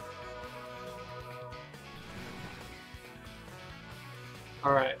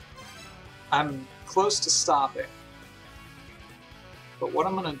 Alright. I'm close to stopping. But what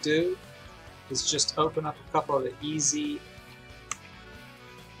I'm going to do is just open up a couple of the easy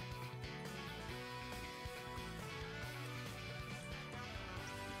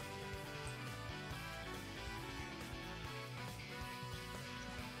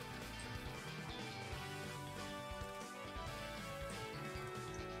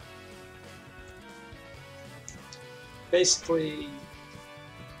basically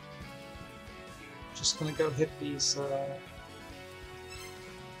just gonna go hit these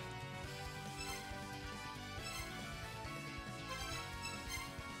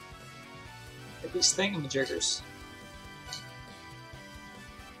thingamajiggers.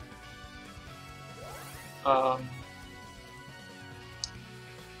 I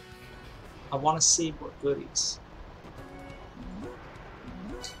want to see what goodies.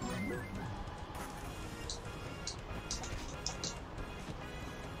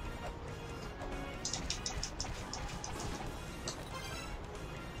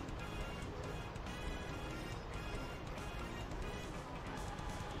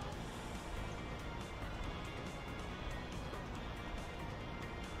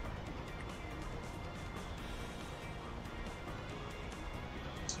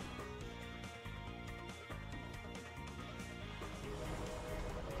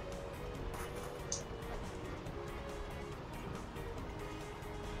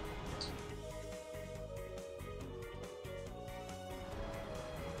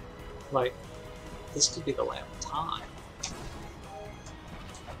 Like, this could be the lamp of time.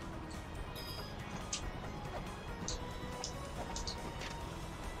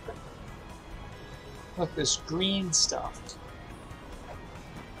 Look, this green stuff.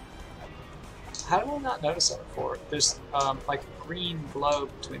 How did I not notice that before? There's like a green glow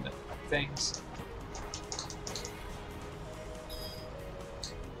between the things.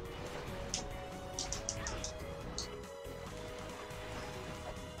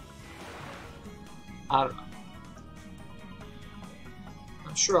 I don't know.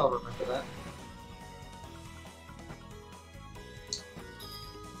 I'm sure I'll remember that.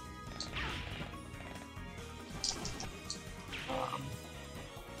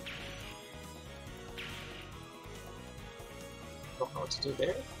 Don't know what to do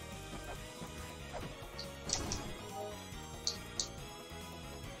there.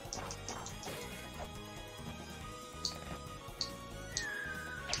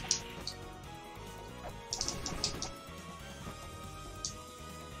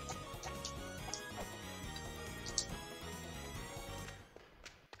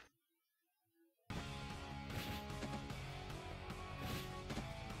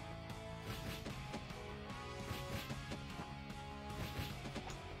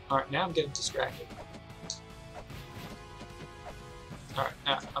 Alright, now I'm getting distracted. Alright,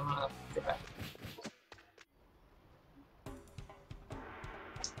 now I'm gonna go back.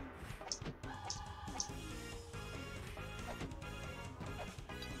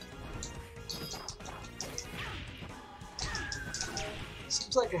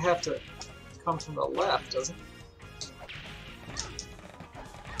 Seems like I have to come from the left, doesn't it?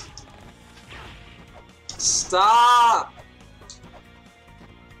 Stop!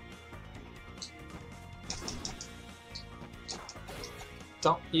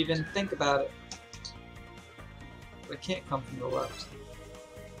 Don't even think about it. I can't come from the left.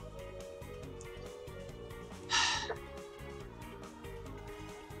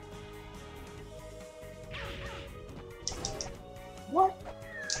 What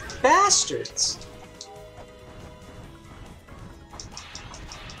bastards!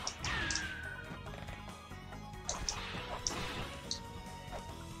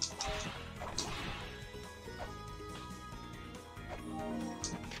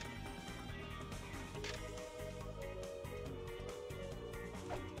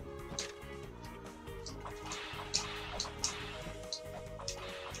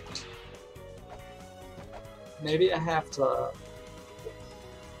 Maybe I have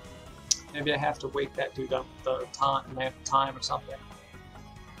to wake that dude up the time or something.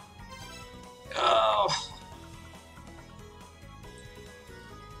 Oh.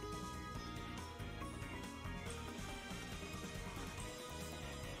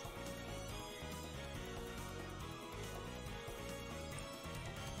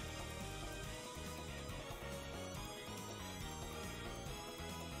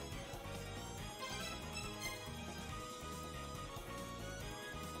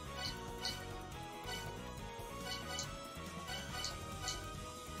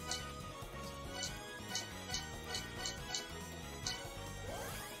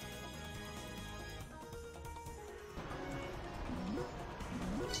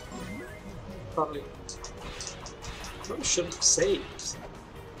 Probably Probably shouldn't have saved.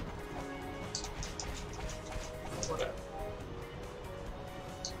 Whatever.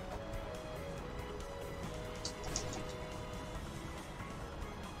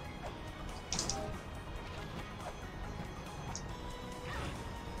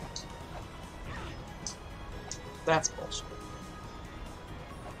 That's bullshit.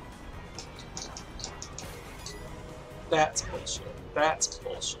 That's bullshit. That's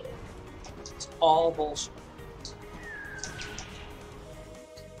bullshit. It's all bullshit.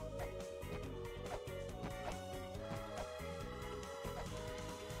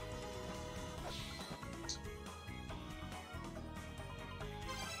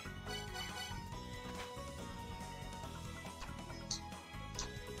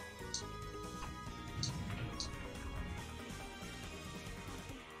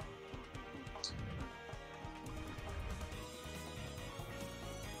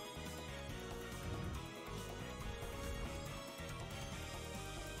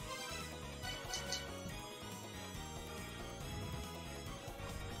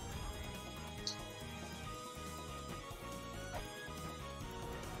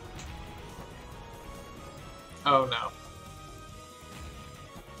 Oh no.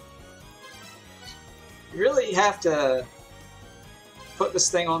 You really have to put this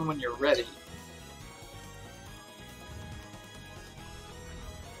thing on when you're ready.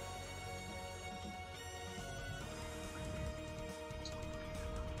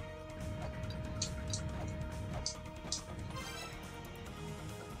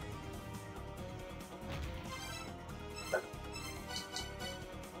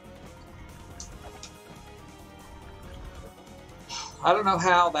 I don't know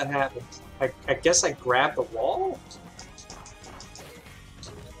how that happened. I guess I grabbed the wall?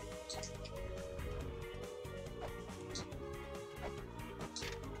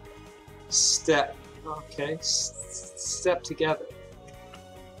 Step. Okay. Step together.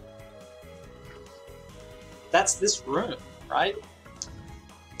 That's this room, right?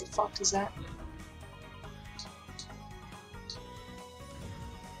 What the fuck does that mean?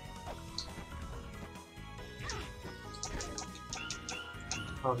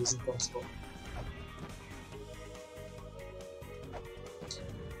 Oh, he's invincible.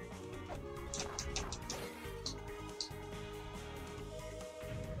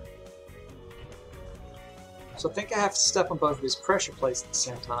 So I think I have to step on both of these pressure plates at the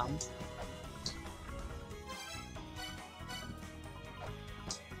same time.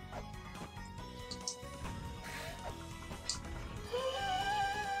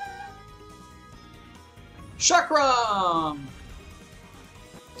 Chakram!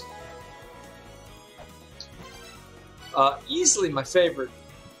 Easily my favorite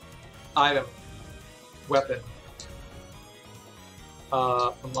item, weapon,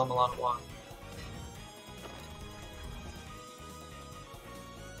 from La-Mulana 1.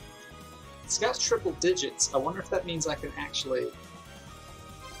 It's got triple digits. I wonder if that means I can actually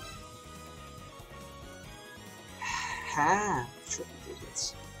have triple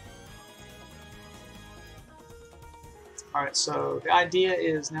digits. Alright, so the idea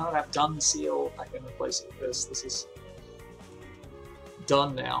is now that I've done the seal, I can replace it with this. This is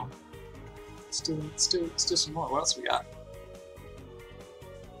done now. Let's do some more. What else we got?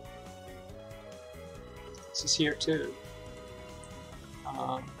 This is here too.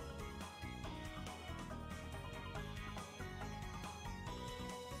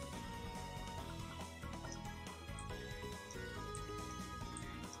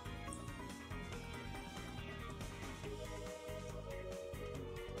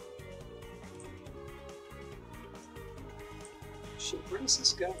 Shit, where does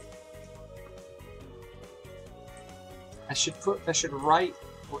this go? I should write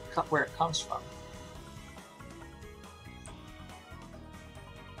where it comes from.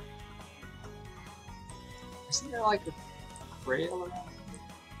 Isn't there like a rail around here?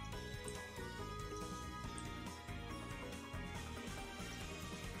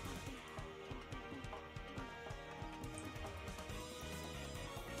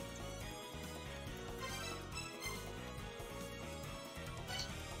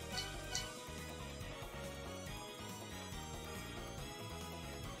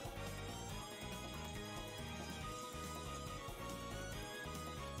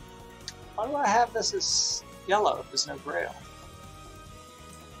 Why do I have this as yellow if there's no grail?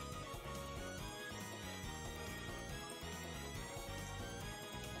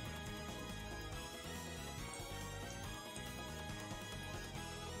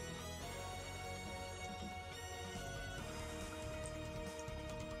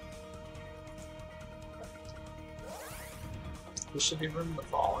 There should be room to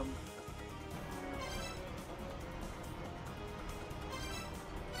fall in.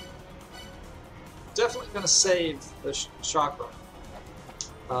 definitely going to save the chakra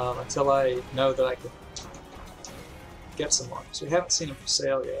until I know that I can get some more. So we haven't seen them for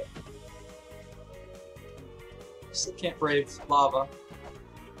sale yet. Still can't brave lava.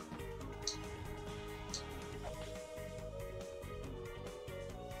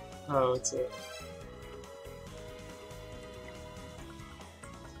 Oh, it's a...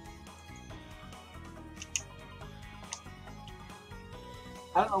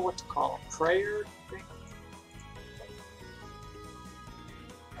 I don't know what to call them. Prayer, I think?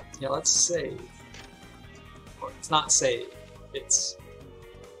 Yeah, let's save. Or it's not save. It's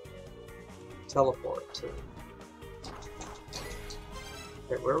teleport to...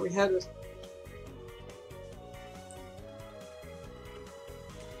 Okay, where are we headed?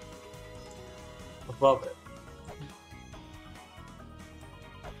 Above it.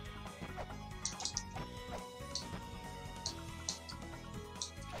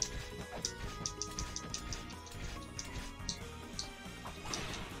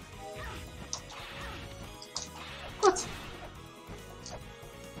 What?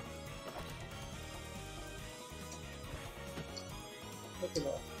 Look at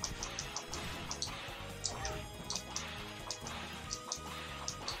that.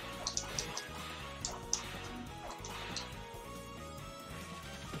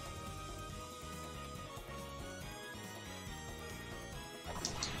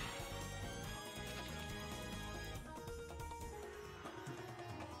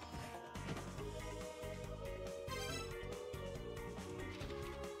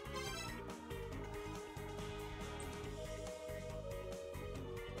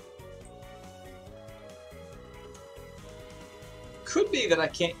 Could be that I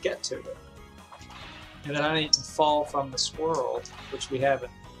can't get to it, and that I need to fall from this world, which we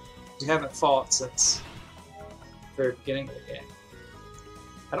haven't. We haven't fought since the very beginning of the game.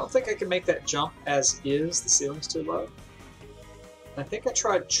 I don't think I can make that jump as is. The ceiling's too low. I think I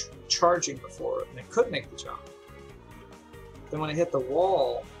tried charging before, and I could make the jump. Then when I hit the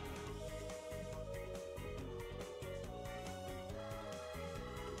wall,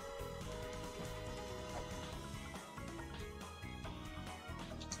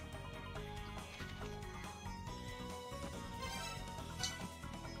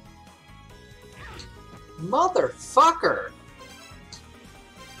 motherfucker!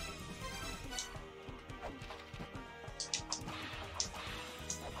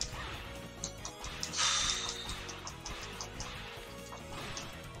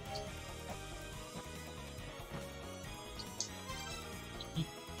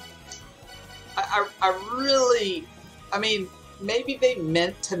 I really, I mean, maybe they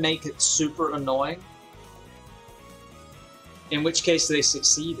meant to make it super annoying, in which case they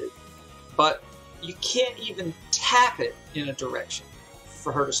succeeded, but you can't even tap it in a direction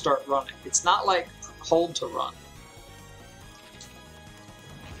for her to start running. It's not like hold to run.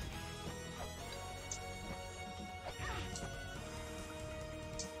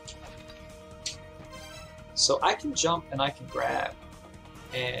 So I can jump and I can grab,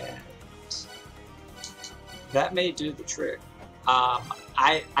 and that may do the trick.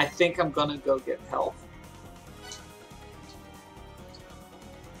 I think I'm gonna go get health.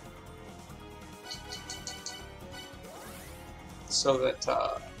 So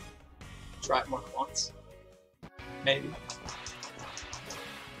that, try it more than once. Maybe.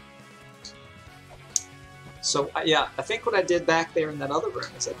 So, yeah, I think what I did back there in that other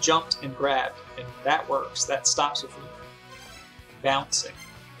room is I jumped and grabbed, and that works. That stops it from bouncing.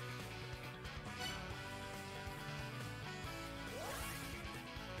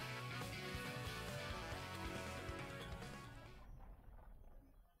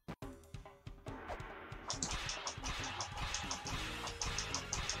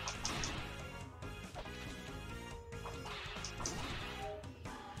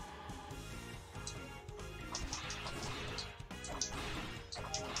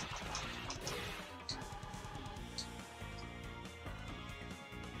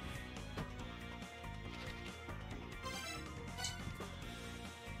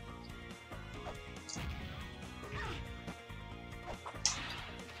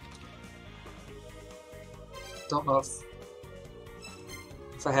 Don't know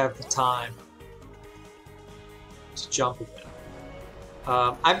if I have the time to jump again.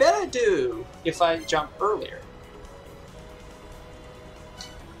 I bet I do if I jump earlier.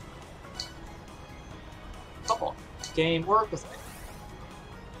 Come on, game, work with me.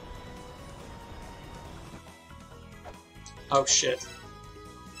 Oh shit.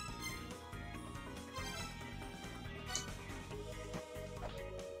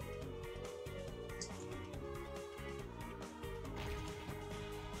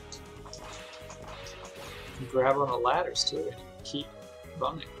 grab on the ladders too and keep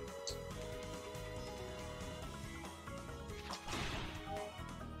running.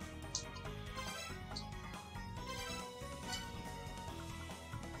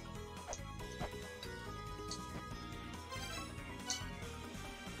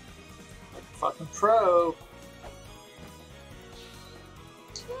 Like a fucking pro.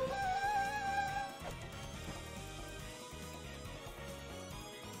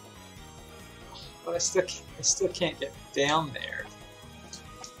 But I still can't get down there.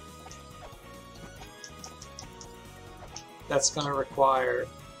 That's going to require...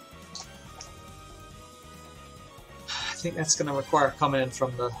 I think that's going to require coming in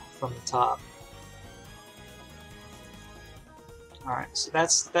from the top. All right, so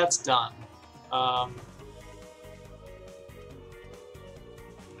that's done.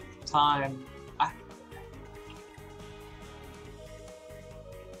 Time.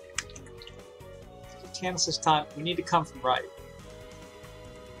 Candace's time. We need to come from right.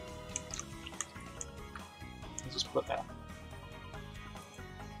 Let's just put that.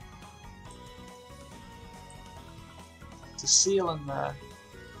 To seal in the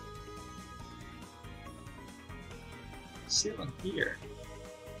here.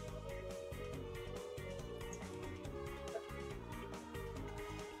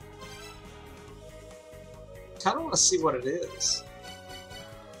 Kind of want to see what it is.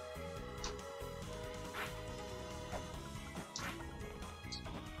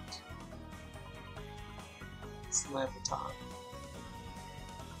 Land the time.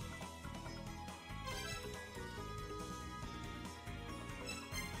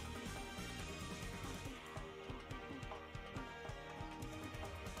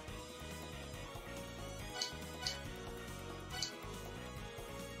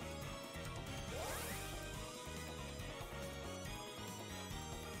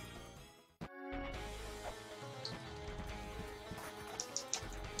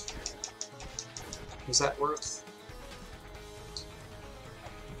 Was that worth?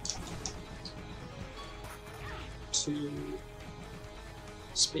 Two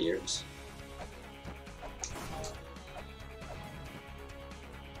spears.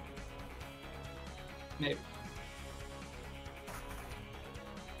 Maybe.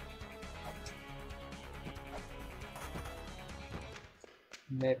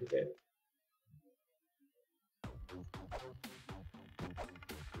 Maybe.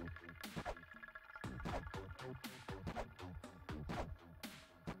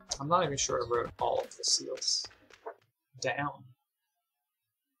 I'm not even sure I wrote all of the seals down.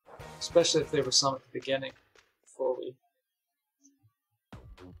 Especially if there were some at the beginning before we...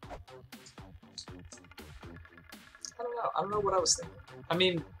 I don't know what I was thinking. I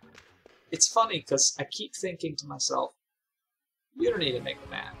mean, it's funny because I keep thinking to myself, you don't need to make a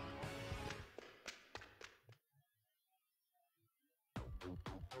map.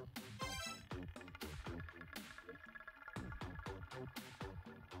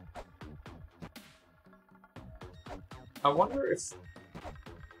 I wonder if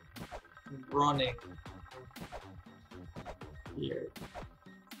running here,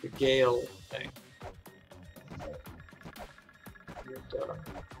 the gale thing,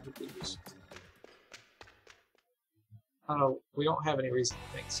 I don't know, we don't have any reason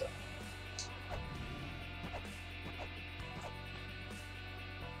to think so.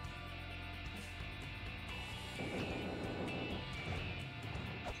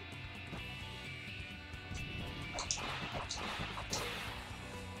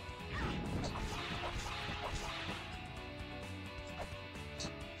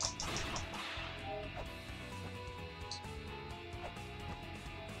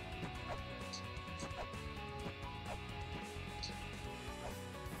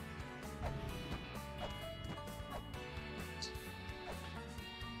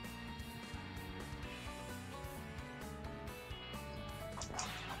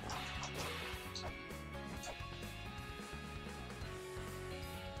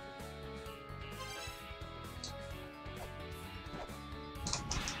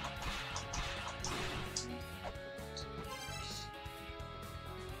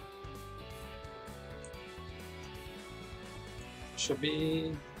 Should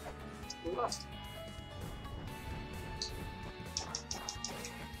be to the left.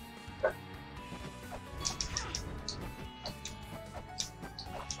 Okay.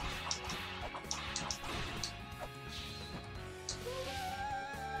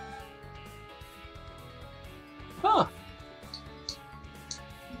 Huh.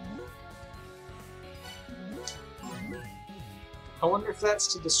 I wonder if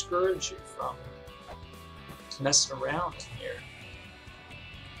that's to discourage you from messing around in here.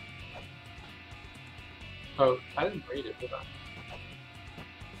 Oh, I didn't read it, did I?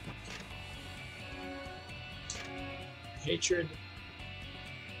 Hatred,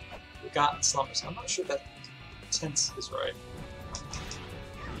 Forgotten Slumbers. I'm not sure that tense is right.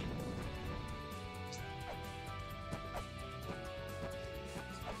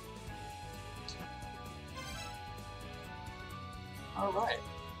 Alright.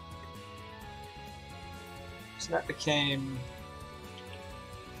 So that became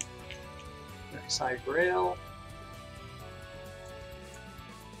Side Rail.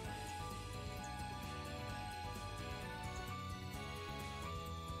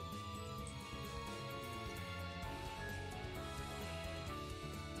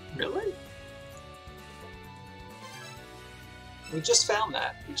 Really? We just found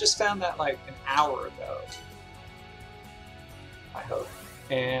that. We just found that like an hour ago. I hope.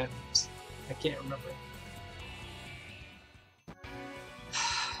 And I can't remember.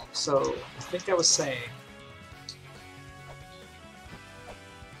 So I think I was saying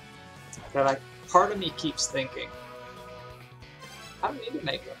that part of me keeps thinking, I don't need to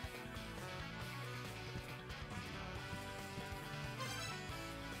make it.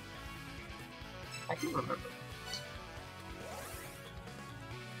 I can remember.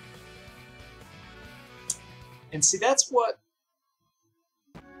 And see, that's what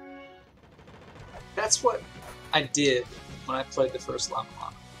I did when I played the first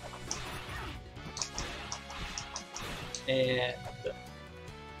La-Mulana. And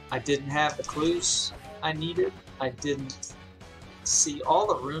I didn't have the clues I needed. I didn't see all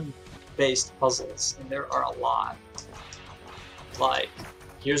the room-based puzzles, and there are a lot. Like,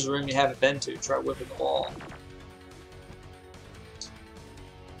 here's a room you haven't been to, try whipping the wall.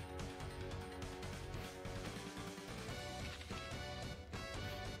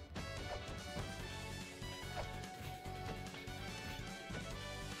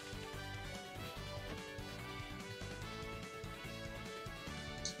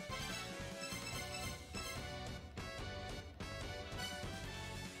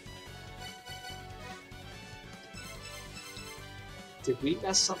 Did we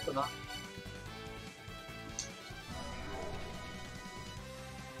mess something up?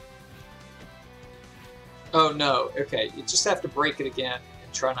 Oh no, okay, you just have to break it again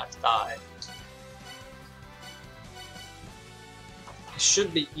and try not to die. It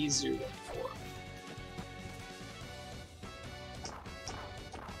should be easier than before.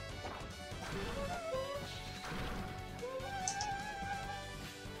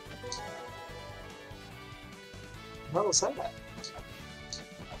 What was that?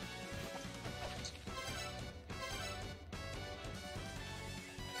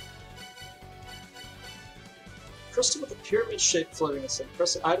 Crystal with a pyramid shape floating is an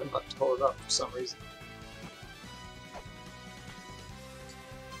impressive item up to hold it up for some reason.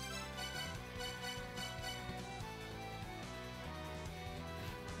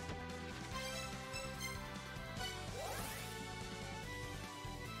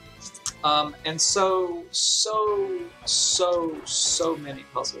 And so many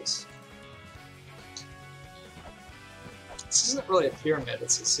puzzles. This isn't really a pyramid,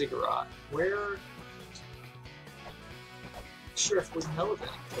 it's a ziggurat. Where... Sure if we know of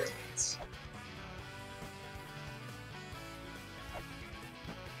any pyramids.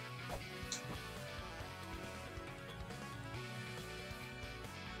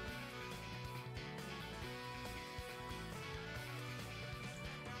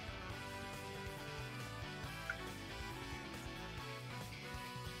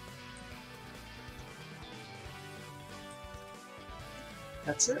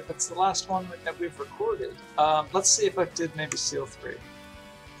 That's it. That's the last one that we've recorded. Let's see if I did maybe Seal 3.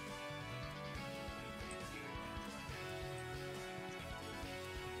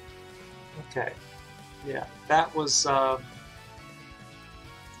 Okay. Yeah, that was...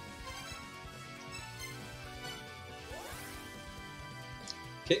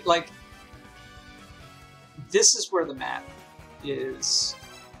 Okay, like... This is where the map is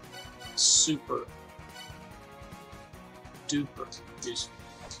super duper useful.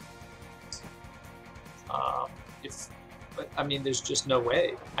 But I mean, there's just no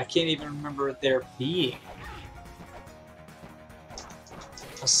way. I can't even remember there being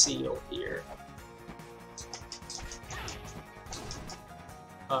a seal here.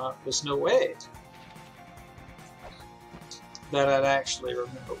 There's no way that I'd actually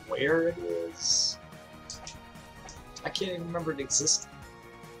remember where it is. I can't even remember it existing.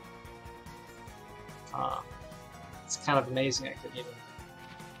 It's kind of amazing I couldn't even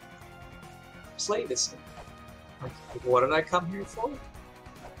play this game. Like, what did I come here for?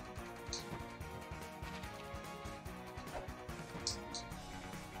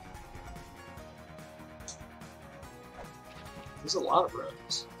 There's a lot of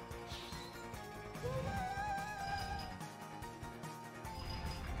rooms.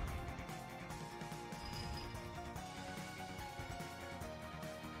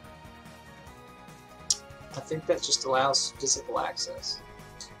 I think that just allows physical access.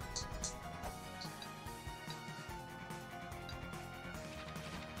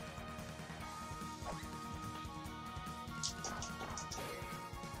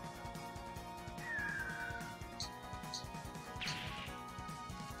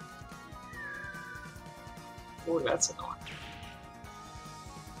 Oh, that's annoying.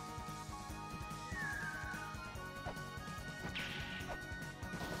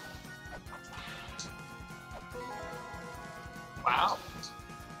 Wow.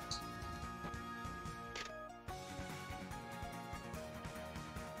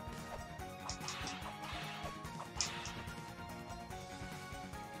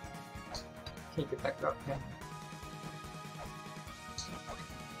 Can't get back up, can you?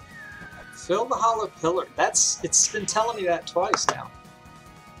 Fill the hollow pillar. It's been telling me that twice now.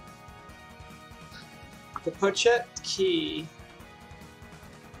 The pochette key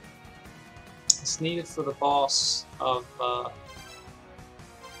is needed for the boss of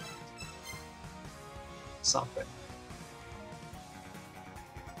something.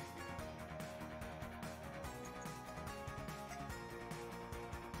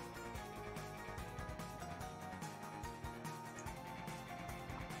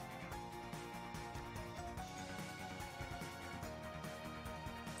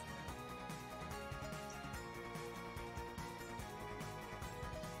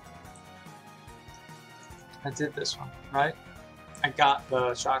 I did this one, right? I got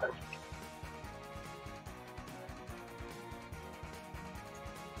the chakra.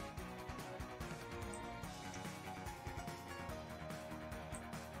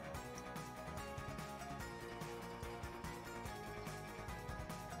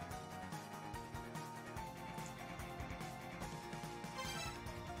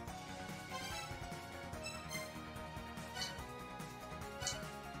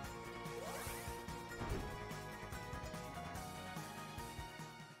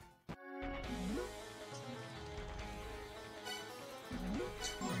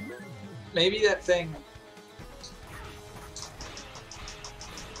 Maybe that thing,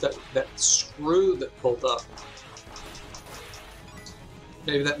 that screw that pulled up,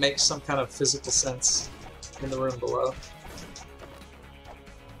 maybe that makes some kind of physical sense in the room below.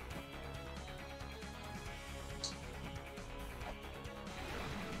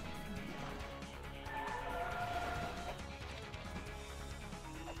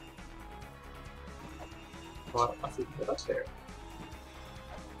 Well, I don't know if we can get up there.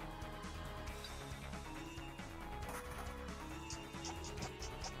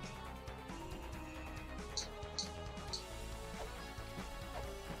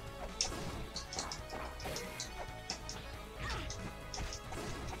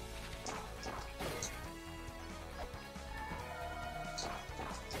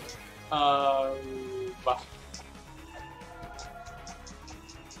 Bah.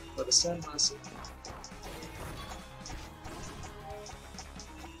 Let us in, let us in.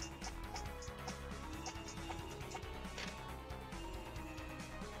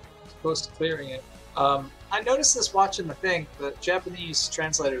 Close to clearing it. I noticed this watching the thing. The Japanese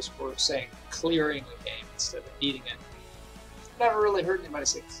translators were saying clearing the game instead of beating it. I've never really heard anybody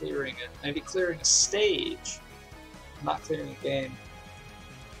say clearing it. Maybe clearing a stage, not clearing a game.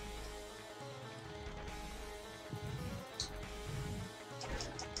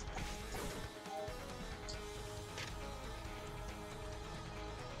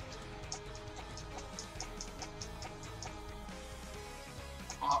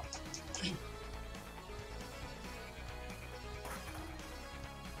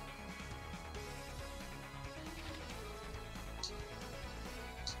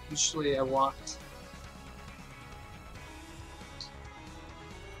 Usually I want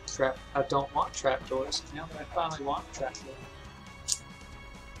I don't want trapdoors. Now that I finally want a trapdoor.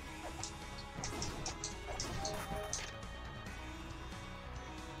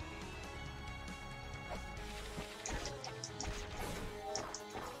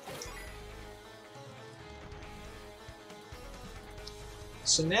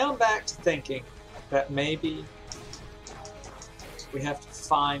 So now I'm back to thinking that maybe we have to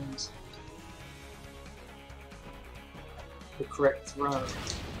find the correct throne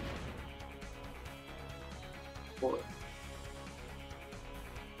for it.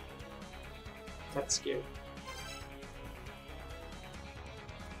 That's scary.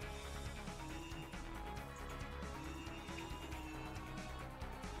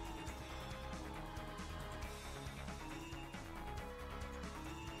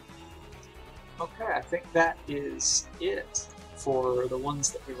 Okay, I think that is it for the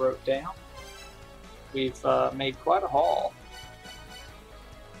ones that we wrote down. We've made quite a haul.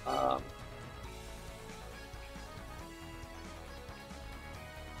 Um,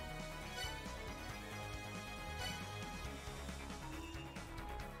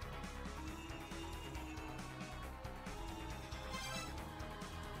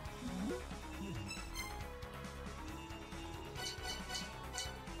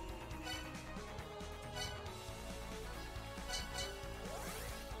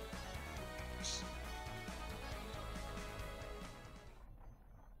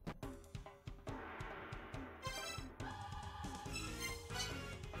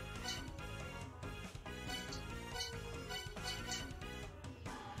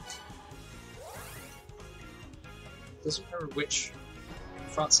 doesn't remember which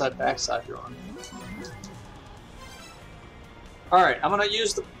front side, back side you're on. Alright, I'm going to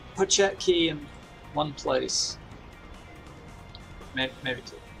use the pochette key in one place. Maybe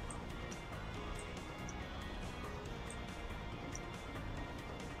two.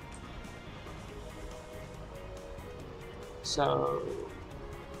 So,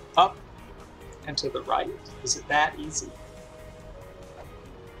 up and to the right. Is it that easy?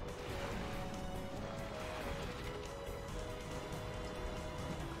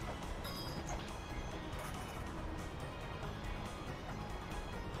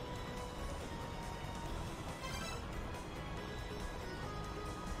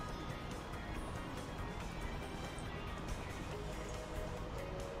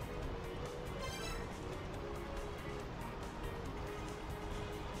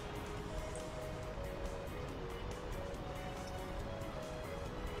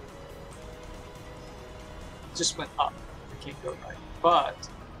 Just went up. I can't go right. But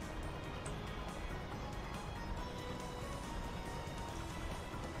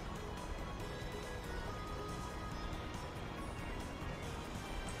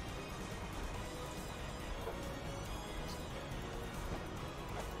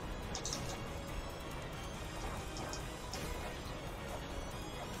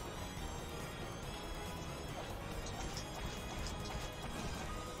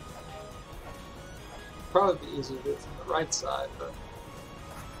probably be easier to do it from the right side, but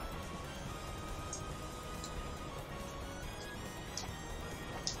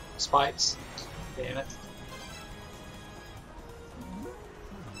spikes. Damn it.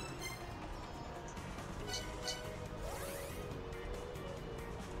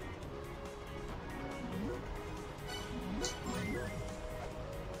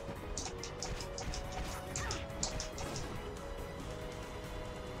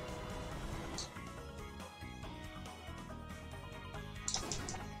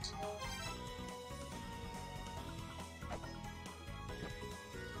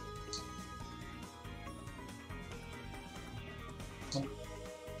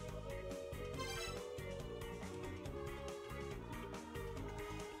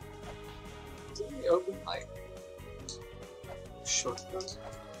 Did we open like shortcut?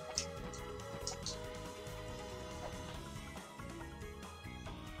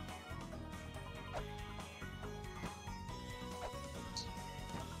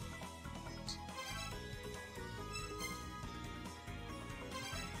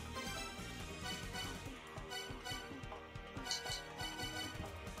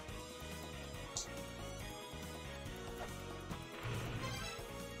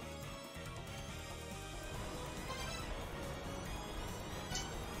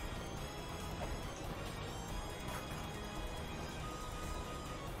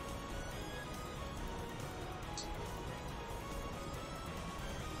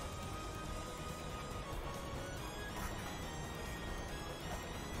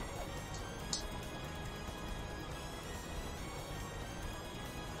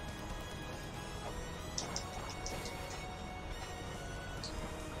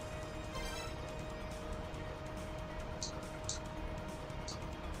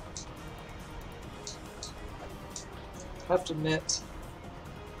 I have to admit,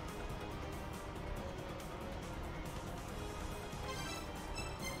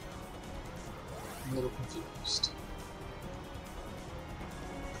 I'm a little confused.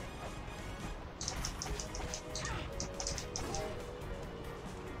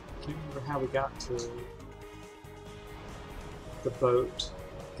 Can't remember how we got to the boat.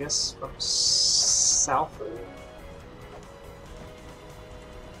 I guess from south.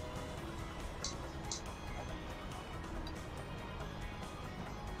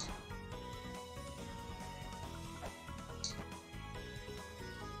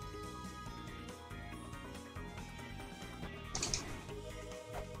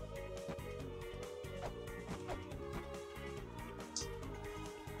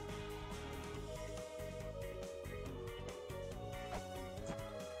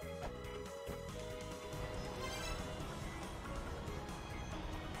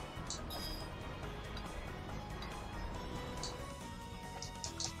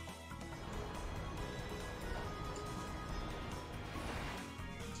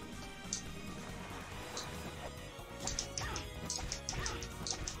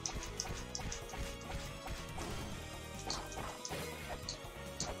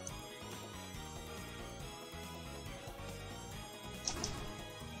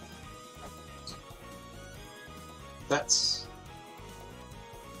 That's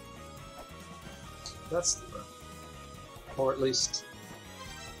the room. Or at least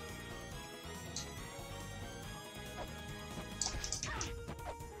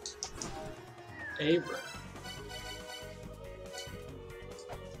a room.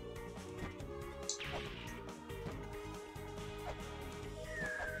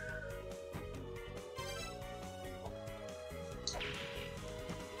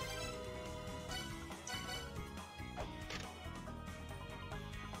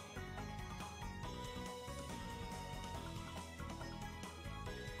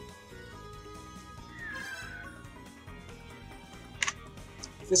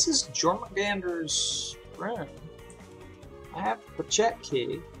 This is Jormungandr's room. I have the check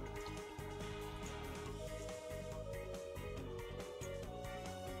key.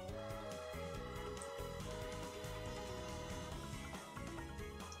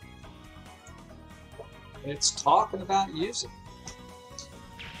 It's talking about using it.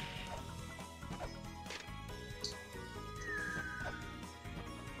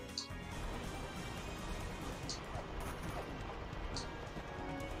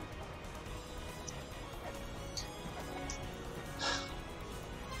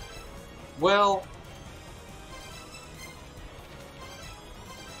 Well,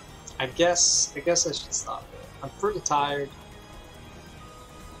 I guess I should stop it. I'm pretty tired.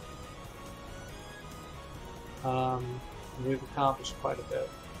 We've accomplished quite a bit.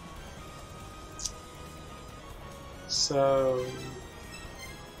 So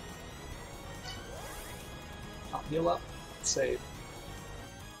I'll heal up, save.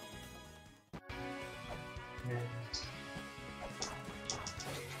 And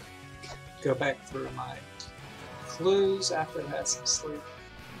go back through my clues after I had some sleep.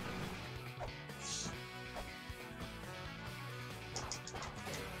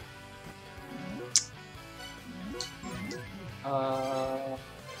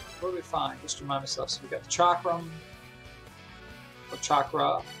 What do we find? Just remind myself. So we got the chakram, or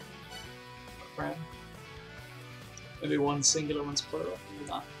chakra, friend. Maybe one singular, one's plural. Maybe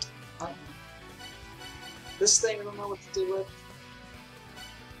not. I don't know. This thing I don't know what to do with.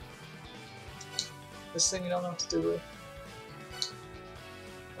 This thing you don't know what to do with.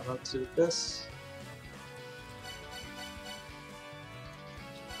 I don't know what to do with this.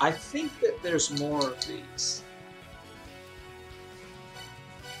 I think that there's more of these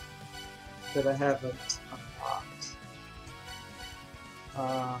that I haven't unlocked.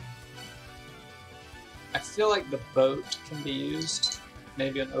 I feel like the boat can be used,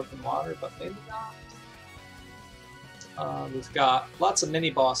 maybe in open water, but maybe not. We've got lots of mini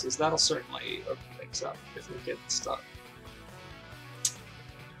bosses. That'll certainly open things up if we get stuck.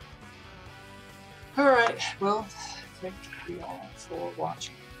 Alright, well, thank you all for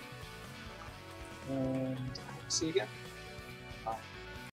watching. And I will see you again.